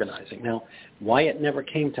reorganizing. Now, why it never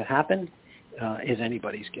came to happen is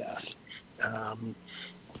anybody's guess.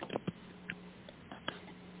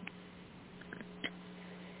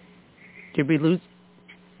 Did we lose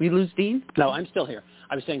Dean? No, I'm still here.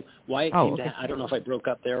 I was saying why it came to, I don't know if I broke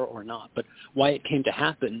up there or not, but why it came to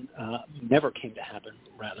happen, never came to happen,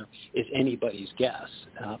 rather, is anybody's guess.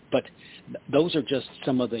 But those are just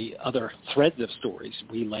some of the other threads of stories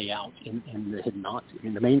we lay out in the Hidden Nazi. I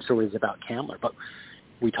mean, the main story is about Kamler, but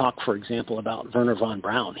we talk, for example, about Werner von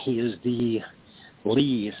Braun. He is the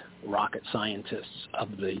lead rocket scientists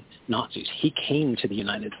of the Nazis. He came to the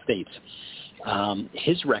United States.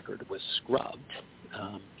 His record was scrubbed.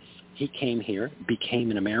 He came here,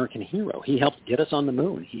 became an American hero. He helped get us on the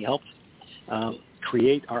moon. He helped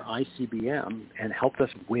create our ICBM and helped us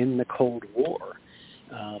win the Cold War.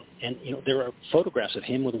 And, there are photographs of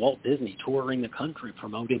him with Walt Disney touring the country,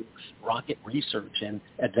 promoting rocket research and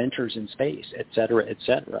adventures in space, et cetera, et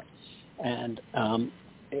cetera. And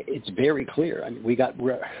it's very clear. I mean, we got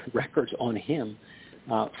records on him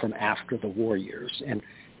from after the war years. And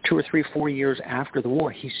 2 or 3, 4 years after the war,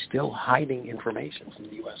 he's still hiding information from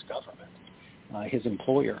the U.S. government. His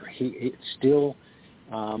employer, he still,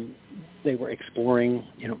 they were exploring,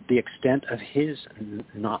 the extent of his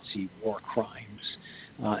Nazi war crimes.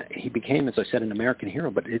 He became, as I said, an American hero,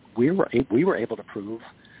 but we were able to prove,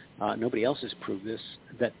 nobody else has proved this,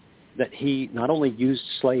 that he not only used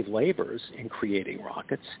slave laborers in creating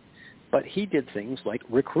rockets, but he did things like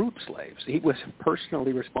recruit slaves. He was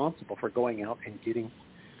personally responsible for going out and getting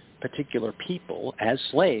particular people as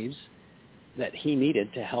slaves that he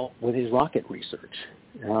needed to help with his rocket research.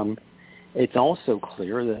 It's also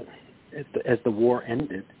clear that as the war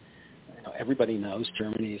ended, everybody knows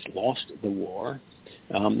Germany's lost the war.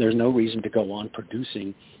 There's no reason to go on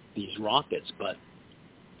producing these rockets, but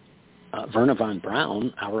Werner von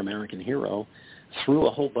Braun, our American hero, threw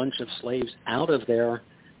a whole bunch of slaves out of their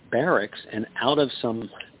barracks and out of some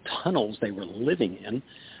tunnels they were living in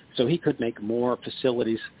so he could make more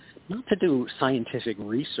facilities, not to do scientific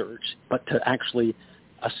research, but to actually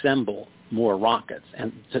assemble more rockets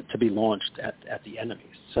and to be launched at the enemies.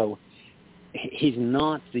 So he's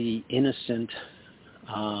not the innocent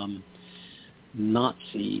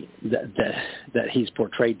Nazi that he's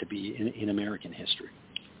portrayed to be in American history.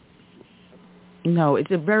 No, it's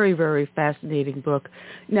a very, very fascinating book.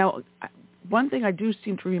 Now, one thing I do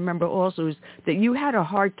seem to remember also is that you had a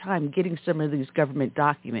hard time getting some of these government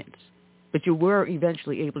documents, but you were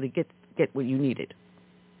eventually able to get what you needed.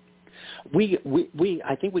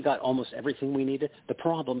 I think we got almost everything we needed. The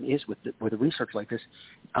problem is with a research like this,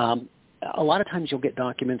 a lot of times you'll get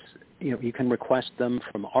documents, you can request them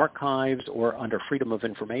from archives or under Freedom of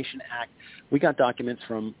Information Act. We got documents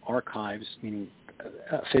from archives, meaning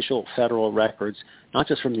official federal records, not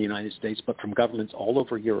just from the United States, but from governments all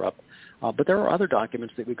over Europe. But there are other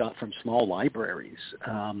documents that we got from small libraries,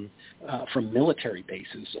 from military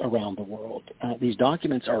bases around the world. These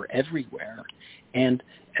documents are everywhere. And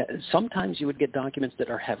sometimes you would get documents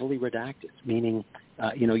that are heavily redacted, meaning,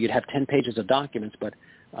 you'd have 10 pages of documents, but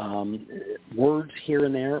words here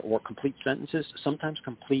and there or complete sentences, sometimes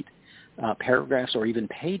complete paragraphs or even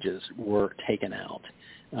pages were taken out.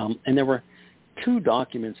 And there were 2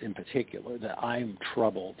 documents in particular that I'm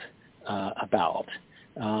troubled about.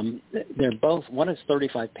 They're both, one is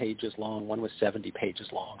 35 pages long, one was 70 pages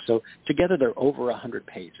long. So together they're over 100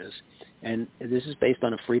 pages. And this is based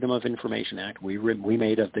on a Freedom of Information Act we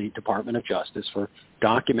made of the Department of Justice for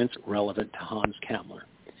documents relevant to Hans Kammler.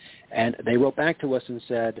 And they wrote back to us and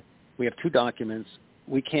said, we have 2 documents.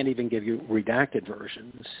 We can't even give you redacted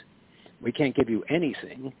versions. We can't give you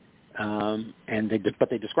anything. But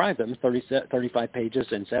they described them, 35 pages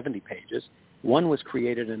and 70 pages. One was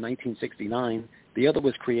created in 1969. The other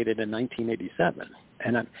was created in 1987.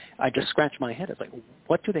 And I just scratched my head. It's like,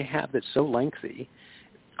 what do they have that's so lengthy,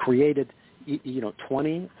 created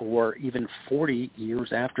 20 or even 40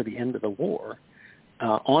 years after the end of the war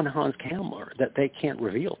on Hans Kammler that they can't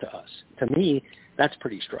reveal to us? To me, that's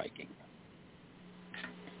pretty striking.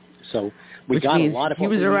 So we got a lot of what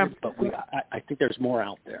we needed, but I think there's more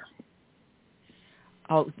out there.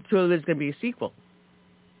 Oh, so there's going to be a sequel.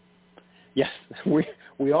 Yes,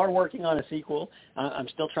 we are working on a sequel. I'm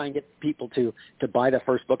still trying to get people to buy the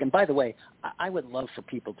first book. And by the way, I would love for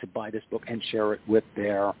people to buy this book and share it with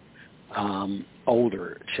their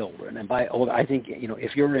older children. And by older, I think,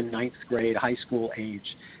 if you're in 9th grade, high school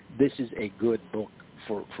age, this is a good book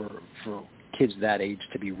for kids that age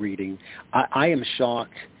to be reading. I am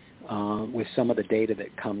shocked with some of the data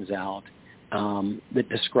that comes out that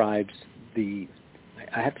describes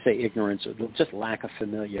I have to say ignorance or just lack of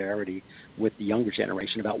familiarity with the younger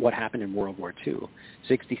generation about what happened in World War II.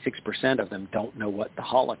 66% of them don't know what the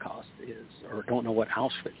Holocaust is or don't know what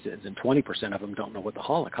Auschwitz is, and 20% of them don't know what the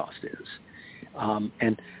Holocaust is.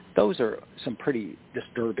 And those are some pretty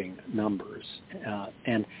disturbing numbers.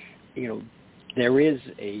 And there is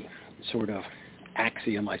a sort of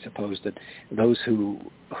axiom, I suppose, that those who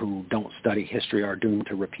don't study history are doomed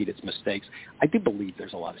to repeat its mistakes. I do believe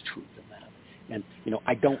there's a lot of truth in that. And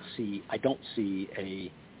I don't see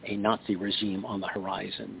a Nazi regime on the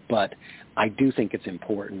horizon, but I do think it's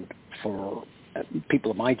important for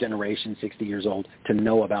people of my generation, 60 years old, to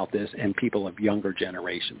know about this, and people of younger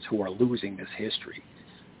generations who are losing this history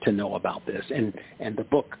to know about this. And the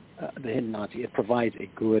book, The Hidden Nazi, it provides a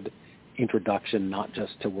good introduction not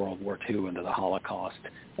just to World War II and to the Holocaust,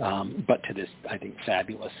 but to this, I think,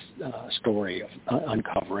 fabulous story of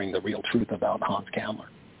uncovering the real truth about Hans Kammler.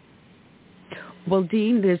 Well,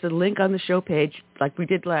 Dean, there's a link on the show page. Like we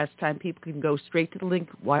did last time, people can go straight to the link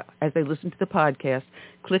as they listen to the podcast,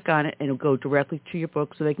 click on it, and it'll go directly to your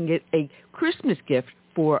book so they can get a Christmas gift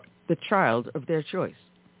for the child of their choice.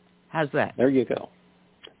 How's that? There you go.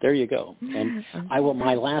 There you go. And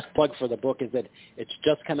my last plug for the book is that it's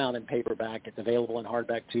just come out in paperback. It's available in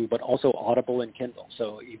hardback too, but also Audible and Kindle.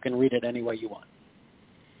 So you can read it any way you want.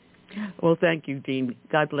 Well, thank you, Dean.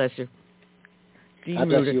 God bless you. Dean God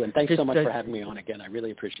bless Reuter, you, and thanks so much for having me on again. I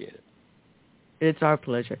really appreciate it. It's our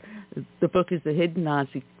pleasure. The book is The Hidden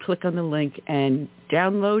Nazi. Click on the link and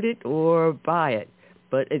download it or buy it.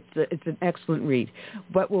 But it's an excellent read.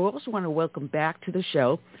 But we also want to welcome back to the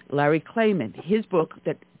show Larry Klayman. His book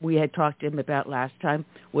that we had talked to him about last time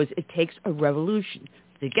was It Takes a Revolution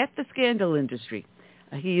to Get the Scandal Industry.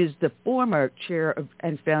 He is the former chair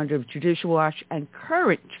and founder of Judicial Watch and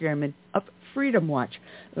current chairman of Freedom Watch.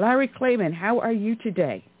 Larry Klayman, how are you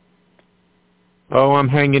today? Oh, I'm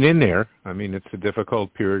hanging in there. I mean, it's a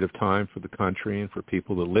difficult period of time for the country and for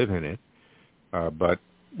people that live in it. But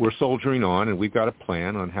we're soldiering on, and we've got a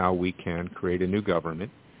plan on how we can create a new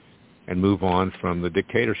government and move on from the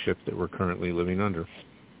dictatorship that we're currently living under.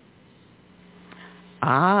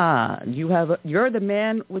 You're the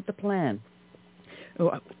man with the plan.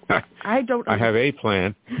 I have a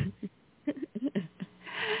plan.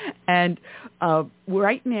 And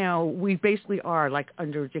right now, we basically are like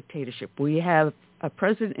under a dictatorship. We have a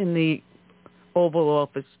president in the Oval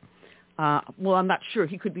Office. Well, I'm not sure.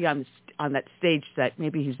 He could be on that stage set.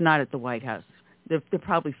 Maybe he's not at the White House. They're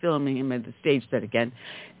probably filming him at the stage set again.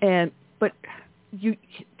 But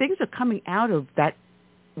things are coming out of that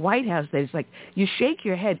White House that it's like you shake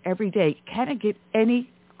your head every day. Can it get any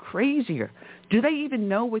crazier? Do they even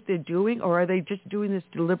know what they're doing, or are they just doing this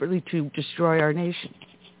deliberately to destroy our nation?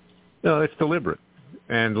 No, it's deliberate.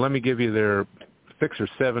 And let me give you their 6 or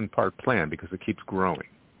 7 part plan because it keeps growing.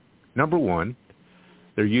 Number one,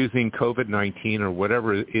 they're using COVID-19 or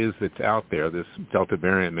whatever it is that's out there. This Delta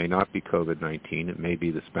variant may not be COVID-19. It may be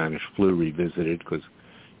the Spanish flu revisited because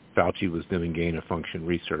Fauci was doing gain-of-function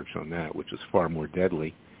research on that, which is far more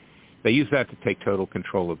deadly. They use that to take total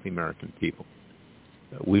control of the American people.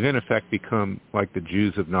 We've, in effect, become like the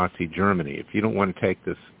Jews of Nazi Germany. If you don't want to take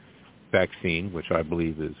this vaccine, which I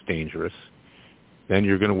believe is dangerous, then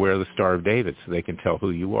you're going to wear the Star of David so they can tell who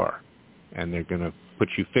you are. And they're going to put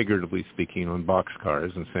you, figuratively speaking, on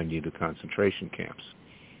boxcars and send you to concentration camps.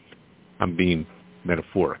 I'm being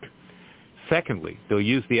metaphoric. Secondly, they'll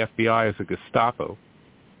use the FBI as a Gestapo,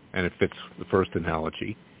 and it fits the first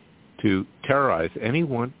analogy, to terrorize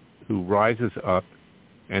anyone who rises up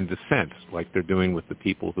and dissents, like they're doing with the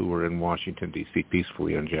people who were in Washington, D.C.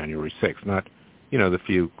 peacefully on January 6th. Not, the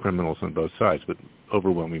few criminals on both sides, but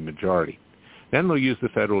overwhelming majority. Then they'll use the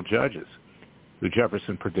federal judges, who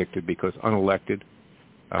Jefferson predicted because unelected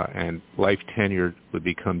and life tenured would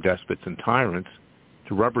become despots and tyrants,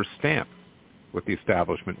 to rubber stamp what the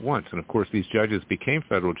establishment wants. And, of course, these judges became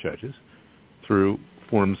federal judges through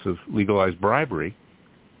forms of legalized bribery,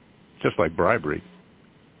 just like bribery.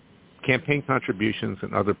 Campaign contributions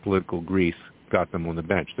and other political grease got them on the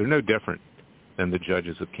bench. They're no different than the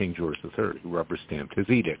judges of King George III, who rubber-stamped his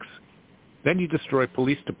edicts. Then you destroy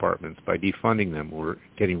police departments by defunding them or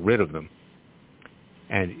getting rid of them.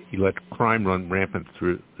 And you let crime run rampant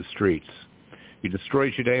through the streets. You destroy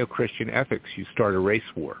Judeo-Christian ethics. You start a race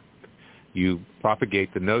war. You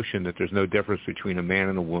propagate the notion that there's no difference between a man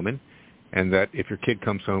and a woman, and that if your kid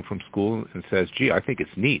comes home from school and says, gee, I think it's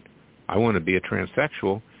neat, I want to be a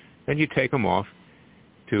transsexual, then you take him off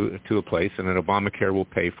to a place, and then Obamacare will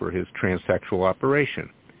pay for his transsexual operation.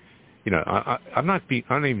 I'm not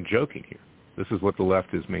even joking here. This is what the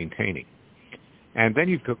left is maintaining. And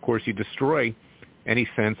then, of course, you destroy any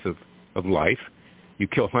sense of life. You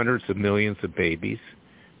kill hundreds of millions of babies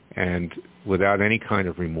and without any kind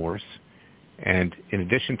of remorse. And in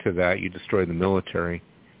addition to that, you destroy the military,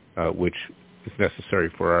 which is necessary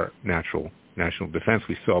for our national defense.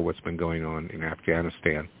 We saw what's been going on in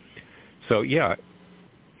Afghanistan. So, yeah,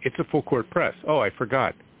 it's a full-court press. Oh, I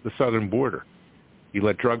forgot, the southern border. You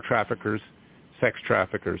let drug traffickers, sex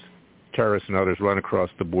traffickers, terrorists, and others run across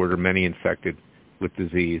the border, many infected with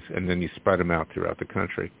disease, and then you spread them out throughout the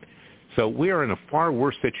country. So we are in a far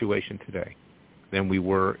worse situation today than we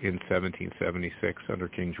were in 1776 under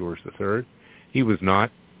King George III. He was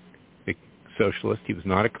not socialist. He was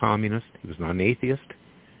not a communist. He was not an atheist.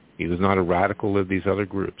 He was not a radical of these other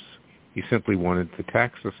groups. He simply wanted to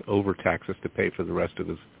tax us, overtax us to pay for the rest of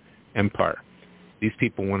his empire. These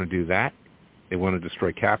people want to do that. They want to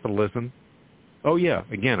destroy capitalism. Oh, yeah,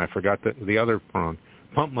 again, I forgot the other prong.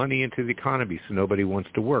 Pump money into the economy so nobody wants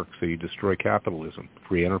to work, so you destroy capitalism,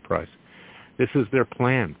 free enterprise. This is their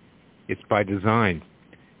plan. It's by design,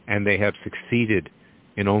 and they have succeeded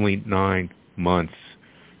in only 9 months.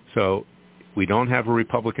 So we don't have a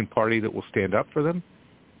Republican Party that will stand up for them.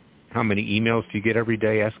 How many emails do you get every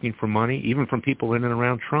day asking for money, even from people in and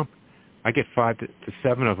around Trump? I get 5 to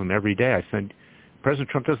 7 of them every day. I send, President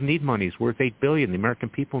Trump doesn't need money. He's worth $8 billion. The American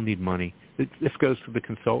people need money. This goes to the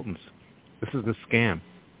consultants. This is a scam.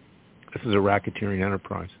 This is a racketeering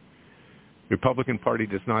enterprise. The Republican Party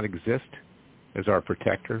does not exist as our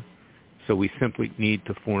protector, so we simply need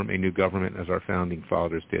to form a new government as our founding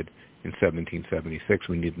fathers did in 1776.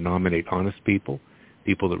 We need to nominate honest people,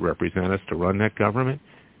 people that represent us to run that government,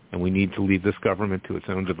 and we need to leave this government to its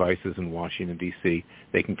own devices in Washington, D.C.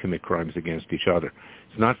 They can commit crimes against each other.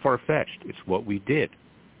 It's not far-fetched. It's what we did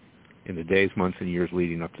in the days, months, and years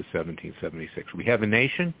leading up to 1776. We have a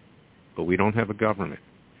nation, but we don't have a government.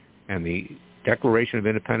 And the Declaration of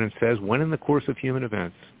Independence says, when in the course of human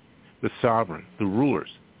events, the sovereign, the rulers,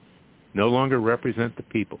 no longer represent the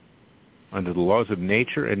people under the laws of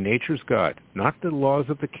nature and nature's God, not the laws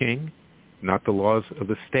of the king, not the laws of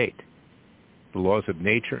the state, the laws of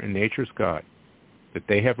nature and nature's God, that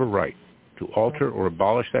they have a right to alter or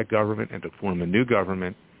abolish that government and to form a new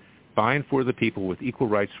government by and for the people with equal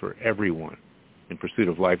rights for everyone in pursuit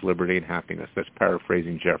of life, liberty, and happiness. That's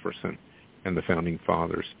paraphrasing Jefferson and the Founding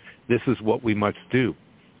Fathers. This is what we must do.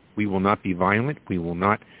 We will not be violent. We will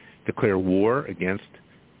not declare war against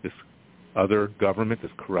this other government,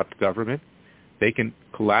 this corrupt government. They can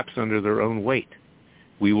collapse under their own weight.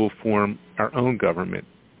 We will form our own government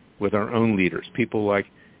with our own leaders, people like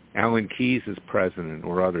Alan Keyes as president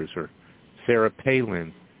or others, or Sarah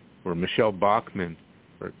Palin, or Michelle Bachmann,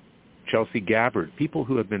 or Chelsea Gabbard, people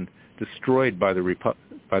who have been destroyed by the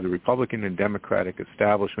Republican and Democratic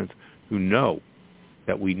establishments who know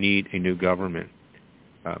that we need a new government,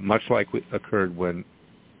 much like what occurred when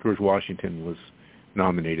George Washington was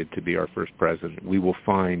nominated to be our first president. We will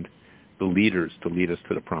find the leaders to lead us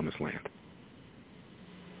to the promised land.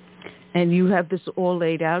 And you have this all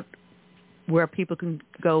laid out where people can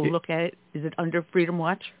go look at it? Is it under Freedom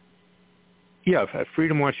Watch? Yeah, at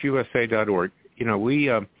freedomwatchusa.org. You know, we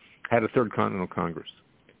had a Third Continental Congress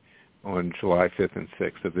on July 5th and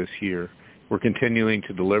 6th of this year. We're continuing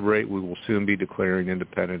to deliberate. We will soon be declaring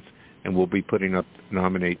independence, and we'll be putting up,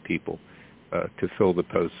 nominate people to fill the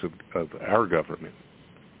posts of our government.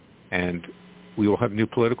 And we will have new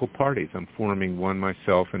political parties. I'm forming one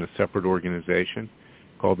myself in a separate organization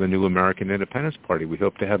called the New American Independence Party. We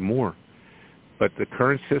hope to have more. But the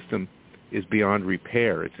current system is beyond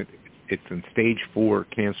repair. It's in stage 4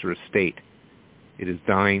 cancerous state. It is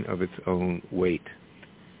dying of its own weight.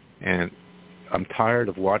 And I'm tired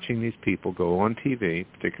of watching these people go on TV,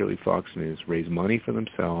 particularly Fox News, raise money for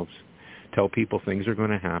themselves, tell people things are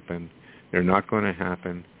going to happen, they're not going to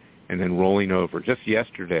happen, and then rolling over. Just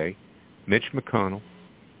yesterday, Mitch McConnell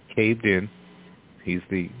caved in, he's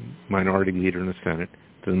the minority leader in the Senate,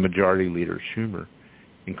 to the majority leader, Schumer,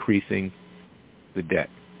 increasing the debt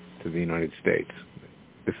to the United States.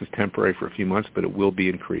 This is temporary for a few months, but it will be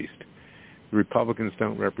increased. The Republicans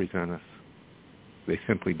don't represent us. They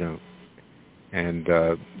simply don't. And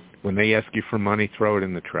when they ask you for money, throw it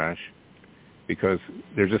in the trash, because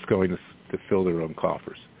they're just going to fill their own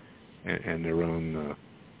coffers and their own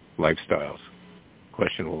lifestyles,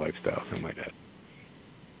 questionable lifestyles, I might add.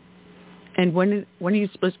 And when are you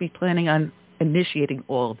supposed to be planning on initiating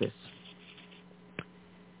all of this?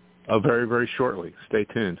 Oh, very, very shortly. Stay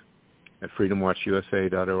tuned at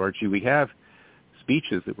freedomwatchusa.org. We have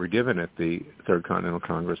speeches that were given at the Third Continental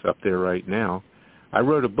Congress up there right now. I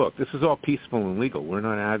wrote a book. This is all peaceful and legal. We're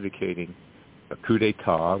not advocating a coup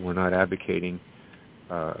d'etat. We're not advocating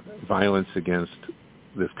violence against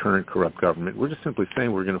this current corrupt government. We're just simply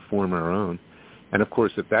saying we're going to form our own. And, of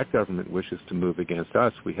course, if that government wishes to move against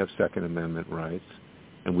us, we have Second Amendment rights,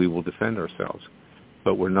 and we will defend ourselves.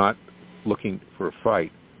 But we're not looking for a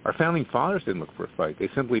fight. Our founding fathers didn't look for a fight. They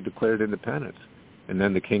simply declared independence, and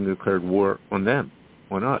then the king declared war on them,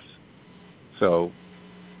 on us. So,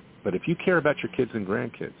 but if you care about your kids and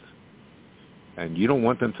grandkids, and you don't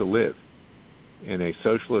want them to live in a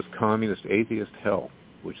socialist, communist, atheist hell,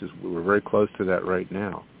 which is, we're very close to that right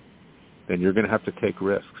now, then you're going to have to take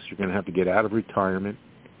risks. You're going to have to get out of retirement,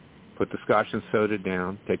 put the scotch and soda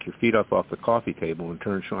down, take your feet up off the coffee table and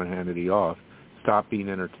turn Sean Hannity off, stop being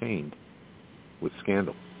entertained, with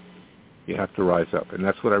scandal. You have to rise up. And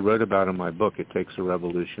that's what I wrote about in my book, It Takes a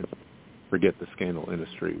Revolution. Forget the Scandal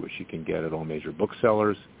Industry, which you can get at all major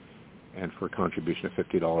booksellers, and for a contribution of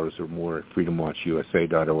 $50 or more at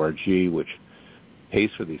freedomwatchusa.org, which pays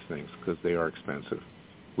for these things because they are expensive.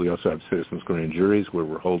 We also have citizens' grand juries where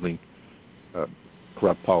we're holding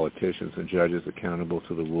corrupt politicians and judges accountable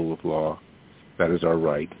to the rule of law. That is our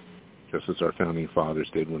right, just as our founding fathers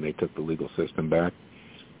did when they took the legal system back.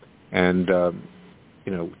 And, to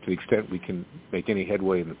the extent we can make any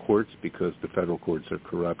headway in the courts because the federal courts are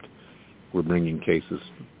corrupt, we're bringing cases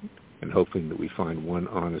and hoping that we find one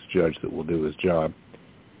honest judge that will do his job.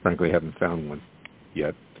 Frankly, haven't found one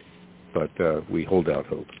yet, but we hold out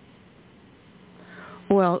hope.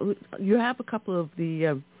 Well, you have a couple of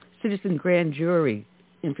the citizen grand jury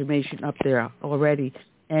information up there already,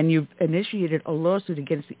 and you've initiated a lawsuit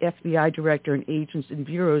against the FBI director and agents and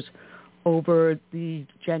bureaus over the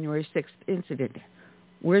January 6th incident.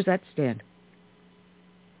 Where does that stand?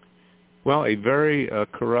 Well, a very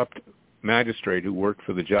corrupt magistrate who worked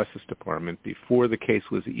for the Justice Department before the case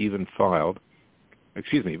was even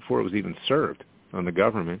before it was even served on the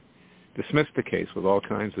government, dismissed the case with all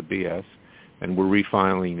kinds of BS, and we're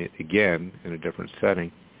refiling it again in a different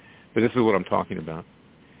setting. But this is what I'm talking about,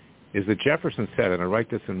 is that Jefferson said, and I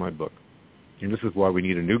write this in my book, and this is why we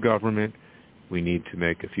need a new government. We need to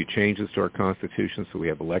make a few changes to our Constitution so we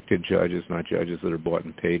have elected judges, not judges that are bought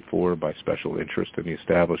and paid for by special interest in the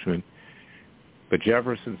establishment. But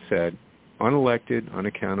Jefferson said, unelected,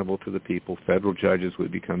 unaccountable to the people, federal judges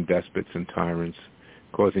would become despots and tyrants,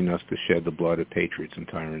 causing us to shed the blood of patriots and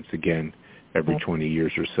tyrants again every 20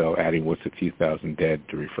 years or so, adding what's a few thousand dead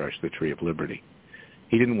to refresh the tree of liberty.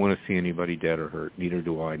 He didn't want to see anybody dead or hurt. Neither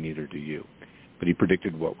do I, neither do you. But he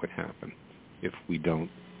predicted what would happen if we don't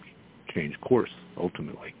change course,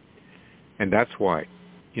 ultimately. And that's why,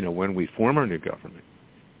 when we form our new government,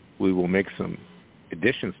 we will make some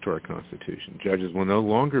additions to our Constitution. Judges will no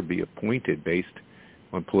longer be appointed based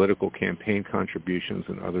on political campaign contributions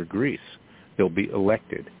and other grease. They'll be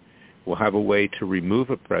elected. We'll have a way to remove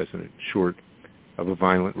a president short of a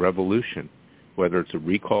violent revolution, whether it's a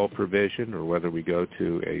recall provision or whether we go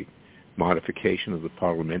to a modification of the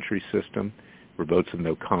parliamentary system where votes of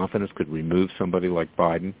no confidence could remove somebody like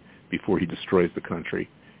Biden before he destroys the country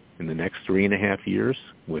in the next 3.5 years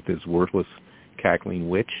with his worthless cackling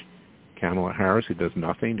witch, Kamala Harris, who does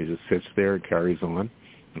nothing, who just sits there and carries on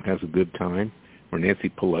and has a good time, or Nancy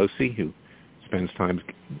Pelosi, who spends time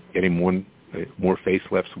getting more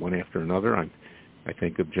facelifts one after another. I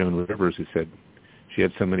think of Joan Rivers, who said she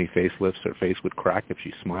had so many facelifts her face would crack if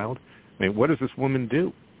she smiled. I mean, what does this woman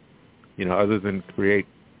do, other than create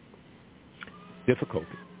difficulty,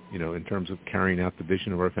 in terms of carrying out the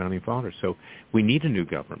vision of our founding fathers? So we need a new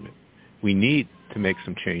government. We need to make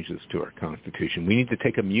some changes to our Constitution. We need to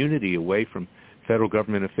take immunity away from federal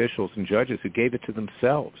government officials and judges who gave it to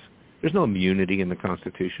themselves. There's no immunity in the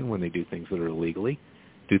Constitution when they do things that are illegal.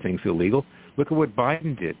 Look at what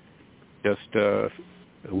Biden did just a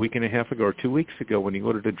week and a half ago or 2 weeks ago when he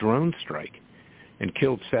ordered a drone strike and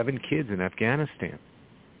killed 7 kids in Afghanistan.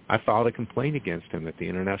 I filed a complaint against him at the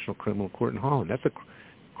International Criminal Court in Holland. That's a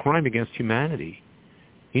crime against humanity.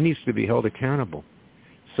 He needs to be held accountable.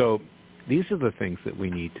 So these are the things that we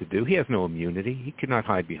need to do. He has no immunity. He cannot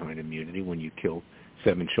hide behind immunity when you kill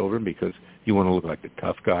 7 children because you want to look like the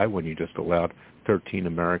tough guy when you just allowed 13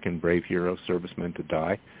 American brave hero servicemen to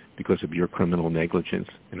die because of your criminal negligence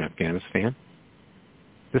in Afghanistan.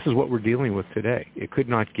 This is what we're dealing with today. It could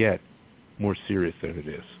not get more serious than it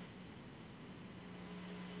is.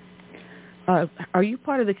 Are you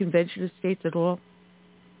part of the Convention of States at all?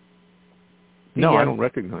 No, I don't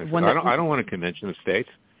recognize it. I don't want a Convention of States.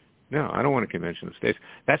 No, I don't want a Convention of States.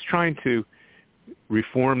 That's trying to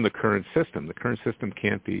reform the current system. The current system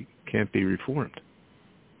can't be reformed.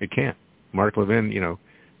 It can't. Mark Levin,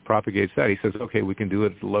 propagates that. He says, okay, we can do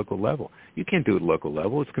it at the local level. You can't do it at the local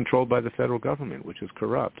level. It's controlled by the federal government, which is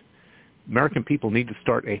corrupt. American people need to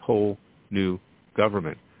start a whole new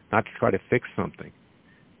government, not to try to fix something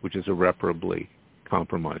which is irreparably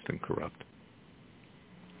compromised and corrupt.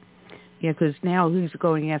 Yeah, because now he's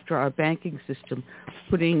going after our banking system,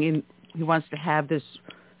 he wants to have this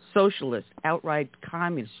socialist, outright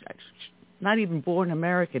communist, not even born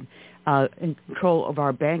American, in control of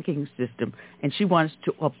our banking system. And she wants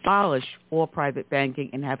to abolish all private banking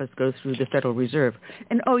and have us go through the Federal Reserve.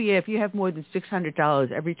 And, if you have more than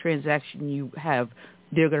 $600, every transaction you have,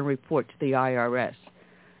 they're going to report to the IRS.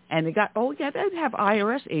 And they have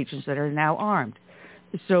IRS agents that are now armed.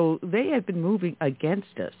 So they have been moving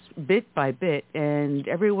against us bit by bit, and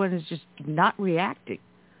everyone is just not reacting.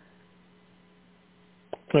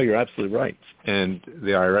 No, you're absolutely right. And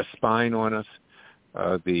the IRS spying on us,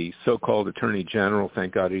 the so-called Attorney General,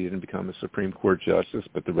 thank God he didn't become a Supreme Court justice,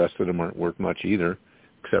 but the rest of them aren't worth much either,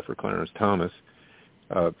 except for Clarence Thomas.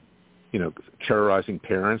 Terrorizing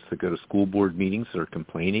parents that go to school board meetings that are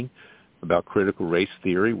complaining about critical race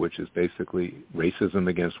theory, which is basically racism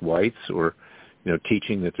against whites, or,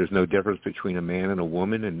 teaching that there's no difference between a man and a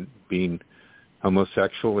woman and being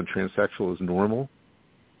homosexual and transsexual is normal.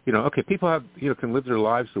 People have, can live their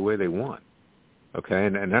lives the way they want, okay,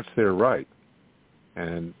 and that's their right.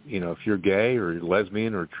 And, if you're gay or you're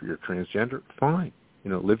lesbian or you're transgender, fine,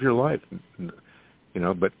 live your life,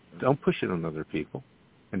 but don't push it on other people.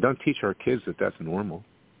 And don't teach our kids that that's normal.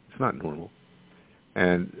 It's not normal.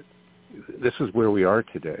 And this is where we are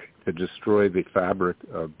today, to destroy the fabric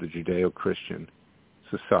of the Judeo-Christian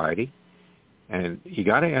society. And you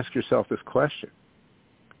got to ask yourself this question.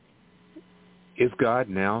 Is God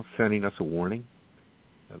now sending us a warning?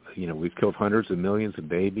 We've killed hundreds of millions of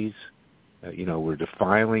babies. We're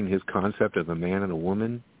defiling his concept of a man and a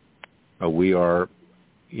woman. We are,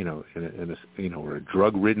 we're a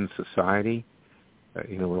drug-ridden society.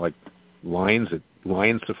 We're like lions at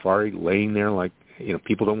lion safari, laying there like,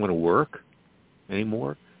 people don't want to work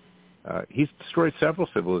anymore. He's destroyed several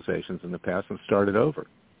civilizations in the past and started over.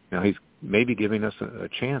 Now he's maybe giving us a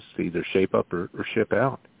chance to either shape up or ship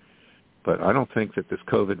out. But I don't think that this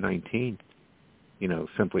COVID-19,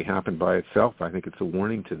 simply happened by itself. I think it's a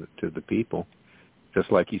warning to the people,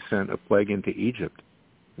 just like he sent a plague into Egypt,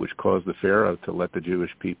 which caused the Pharaoh to let the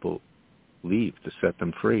Jewish people leave, to set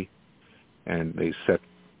them free. And they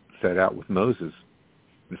set out with Moses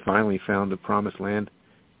and finally found the promised land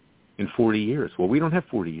in 40 years. Well, we don't have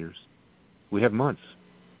 40 years. We have months.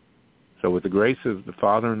 So with the grace of the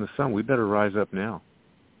Father and the Son, we better rise up now.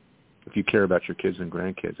 If you care about your kids and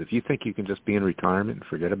grandkids. If you think you can just be in retirement and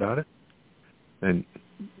forget about it, then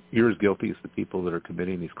you're as guilty as the people that are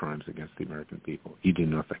committing these crimes against the American people. You do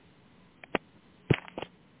nothing.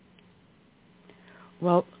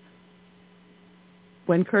 Well,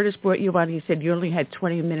 when Curtis brought you on, he said you only had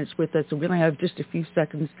 20 minutes with us, so we only have just a few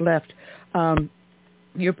seconds left.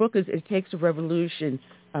 Your book is It Takes a Revolution,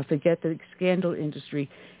 Forget the Scandal Industry.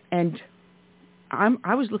 And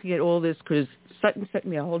I was looking at all this because Sutton sent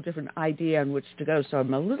me a whole different idea on which to go, so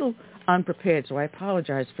I'm a little unprepared, so I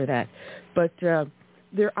apologize for that. But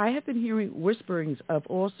I have been hearing whisperings of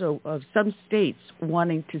some states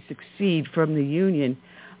wanting to secede from the Union.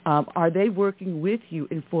 Are they working with you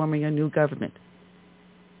in forming a new government?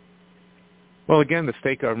 Well, again, the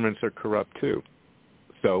state governments are corrupt too.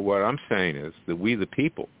 So what I'm saying is that we, the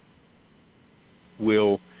people,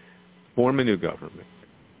 will form a new government,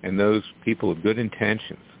 and those people of good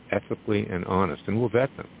intentions, ethically and honest, and we'll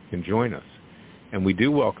vet them, can join us. And we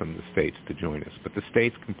do welcome the states to join us, but the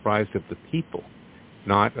states comprised of the people,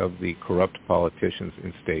 not of the corrupt politicians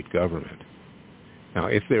in state government. Now,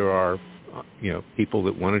 if there are, people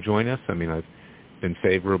that want to join us, I've been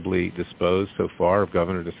favorably disposed so far of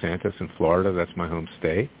Governor DeSantis in Florida. That's my home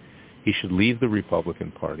state. He should leave the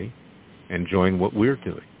Republican Party and join what we're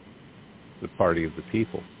doing, the party of the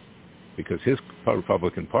people, because his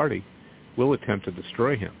Republican Party will attempt to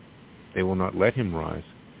destroy him. They will not let him rise.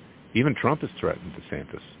 Even Trump has threatened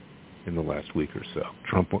DeSantis in the last week or so.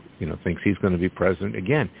 Trump, thinks he's going to be president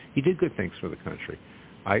again. He did good things for the country.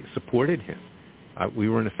 I supported him. We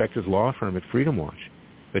were, in effect, his law firm at Freedom Watch.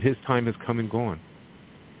 But his time has come and gone.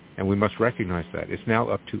 And we must recognize that. It's now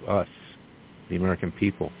up to us, the American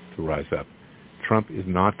people, to rise up. Trump is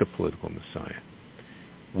not the political Messiah.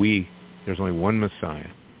 There's only one Messiah,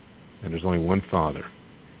 and there's only one Father,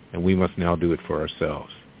 and we must now do it for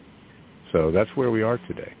ourselves. So that's where we are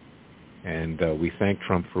today. And we thank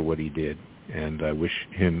Trump for what he did, and I wish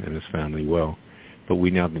him and his family well. But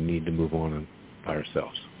we now need to move on by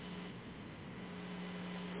ourselves.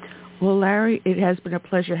 Well, Larry, it has been a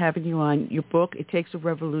pleasure having you on. Your book, It Takes a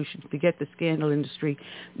Revolution, Forget the Scandal Industry.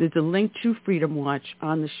 There's a link to Freedom Watch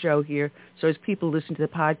on the show here, so as people listen to the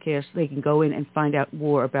podcast, they can go in and find out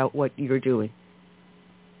more about what you're doing.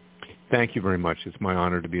 Thank you very much. It's my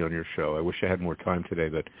honor to be on your show. I wish I had more time today,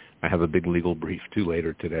 but I have a big legal brief due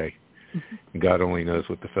later today. And God only knows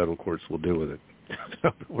what the federal courts will do with it. So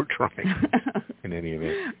we're trying in any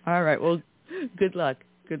event. All right. Well, good luck.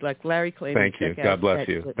 Good luck. Larry Klayman. Thank you. God bless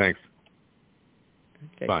you. Thanks.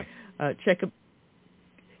 Okay. Bye.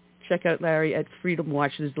 Check out Larry at Freedom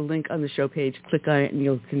Watch. There's the link on the show page. Click on it and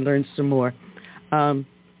you can learn some more. All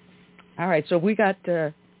right, so we got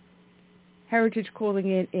Heritage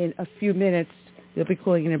calling in a few minutes. They'll be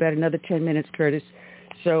calling in about another 10 minutes, Curtis.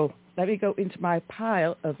 So let me go into my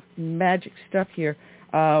pile of magic stuff here.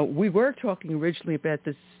 We were talking originally about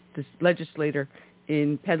this legislator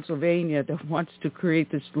in Pennsylvania that wants to create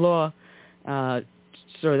this law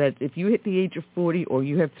so that if you hit the age of 40 or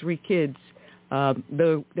you have 3 kids,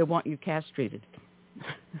 they want you castrated.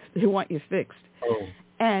 They want you fixed. Oh.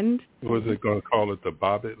 And was it going to call it the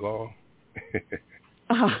Bobbitt law?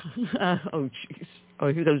 oh, jeez.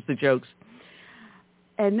 Oh, here goes the jokes.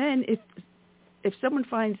 And then if someone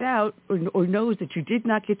finds out or knows that you did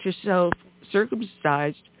not get yourself get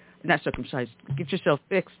yourself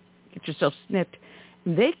fixed, get yourself snipped,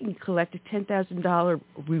 they can collect a $10,000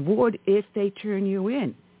 reward if they turn you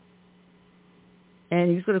in.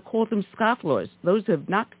 And he's going to call them scofflaws. Those who have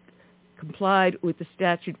not complied with the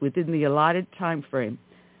statute within the allotted time frame,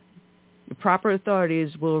 the proper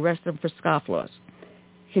authorities will arrest them for scofflaws.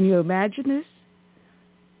 Can you imagine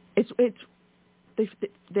this?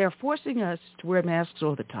 They're forcing us to wear masks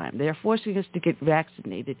all the time. They're forcing us to get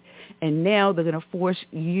vaccinated, and now they're going to force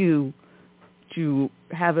you to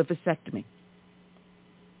have a vasectomy.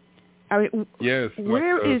 I mean, yes,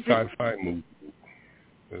 where like is sci-fi movie.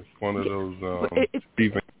 It's one of those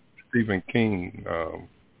Stephen King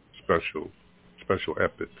special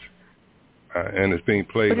epics, and it's being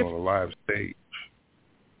played on a live stage.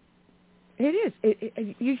 It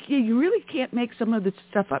is. You really can't make some of this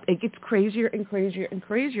stuff up. It gets crazier and crazier and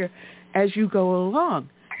crazier as you go along.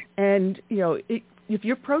 And, if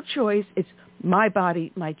you're pro-choice, it's my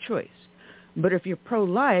body, my choice. But if you're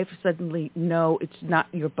pro-life, suddenly, no, it's not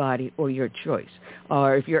your body or your choice.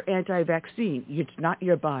 Or if you're anti-vaccine, it's not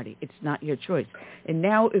your body, it's not your choice. And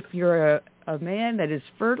now if you're a man that is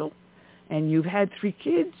fertile and you've had 3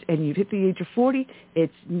 kids and you've hit the age of 40,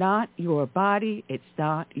 it's not your body, it's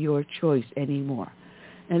not your choice anymore.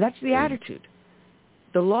 And that's the attitude.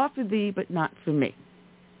 The law for thee, but not for me.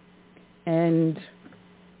 And,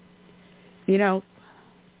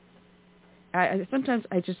 sometimes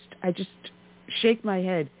I just shake my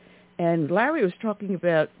head. And Larry was talking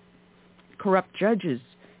about corrupt judges,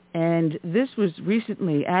 and this was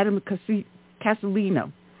recently Adam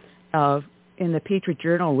Castellino in the Patriot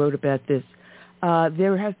Journal wrote about this.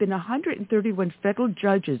 There have been 131 federal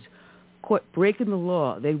judges caught breaking the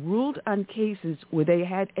law. They ruled on cases where they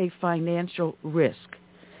had a financial risk.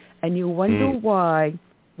 And you wonder why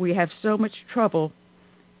we have so much trouble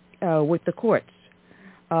with the courts.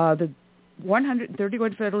 The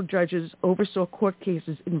 131 federal judges oversaw court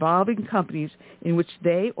cases involving companies in which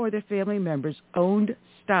they or their family members owned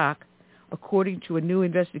stock, according to a new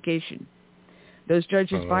investigation. Those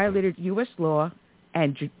judges violated U.S. law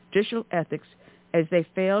and judicial ethics as they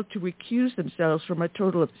failed to recuse themselves from a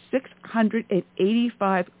total of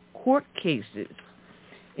 685 court cases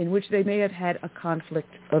in which they may have had a conflict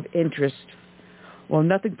of interest. While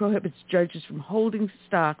nothing prohibits judges from holding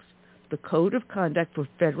stocks, the Code of Conduct for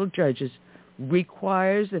federal judges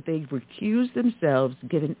requires that they recuse themselves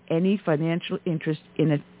given any financial interest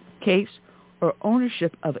in a case or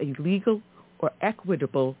ownership of a legal or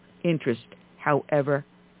equitable interest, however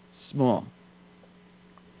small.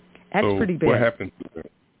 That's pretty bad. What happened to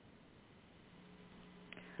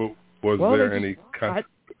them? Was there any consequences?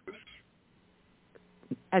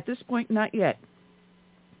 At this point, not yet.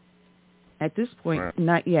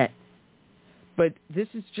 Not yet. But this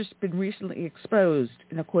has just been recently exposed,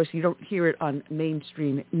 and of course you don't hear it on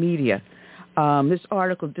mainstream media. This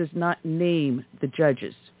article does not name the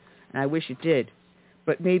judges, and I wish it did.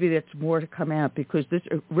 But maybe that's more to come out because this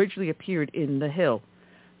originally appeared in The Hill.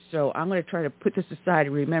 So I'm going to try to put this aside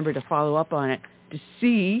and remember to follow up on it to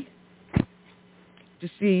see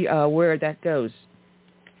where that goes.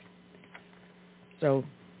 So,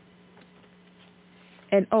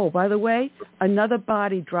 and by the way, another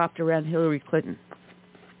body dropped around Hillary Clinton.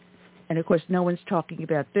 And of course, no one's talking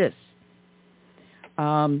about this.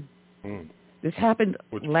 This happened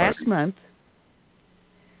last month.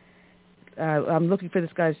 I'm looking for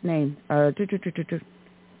this guy's name. All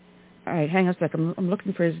right, hang on a second. I'm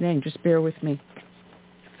looking for his name. Just bear with me.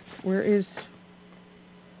 Where is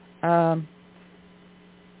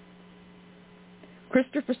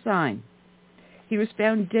Christopher Sine? He was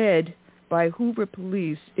found dead by Hoover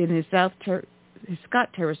police in his Scott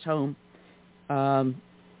Terrace home.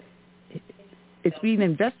 It's being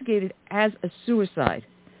investigated as a suicide,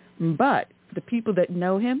 but the people that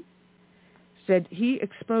know him said he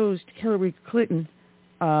exposed Hillary Clinton.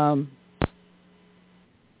 What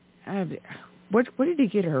did he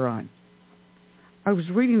get her on? I was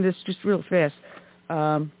reading this just real fast.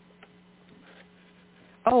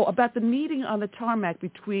 About the meeting on the tarmac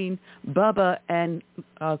between Bubba and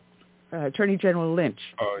Attorney General Lynch.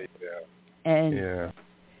 Oh, yeah. And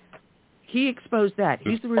he exposed that.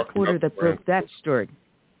 He's the reporter that broke that story.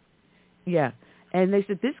 Yeah. And they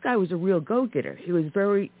said this guy was a real go-getter. He was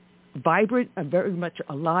very vibrant, a very much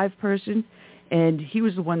alive person, and he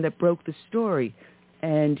was the one that broke the story,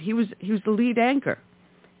 and he was the lead anchor,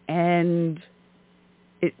 and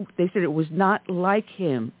they said it was not like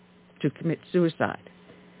him to commit suicide.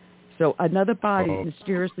 So another body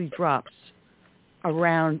mysteriously drops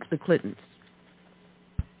around the Clintons.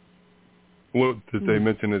 What did they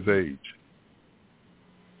mention his age?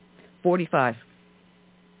 45.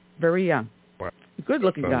 Very young. Wow.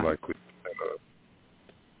 Good-looking guy. Like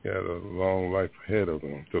he had a long life ahead of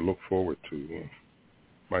him to look forward to.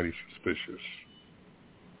 Mighty suspicious.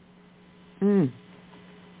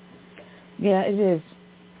 Yeah, it is.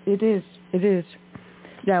 It is.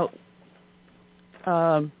 Now,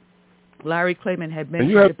 Larry Klayman had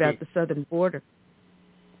mentioned about the southern border.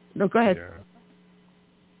 No, go ahead. Yeah.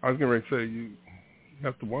 I was going to say, you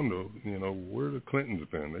have to wonder, where the Clintons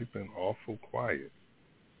been. They've been awful quiet.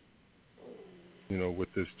 With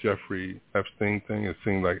this Jeffrey Epstein thing, it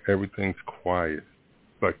seems like everything's quiet.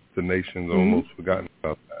 Like the nation's almost forgotten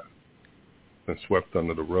about that. Been swept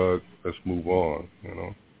under the rug. Let's move on,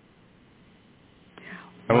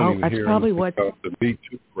 I don't even hear anything about the Me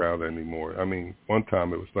Too crowd anymore. I mean, one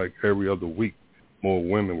time it was like every other week more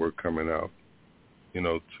women were coming out,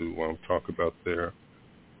 to talk about their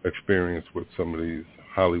experience with some of these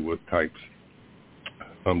Hollywood types,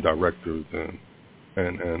 directors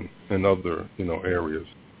and other, areas.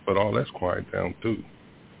 But all that's quiet down too.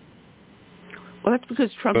 Well, that's because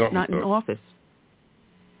Trump's not in office.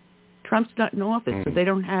 Trump's not in office, so they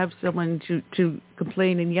don't have someone to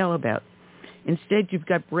complain and yell about. Instead, you've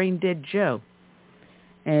got Brain Dead Joe.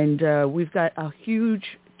 And we've got a huge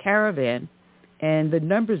caravan, and the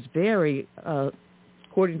numbers vary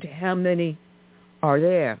according to how many are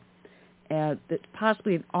there. That's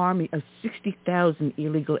possibly an army of 60,000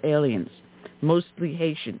 illegal aliens, mostly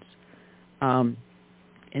Haitians. And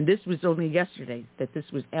this was only yesterday that this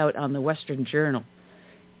was out on the Western Journal.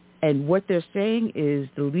 And what they're saying is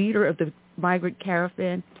the leader of the migrant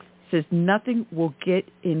caravan says nothing will get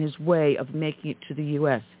in his way of making it to the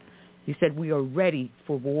U.S. He said, we are ready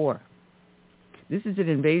for war. This is an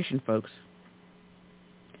invasion, folks.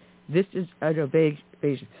 This is an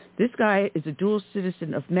invasion. This guy is a dual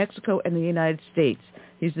citizen of Mexico and the United States.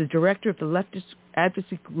 He's the director of the leftist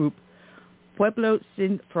advocacy group Pueblo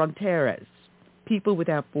Sin Fronteras, People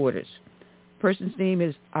Without Borders. Person's name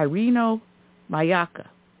is Irino Mayaca.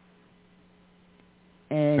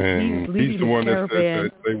 And he's the one that said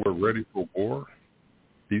that they were ready for war?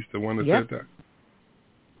 He's the one that said that?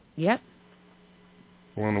 Yep.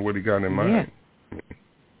 I wonder what he got in mind. Yeah.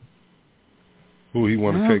 Who he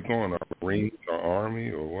want to take on, a Marines or Army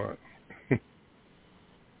or what?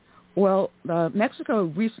 Well,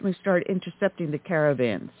 Mexico recently started intercepting the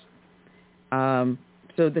caravans. So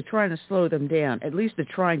they're trying to slow them down. At least they're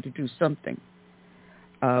trying to do something.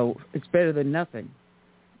 It's better than nothing.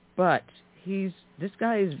 But this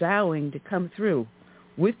guy is vowing to come through.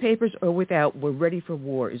 With papers or without, we're ready for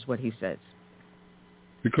war, is what he says.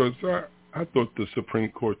 Because I thought the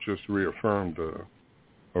Supreme Court just reaffirmed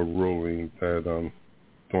a ruling that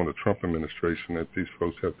during the Trump administration that these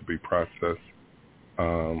folks have to be processed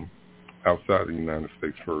outside the United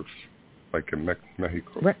States first, like in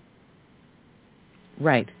Mexico.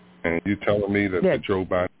 Right. And you telling me that the Joe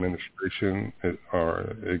Biden administration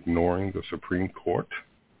are ignoring the Supreme Court?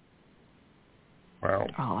 Wow.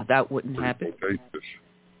 Oh, that wouldn't happen.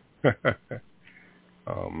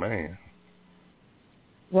 Oh, man.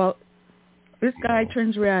 Well, this guy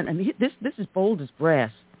turns around, and this is bold as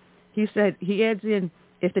brass. He said, he adds in,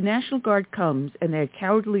 if the National Guard comes and they're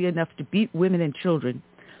cowardly enough to beat women and children,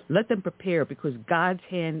 let them prepare because God's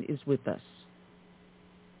hand is with us.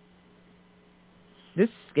 This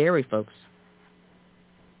is scary, folks.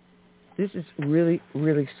 This is really,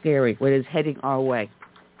 really scary, what is heading our way.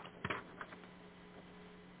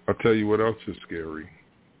 I'll tell you what else is scary.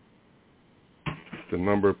 The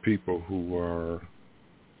number of people who are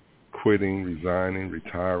quitting, resigning,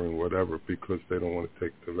 retiring, whatever, because they don't want to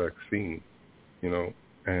take the vaccine,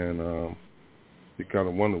 and you got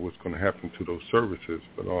to wonder what's going to happen to those services,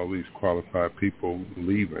 but all these qualified people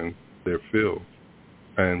leaving their field.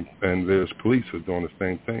 And there's police who are doing the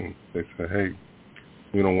same thing. They say, hey,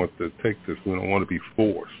 we don't want to take this. We don't want to be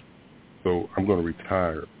forced. So I'm going to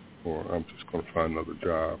retire, or I'm just going to find another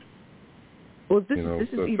job. Well, this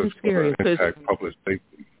is even scarier because public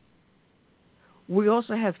safety. We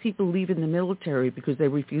also have people leaving the military because they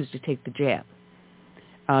refuse to take the jab.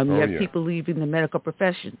 You have people leaving the medical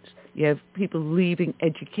professions. You have people leaving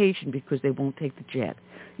education because they won't take the jab.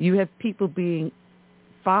 You have people being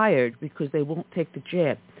fired because they won't take the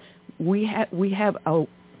jab. We have a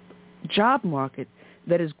job market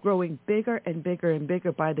that is growing bigger and bigger and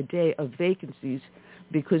bigger by the day of vacancies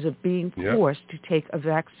because of being forced to take a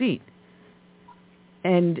vaccine.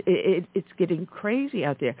 And it's getting crazy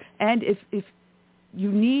out there. And if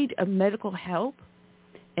you need a medical help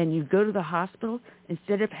and you go to the hospital,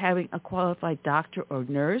 instead of having a qualified doctor or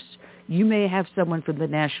nurse, you may have someone from the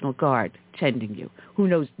National Guard tending you who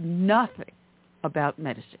knows nothing about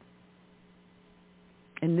medicine.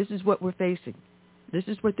 And this is what we're facing. This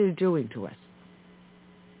is what they're doing to us.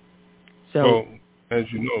 So, well, as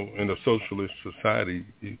you know, in a socialist society,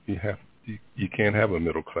 you can't have a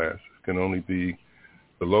middle class. It can only be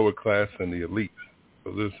the lower class and the elite.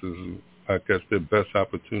 So this is, I guess, their best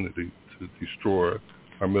opportunity to destroy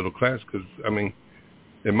our middle class. Because, I mean,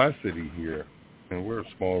 in my city here, and we're a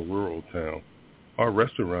small rural town, our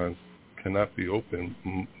restaurants cannot be open,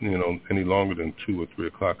 any longer than 2 or 3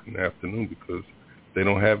 o'clock in the afternoon because they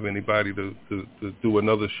don't have anybody to do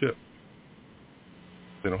another shift.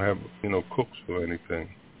 They don't have, cooks or anything.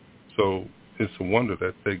 So it's a wonder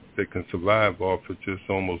that they can survive off of just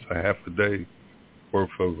almost a half a day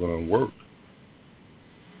worth of work.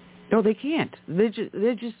 No, they can't.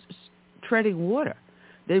 They're just treading water.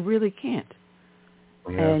 They really can't.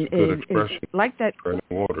 And it's like that. Treading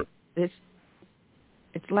water.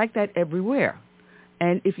 It's like that everywhere.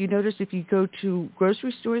 And if you notice, if you go to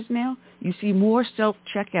grocery stores now, you see more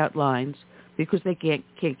self-checkout lines because they can't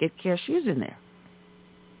get cashiers in there.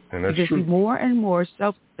 And that's you true. See more and more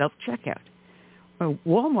self-checkout.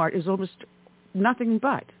 Walmart is almost nothing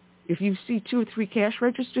but. If you see 2 or 3 cash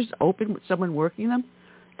registers open with someone working them,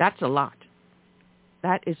 that's a lot.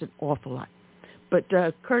 That is an awful lot. But,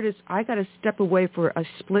 Curtis, I got to step away for a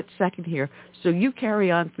split second here, so you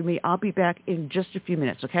carry on for me. I'll be back in just a few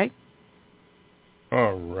minutes, okay?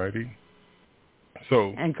 All righty.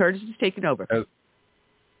 So, and Curtis is taking over.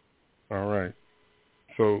 All right.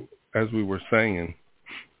 So, as we were saying,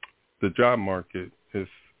 the job market is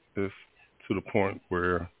to the point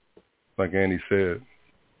where, like Annie said,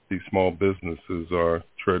 these small businesses are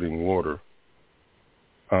treading water.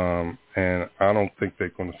 And I don't think they're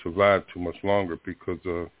going to survive too much longer because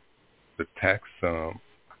of the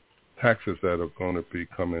taxes that are going to be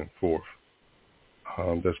coming forth.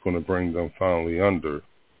 That's going to bring them finally under.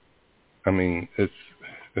 I mean, it's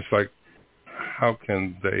like, how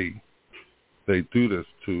can they do this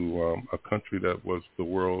to a country that was the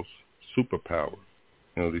world's superpower?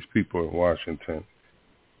 These people in Washington.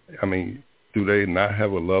 I mean, do they not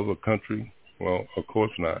have a love of country? Well, of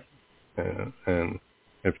course not. And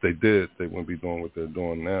if they did, they wouldn't be doing what they're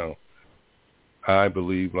doing now. I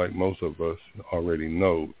believe, like most of us already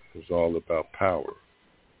know, it's all about power.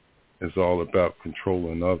 It's all about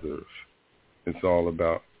controlling others. It's all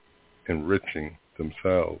about enriching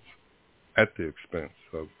themselves at the expense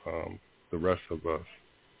of the rest of us.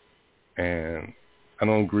 And I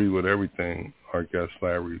don't agree with everything our guest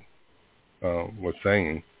Larry was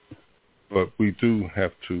saying, but we do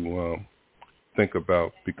have to think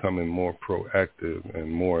about becoming more proactive and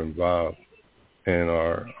more involved in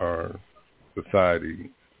our society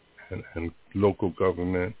and local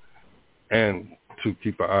government, and to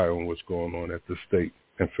keep an eye on what's going on at the state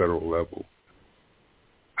and federal level.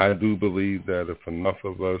 I do believe that if enough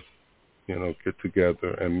of us, get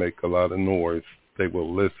together and make a lot of noise, they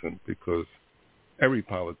will listen, because every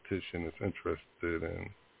politician is interested in,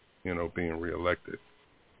 being reelected.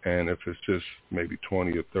 And if it's just maybe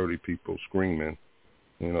 20 or 30 people screaming,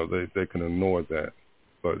 they can ignore that.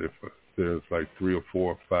 But if there's like 3 or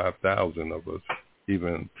 4 or 5,000 of us,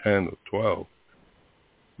 even 10 or 12,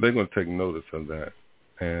 they're going to take notice of that.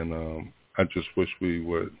 And I just wish we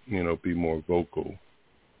would, be more vocal.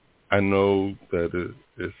 I know that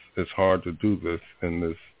it's hard to do this in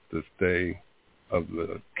this day of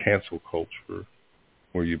the cancel culture,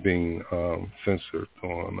 where you're being censored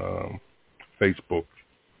on Facebook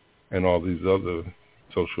and all these other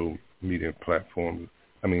social media platforms.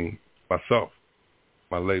 I mean, myself,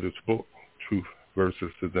 my latest book, Truth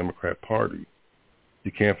versus the Democrat Party,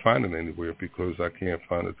 you can't find it anywhere because I can't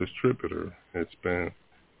find a distributor. It's been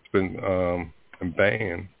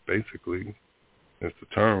banned, basically, is the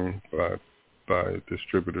term, by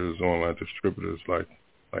distributors, online distributors like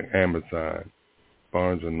Amazon,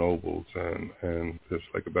 Barnes and Nobles, and there's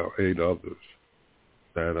like about 8 others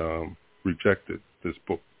that rejected this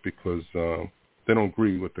book because they don't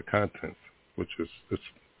agree with the contents, which is it's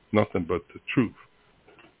nothing but the truth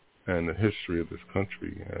and the history of this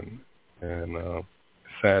country. And it's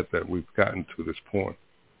sad that we've gotten to this point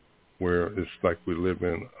where it's like we're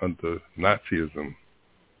living under Nazism.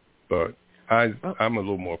 But I'm a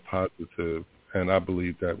little more positive, and I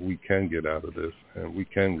believe that we can get out of this and we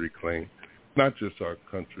can reclaim not just our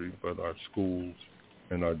country, but our schools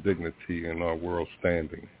and our dignity and our world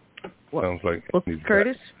standing. Well, Sounds like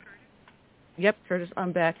Curtis. Yep, Curtis,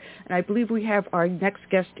 I'm back. And I believe we have our next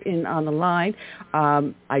guest on the line.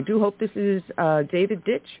 I do hope this is David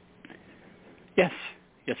Ditch. Yes,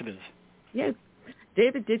 it is. Yeah,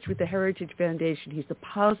 David Ditch with the Heritage Foundation. He's the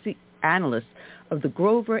policy analyst of the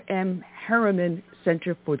Grover M. Hermann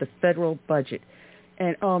Center for the Federal Budget.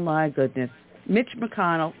 And oh my goodness, Mitch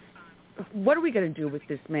McConnell, what are we going to do with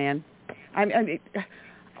this man? I mean,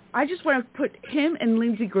 I just want to put him and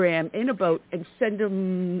Lindsey Graham in a boat and send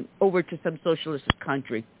him over to some socialist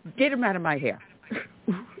country. Get him out of my hair.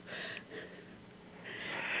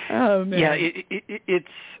 Oh, man. Yeah, it's...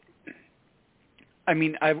 I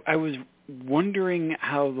mean, I was wondering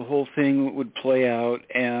how the whole thing would play out,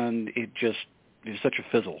 and it was such a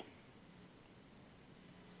fizzle.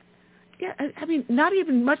 Yeah, I mean, not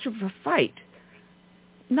even much of a fight.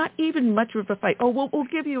 Not even much of a fight. Oh, we'll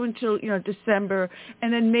give you until, December,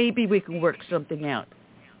 and then maybe we can work something out.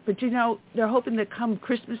 But, they're hoping that come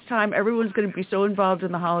Christmas time, everyone's going to be so involved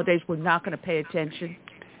in the holidays, we're not going to pay attention.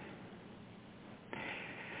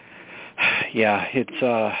 Yeah,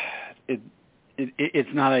 it's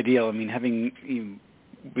not ideal. I mean, having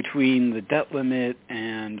between the debt limit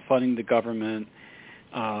and funding the government,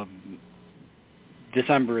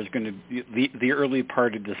 December is going to be the early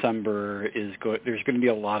part of December there's going to be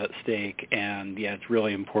a lot at stake, and yeah, it's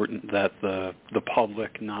really important that the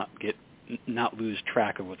public not lose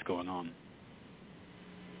track of what's going on.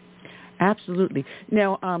 Absolutely.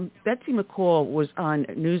 Now, Betsy McCall was on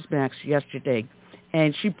Newsmax yesterday,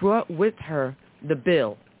 and she brought with her the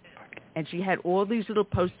bill. And she had all these little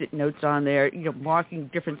Post-it notes on there, marking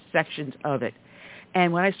different sections of it.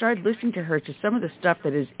 And when I started listening to her to some of the stuff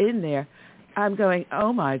that is in there, I'm going,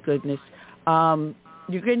 oh, my goodness.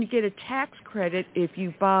 You're going to get a tax credit if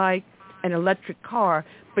you buy an electric car,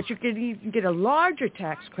 but you're going to even get a larger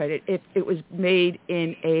tax credit if it was made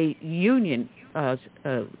in a union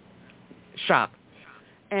shop.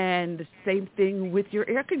 And the same thing with your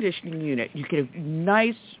air conditioning unit. You get a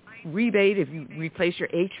nice rebate if you replace your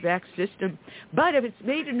HVAC system. But if it's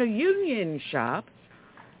made in a union shop,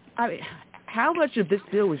 I mean, how much of this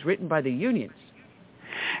bill was written by the unions?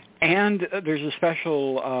 And there's a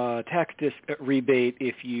special tax rebate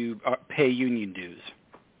if you pay union dues.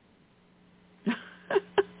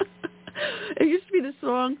 It used to be the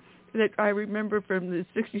song that I remember from the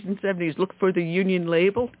 60s and 70s, look for the union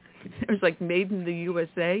label. It was like made in the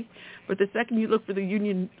USA. But the second you look for the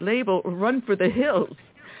union label, run for the hills.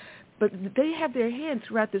 But they have their hands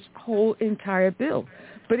throughout this whole entire bill.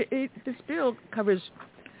 But this bill covers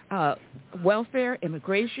welfare,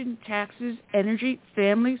 immigration, taxes, energy,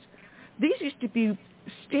 families. These used to be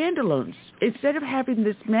standalones. Instead of having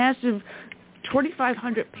this massive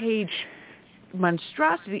 2,500-page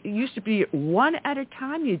monstrosity, it used to be one at a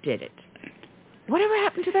time you did it. Whatever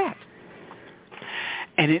happened to that?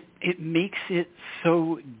 And it makes it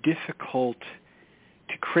so difficult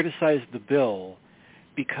to criticize the bill,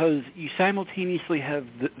 because you simultaneously have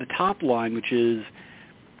the top line, which is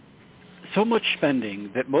so much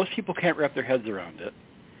spending that most people can't wrap their heads around it.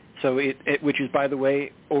 So which is, by the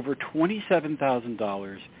way, over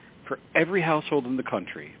 $27,000 for every household in the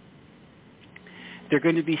country. They're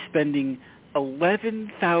going to be spending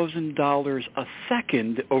 $11,000 a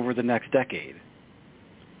second over the next decade.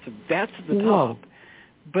 So that's the top. Whoa.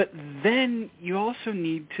 But then you also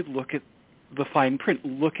need to look at the fine print,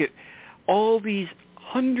 look at all these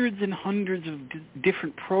hundreds and hundreds of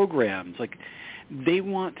different programs. Like, they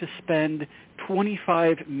want to spend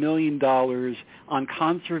 $25 million on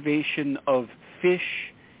conservation of fish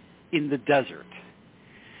in the desert.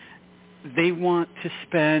 They want to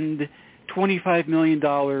spend $25 million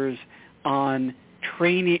on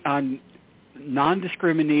training, on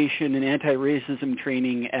non-discrimination and anti-racism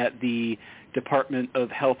training at the Department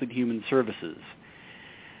of Health and Human Services.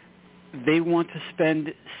 They want to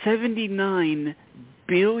spend $79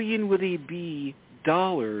 billion with a B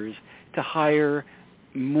dollars to hire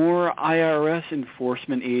more IRS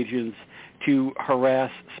enforcement agents to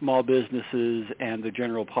harass small businesses and the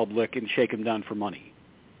general public and shake them down for money.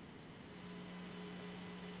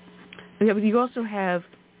 Yeah, but you also have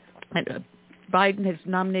Biden has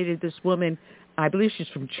nominated this woman. I believe she's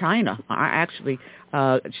from China. Actually,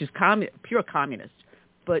 she's pure communist,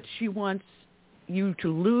 but she wants you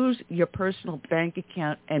to lose your personal bank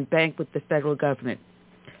account and bank with the federal government.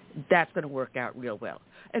 That's going to work out real well.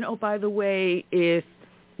 And oh, by the way, if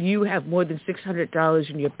you have more than $600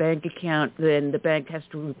 in your bank account, then the bank has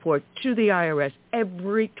to report to the IRS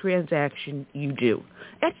every transaction you do.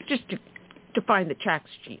 That's just to find the tax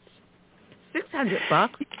cheats. $600.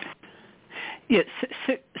 Yeah,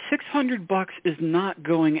 $600 is not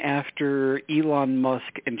going after Elon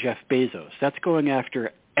Musk and Jeff Bezos. That's going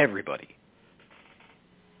after everybody.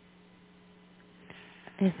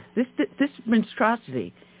 This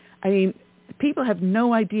monstrosity, I mean, people have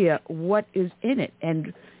no idea what is in it,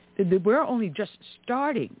 and we're only just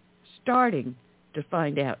starting to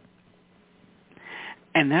find out.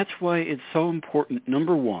 And that's why it's so important.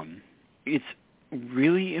 Number one, it's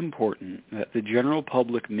really important that the general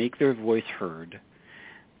public make their voice heard,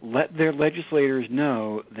 let their legislators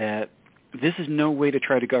know that this is no way to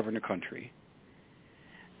try to govern a country.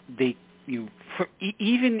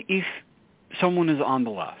 Even if someone is on the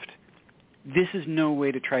left, this is no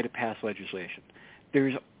way to try to pass legislation.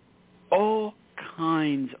 There's all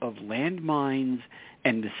kinds of landmines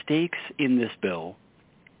and mistakes in this bill,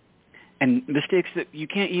 and mistakes that you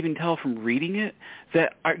can't even tell from reading it,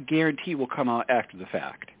 that I guarantee will come out after the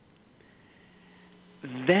fact.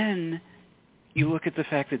 Then you look at the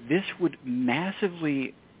fact that this would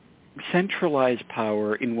massively centralize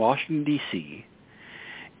power in Washington, D.C.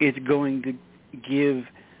 It's going to give,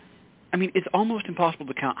 I mean, it's almost impossible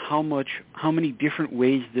to count how many different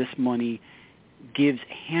ways this money gives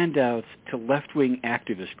handouts to left-wing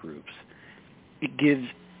activist groups.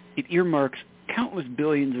 It earmarks countless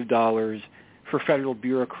billions of dollars for federal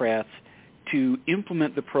bureaucrats to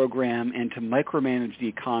implement the program and to micromanage the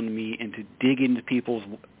economy and to dig into people's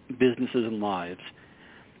businesses and lives.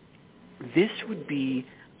 This would be,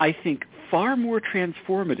 I think, far more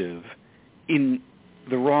transformative in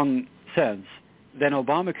the wrong sense than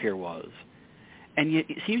Obamacare was, and yet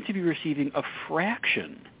it seems to be receiving a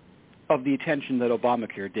fraction of the attention that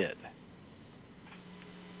Obamacare did.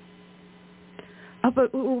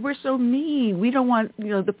 But we're so mean. We don't want,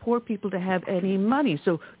 the poor people to have any money.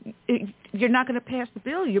 So you're not going to pass the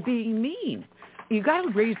bill. You're being mean. You got to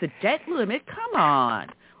raise the debt limit. Come on.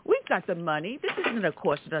 We've got the money. This isn't going to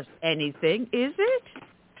cost us anything, is it?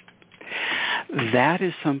 That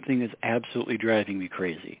is something that's absolutely driving me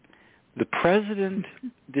crazy. The president,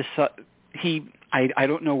 I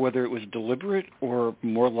don't know whether it was deliberate or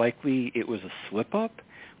more likely it was a slip-up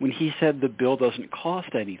when he said the bill doesn't cost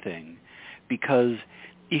anything. Because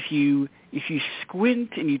if you squint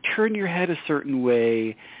and you turn your head a certain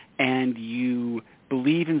way and you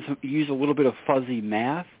believe in use a little bit of fuzzy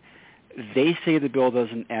math, they say the bill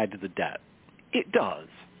doesn't add to the debt. It does.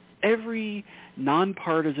 Every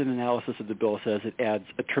nonpartisan analysis of the bill says it adds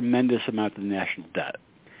a tremendous amount to the national debt.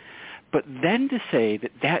 But then to say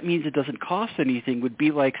that means it doesn't cost anything would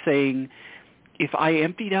be like saying, if I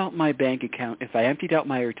emptied out my bank account, if I emptied out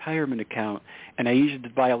my retirement account, and I used it to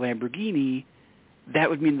buy a Lamborghini, that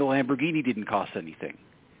would mean the Lamborghini didn't cost anything.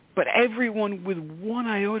 But everyone with one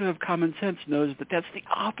iota of common sense knows that that's the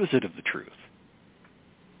opposite of the truth.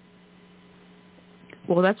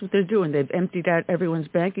 Well, that's what they're doing. They've emptied out everyone's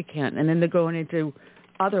bank account, and then they're going into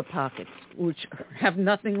other pockets, which have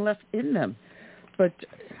nothing left in them. But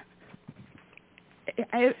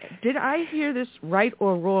did I hear this right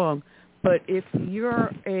or wrong? But if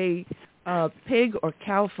you're a pig or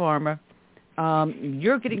cow farmer,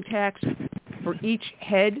 you're getting taxed for each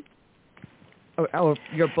head, or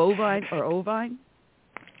your bovine or ovine?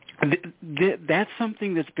 That's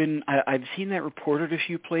something that's been, I've seen that reported a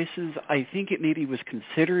few places. I think it maybe was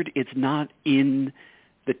considered. It's not in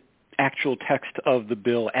the actual text of the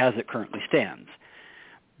bill as it currently stands.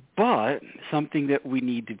 But something that we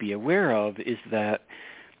need to be aware of is that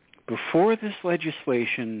before this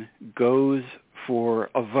legislation goes for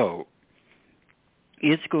a vote,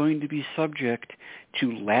 it's going to be subject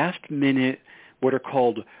to last-minute, what are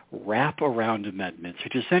called wrap-around amendments,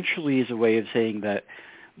 which essentially is a way of saying that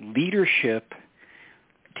leadership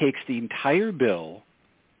takes the entire bill,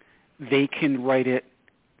 they can write it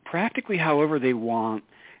practically however they want,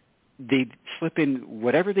 they slip in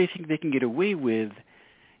whatever they think they can get away with,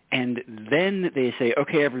 and then they say,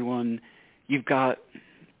 okay, everyone, you've got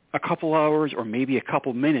a couple hours or maybe a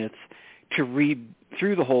couple minutes to read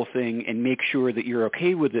through the whole thing and make sure that you're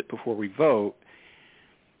okay with it before we vote.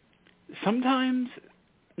 Sometimes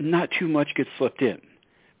not too much gets slipped in.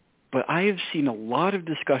 But I have seen a lot of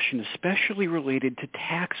discussion, especially related to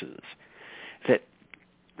taxes, that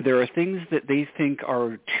there are things that they think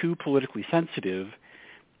are too politically sensitive,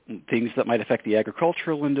 things that might affect the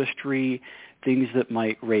agricultural industry, things that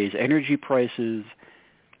might raise energy prices.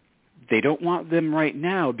 They don't want them right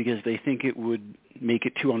now because they think it would make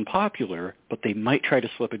it too unpopular, but they might try to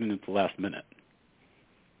slip it in at the last minute.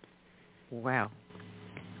 Wow.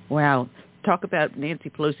 Talk about Nancy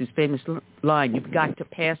Pelosi's famous line, you've got to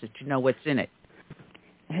pass it to know what's in it.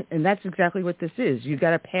 And that's exactly what this is. You've got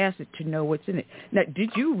to pass it to know what's in it. Now, did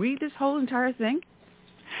you read this whole entire thing?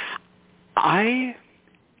 I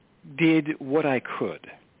did what I could.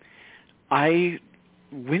 I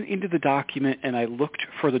went into the document and I looked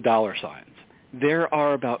for the dollar signs. There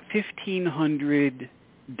are about 1,500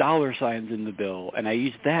 dollar signs in the bill, and I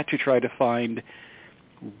used that to try to find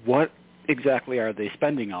what exactly are they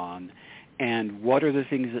spending on and what are the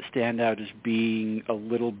things that stand out as being a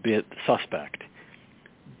little bit suspect.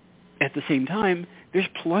 At the same time, there's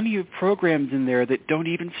plenty of programs in there that don't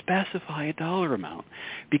even specify a dollar amount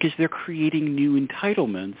because they're creating new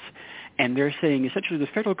entitlements, and they're saying essentially the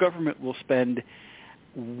federal government will spend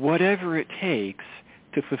whatever it takes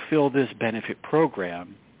to fulfill this benefit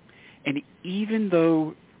program. And even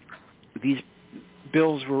though these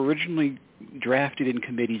bills were originally drafted in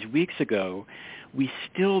committees weeks ago, we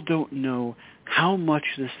still don't know how much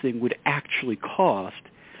this thing would actually cost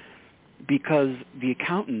because the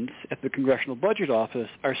accountants at the Congressional Budget Office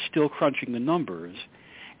are still crunching the numbers,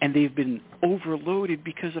 and they've been overloaded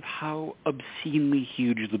because of how obscenely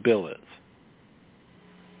huge the bill is.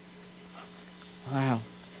 Wow.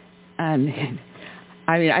 And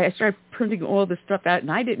I mean, I started printing all this stuff out,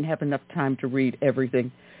 and I didn't have enough time to read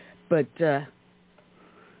everything. But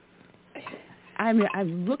I mean,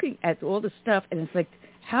 I'm looking at all the stuff, and it's like,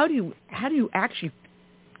 how do you actually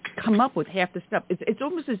come up with half the stuff? It's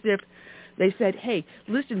almost as if they said, "Hey,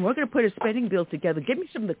 listen, we're going to put a spending bill together. Give me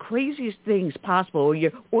some of the craziest things possible,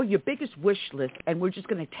 or your biggest wish list, and we're just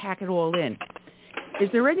going to tack it all in." Is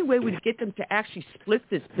there any way we could get them to actually split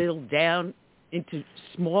this bill down into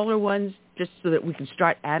smaller ones just so that we can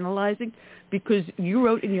start analyzing? Because you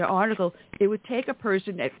wrote in your article it would take a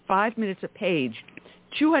person at 5 minutes a page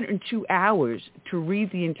 202 hours to read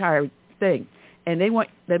the entire thing, and they want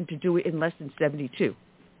them to do it in less than 72.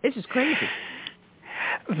 This is crazy.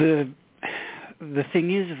 The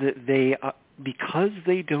thing is that they, because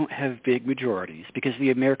they don't have big majorities, because the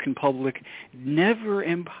American public never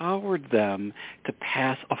empowered them to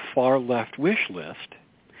pass a far-left wish list,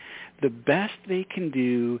 the best they can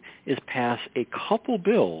do is pass a couple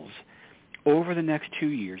bills over the next 2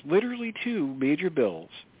 years, literally 2 major bills,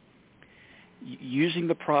 using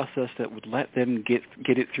the process that would let them get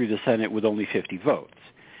it through the Senate with only 50 votes.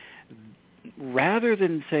 Rather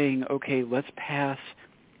than saying, okay, let's pass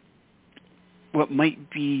what might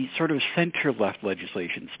be sort of center-left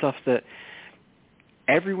legislation, stuff that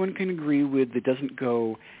everyone can agree with that doesn't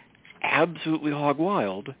go absolutely hog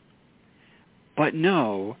wild, but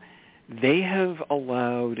no, they have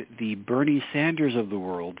allowed the Bernie Sanders of the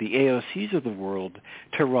world, the AOCs of the world,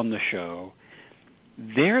 to run the show.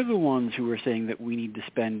 They're the ones who are saying that we need to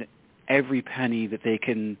spend every penny that they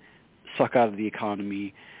can suck out of the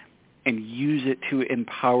economy and use it to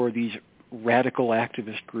empower these radical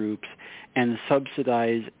activist groups and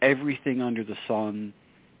subsidize everything under the sun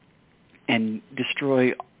and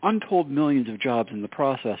destroy untold millions of jobs in the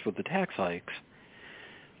process with the tax hikes.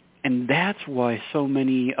 And that's why so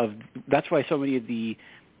many of the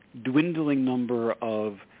dwindling number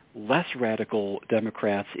of less radical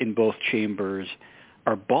Democrats in both chambers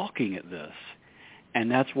are balking at this. And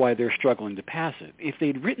that's why they're struggling to pass it. If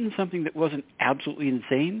they'd written something that wasn't absolutely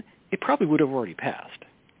insane, it probably would have already passed.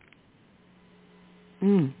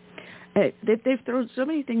 They've thrown so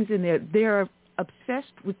many things in there. They're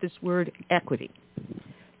obsessed with this word equity.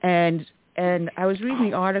 And I was reading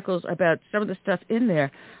the articles about some of the stuff in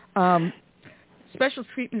there. Special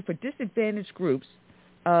treatment for disadvantaged groups,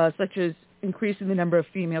 such as increasing the number of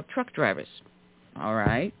female truck drivers. All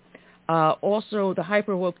right. Also, the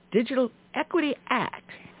hyper-woke Digital Equity Act,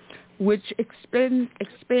 which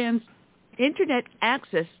expands Internet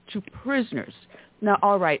access to prisoners. Now,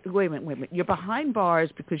 all right, wait a minute. You're behind bars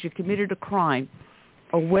because you committed a crime.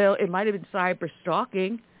 Or, well, it might have been cyber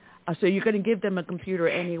stalking. So you're going to give them a computer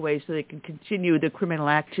anyway so they can continue the criminal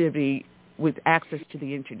activity with access to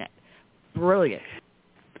the Internet. Brilliant.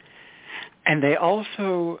 And they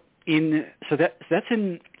also, they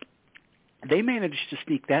managed to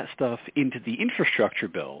sneak that stuff into the infrastructure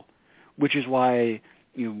bill, which is why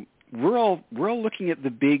we're all looking at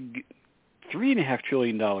the big $3.5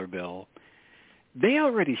 trillion bill. They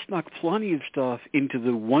already snuck plenty of stuff into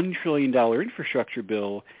the $1 trillion infrastructure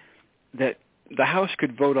bill that the House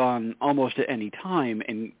could vote on almost at any time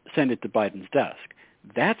and send it to Biden's desk.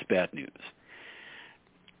 That's bad news.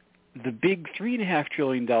 The big $3.5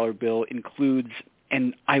 trillion bill includes,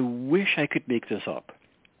 and I wish I could make this up,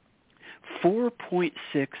 $4.6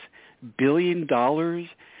 billion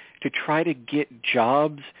to try to get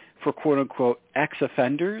jobs for quote-unquote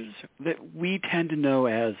ex-offenders that we tend to know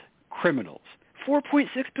as criminals. $4.6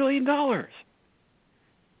 billion.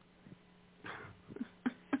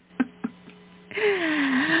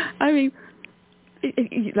 I mean,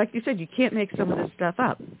 like you said, you can't make some of this stuff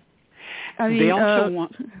up. I mean, they also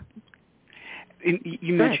want.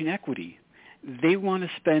 You mentioned equity. They want to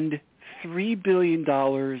spend $3 billion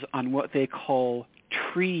on what they call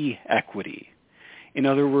tree equity. In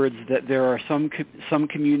other words, that there are some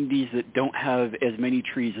communities that don't have as many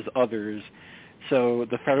trees as others, so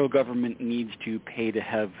the federal government needs to pay to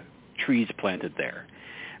have trees planted there.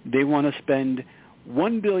 They want to spend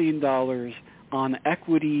 $1 billion on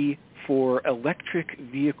equity for electric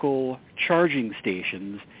vehicle charging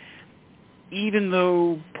stations, even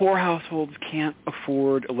though poor households can't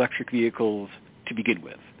afford electric vehicles to begin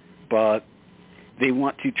with. But they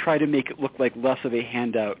want to try to make it look like less of a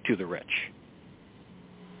handout to the rich.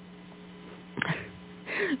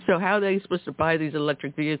 So how are they supposed to buy these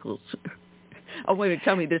electric vehicles? Oh, wait a minute,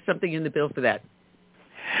 tell me, there's something in the bill for that.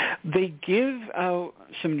 They give out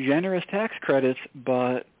some generous tax credits,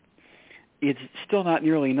 but it's still not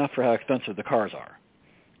nearly enough for how expensive the cars are.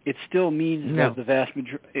 It still means that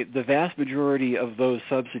the vast majority of those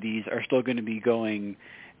subsidies are still going to be going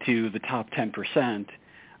to the top 10%.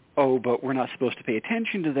 Oh, but we're not supposed to pay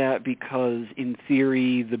attention to that because, in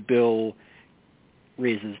theory, the bill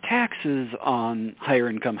raises taxes on higher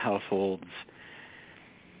income households.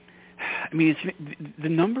 I mean, it's the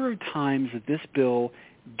number of times that this bill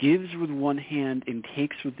gives with one hand and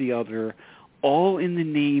takes with the other, all in the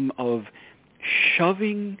name of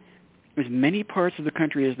shoving as many parts of the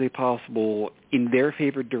country as they possible in their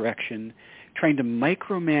favored direction, trying to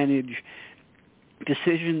micromanage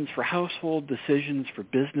decisions for household, decisions for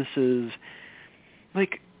businesses.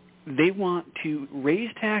 Like, they want to raise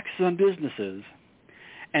taxes on businesses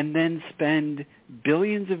and then spend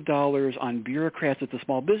billions of dollars on bureaucrats at the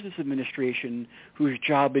Small Business Administration whose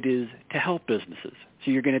job it is to help businesses.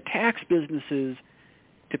 So you're going to tax businesses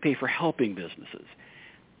to pay for helping businesses.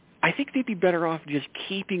 I think they'd be better off just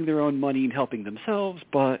keeping their own money and helping themselves,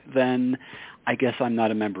 but then I guess I'm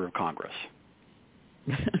not a member of Congress.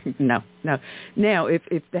 No. Now,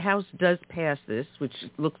 if the House does pass this, which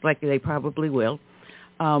looks like they probably will,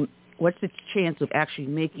 what's the chance of actually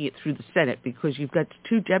making it through the Senate? Because you've got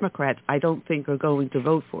two Democrats I don't think are going to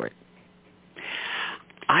vote for it.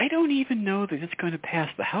 I don't even know that it's going to pass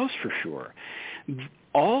the House for sure.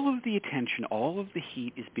 All of the attention, all of the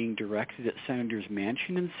heat is being directed at Senators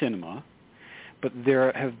Manchin and Sinema, but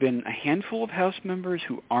there have been a handful of House members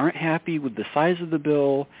who aren't happy with the size of the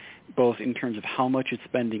bill, both in terms of how much it's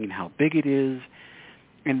spending and how big it is.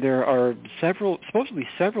 And there are supposedly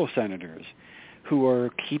several senators who are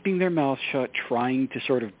keeping their mouths shut, trying to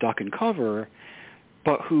sort of duck and cover,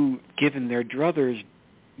 but who, given their druthers,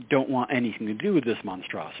 don't want anything to do with this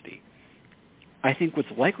monstrosity. I think what's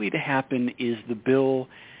likely to happen is the bill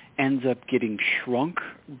ends up getting shrunk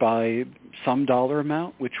by some dollar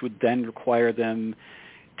amount, which would then require them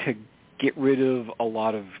to get rid of a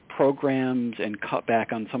lot of programs and cut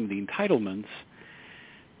back on some of the entitlements.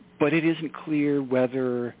 But it isn't clear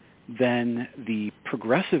whether then the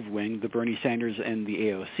progressive wing, the Bernie Sanders and the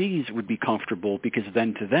AOCs, would be comfortable, because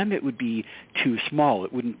then to them it would be too small.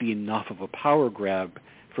 It wouldn't be enough of a power grab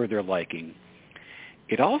for their liking.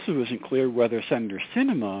 It also isn't clear whether Senator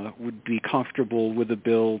Sinema would be comfortable with a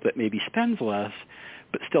bill that maybe spends less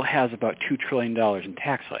but still has about $2 trillion in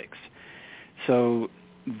tax hikes. So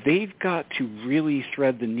they've got to really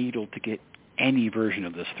thread the needle to get any version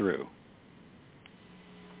of this through.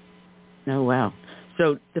 Oh, wow.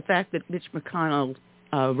 So the fact that Mitch McConnell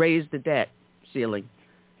raised the debt ceiling,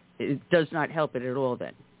 it does not help it at all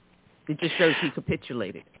then. It just shows he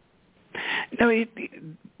capitulated. No,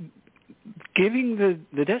 giving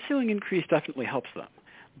the debt ceiling increase definitely helps them,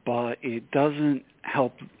 but it doesn't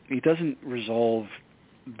help. It doesn't resolve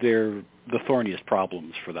the thorniest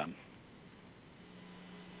problems for them.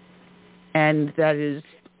 And that is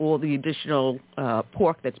all the additional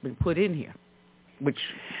pork that's been put in here, which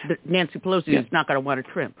Nancy Pelosi is not going to want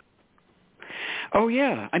to trim. Oh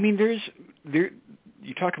yeah, I mean,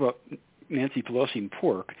 you talk about Nancy Pelosi and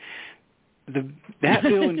pork. That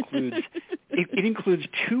bill includes it includes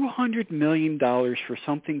 $200 million for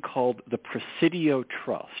something called the Presidio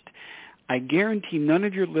Trust. I guarantee none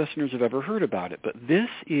of your listeners have ever heard about it, but this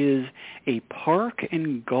is a park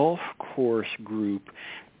and golf course group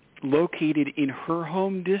located in her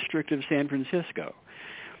home district of San Francisco.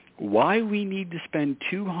 Why we need to spend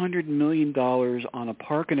 $200 million on a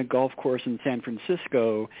park and a golf course in San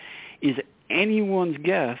Francisco is anyone's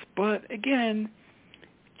guess, but again,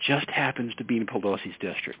 just happens to be in Pelosi's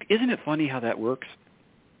district. Isn't it funny how that works?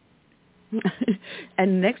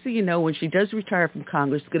 And next thing you know, when she does retire from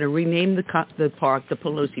Congress, going to rename the park the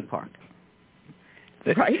Pelosi Park.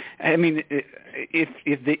 Right? I mean,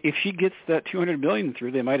 if she gets that $200 million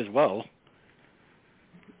through, they might as well.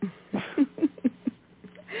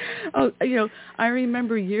 Oh, you know, I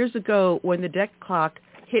remember years ago when the debt clock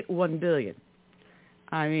hit 1 billion.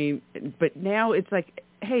 I mean, but now it's like,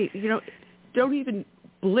 hey, you know, don't even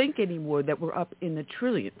blink anymore that we're up in the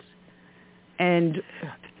trillions. And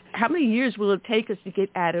how many years will it take us to get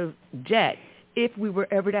out of debt if we were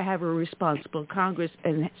ever to have a responsible Congress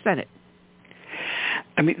and Senate?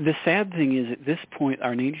 I mean, the sad thing is at this point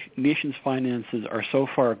our nation's finances are so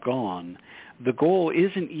far gone, the goal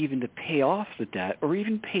isn't even to pay off the debt or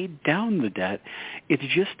even pay down the debt. It's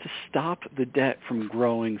just to stop the debt from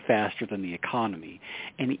growing faster than the economy.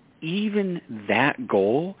 And even that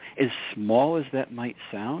goal, as small as that might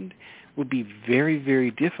sound, would be very,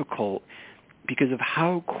 very difficult because of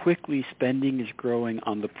how quickly spending is growing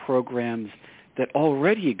on the programs that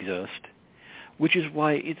already exist, which is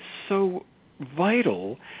why it's so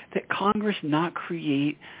vital that Congress not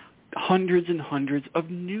create hundreds and hundreds of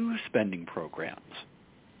new spending programs.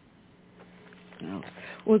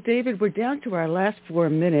 Well, David, we're down to our last 4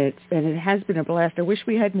 minutes, and it has been a blast. I wish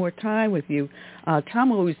we had more time with you.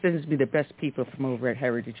 Tom always sends me the best people from over at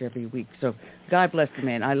Heritage every week, so God bless the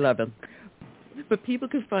man. I love him. But people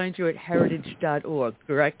can find you at heritage.org,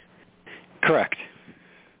 correct? Correct.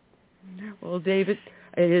 Well, David,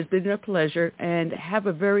 it has been a pleasure, and have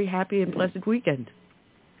a very happy and blessed weekend.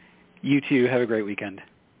 You too. Have a great weekend.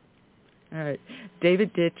 All right.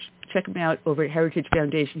 David Ditch, check him out over at Heritage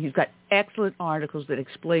Foundation. He's got excellent articles that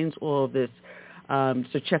explains all of this,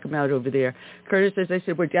 so check him out over there. Curtis, as I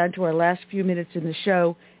said, we're down to our last few minutes in the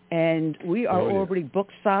show, and we are already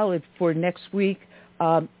booked solid for next week.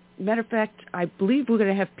 Matter of fact, I believe we're going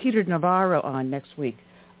to have Peter Navarro on next week,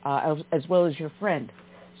 as well as your friend.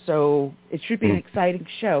 So it should be an exciting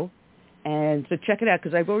show. And so check it out,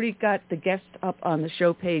 because I've already got the guest up on the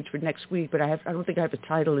show page for next week, but I don't think I have a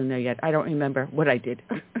title in there yet. I don't remember what I did.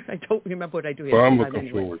 I don't remember what I do. Well, I'm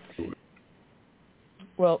looking forward to it.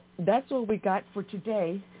 Well, that's all we got for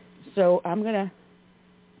today. So I'm going to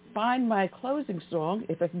find my closing song,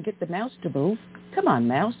 if I can get the mouse to move. Come on,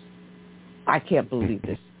 mouse. I can't believe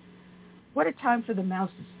this. What a time for the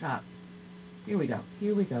mouse to stop. Here we go.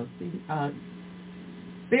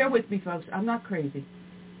 Bear with me, folks. I'm not crazy.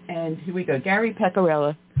 And here we go. Gary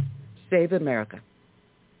Pecorella, Save America.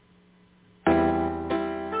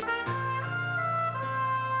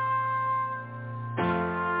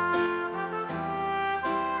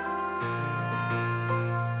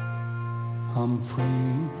 I'm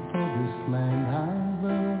praying for this land I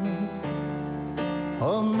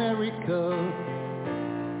love, America,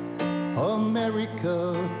 America,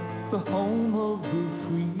 the home of the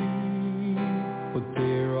free. But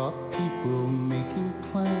there are people making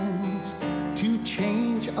plans to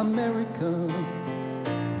change America.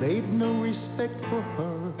 They've no respect for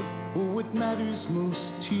her or what matters most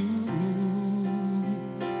to me.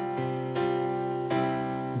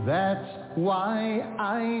 That's why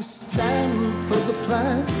I stand for the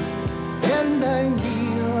flag and I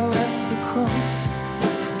kneel at the cross.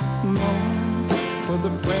 Mourn for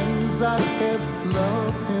the friends I have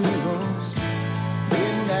loved and lost.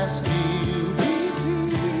 In that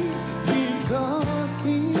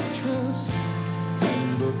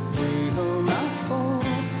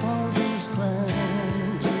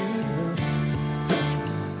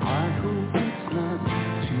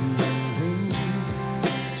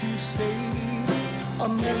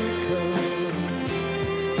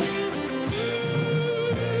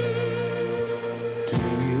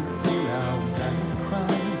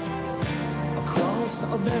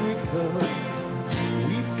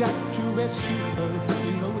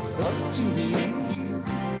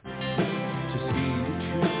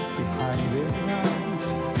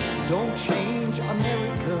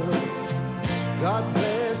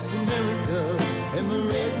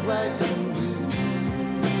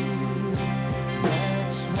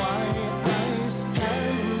That's why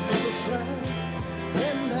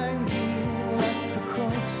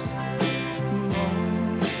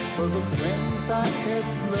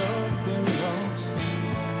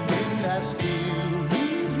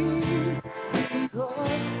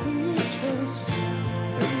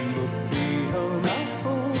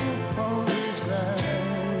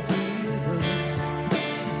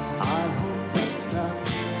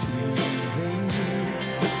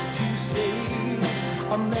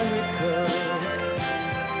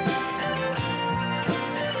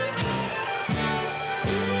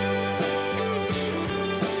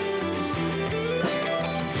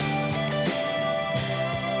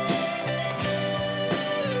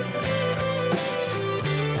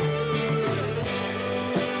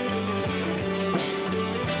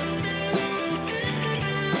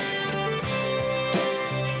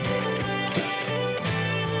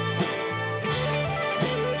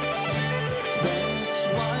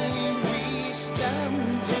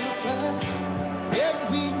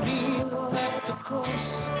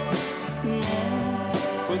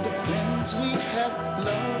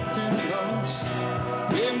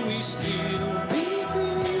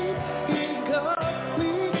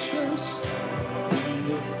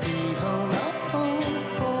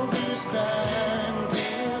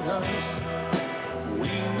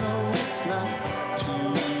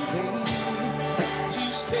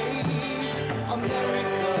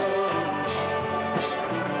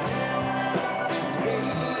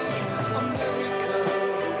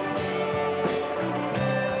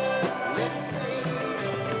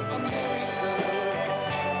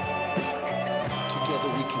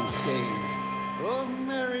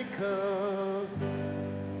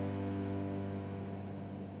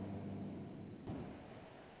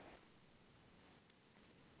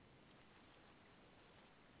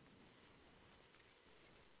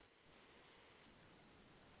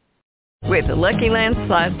With the Lucky Land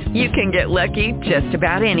Slots, you can get lucky just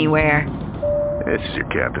about anywhere. This is your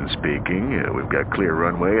captain speaking. We've got clear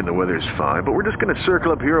runway and the weather's fine, but we're just going to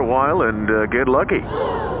circle up here a while and get lucky.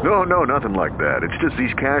 No, nothing like that. It's just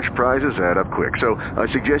these cash prizes add up quick. So I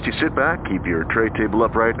suggest you sit back, keep your tray table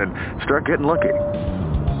upright, and start getting lucky.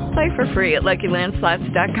 Play for free at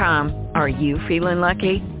LuckyLandSlots.com. Are you feeling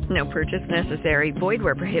lucky? No purchase necessary. Void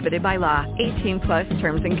where prohibited by law. 18+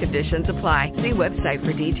 terms and conditions apply. See website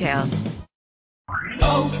for details.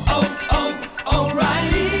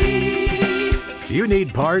 O'Reilly. You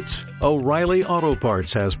need parts? O'Reilly Auto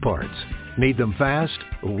Parts has parts. Need them fast?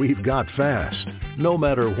 We've got fast. No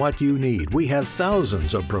matter what you need, we have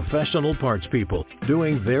thousands of professional parts people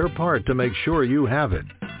doing their part to make sure you have it.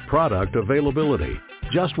 Product availability.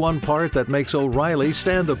 Just one part that makes O'Reilly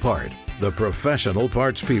stand apart. The professional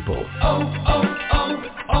parts people.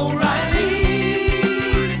 O'Reilly.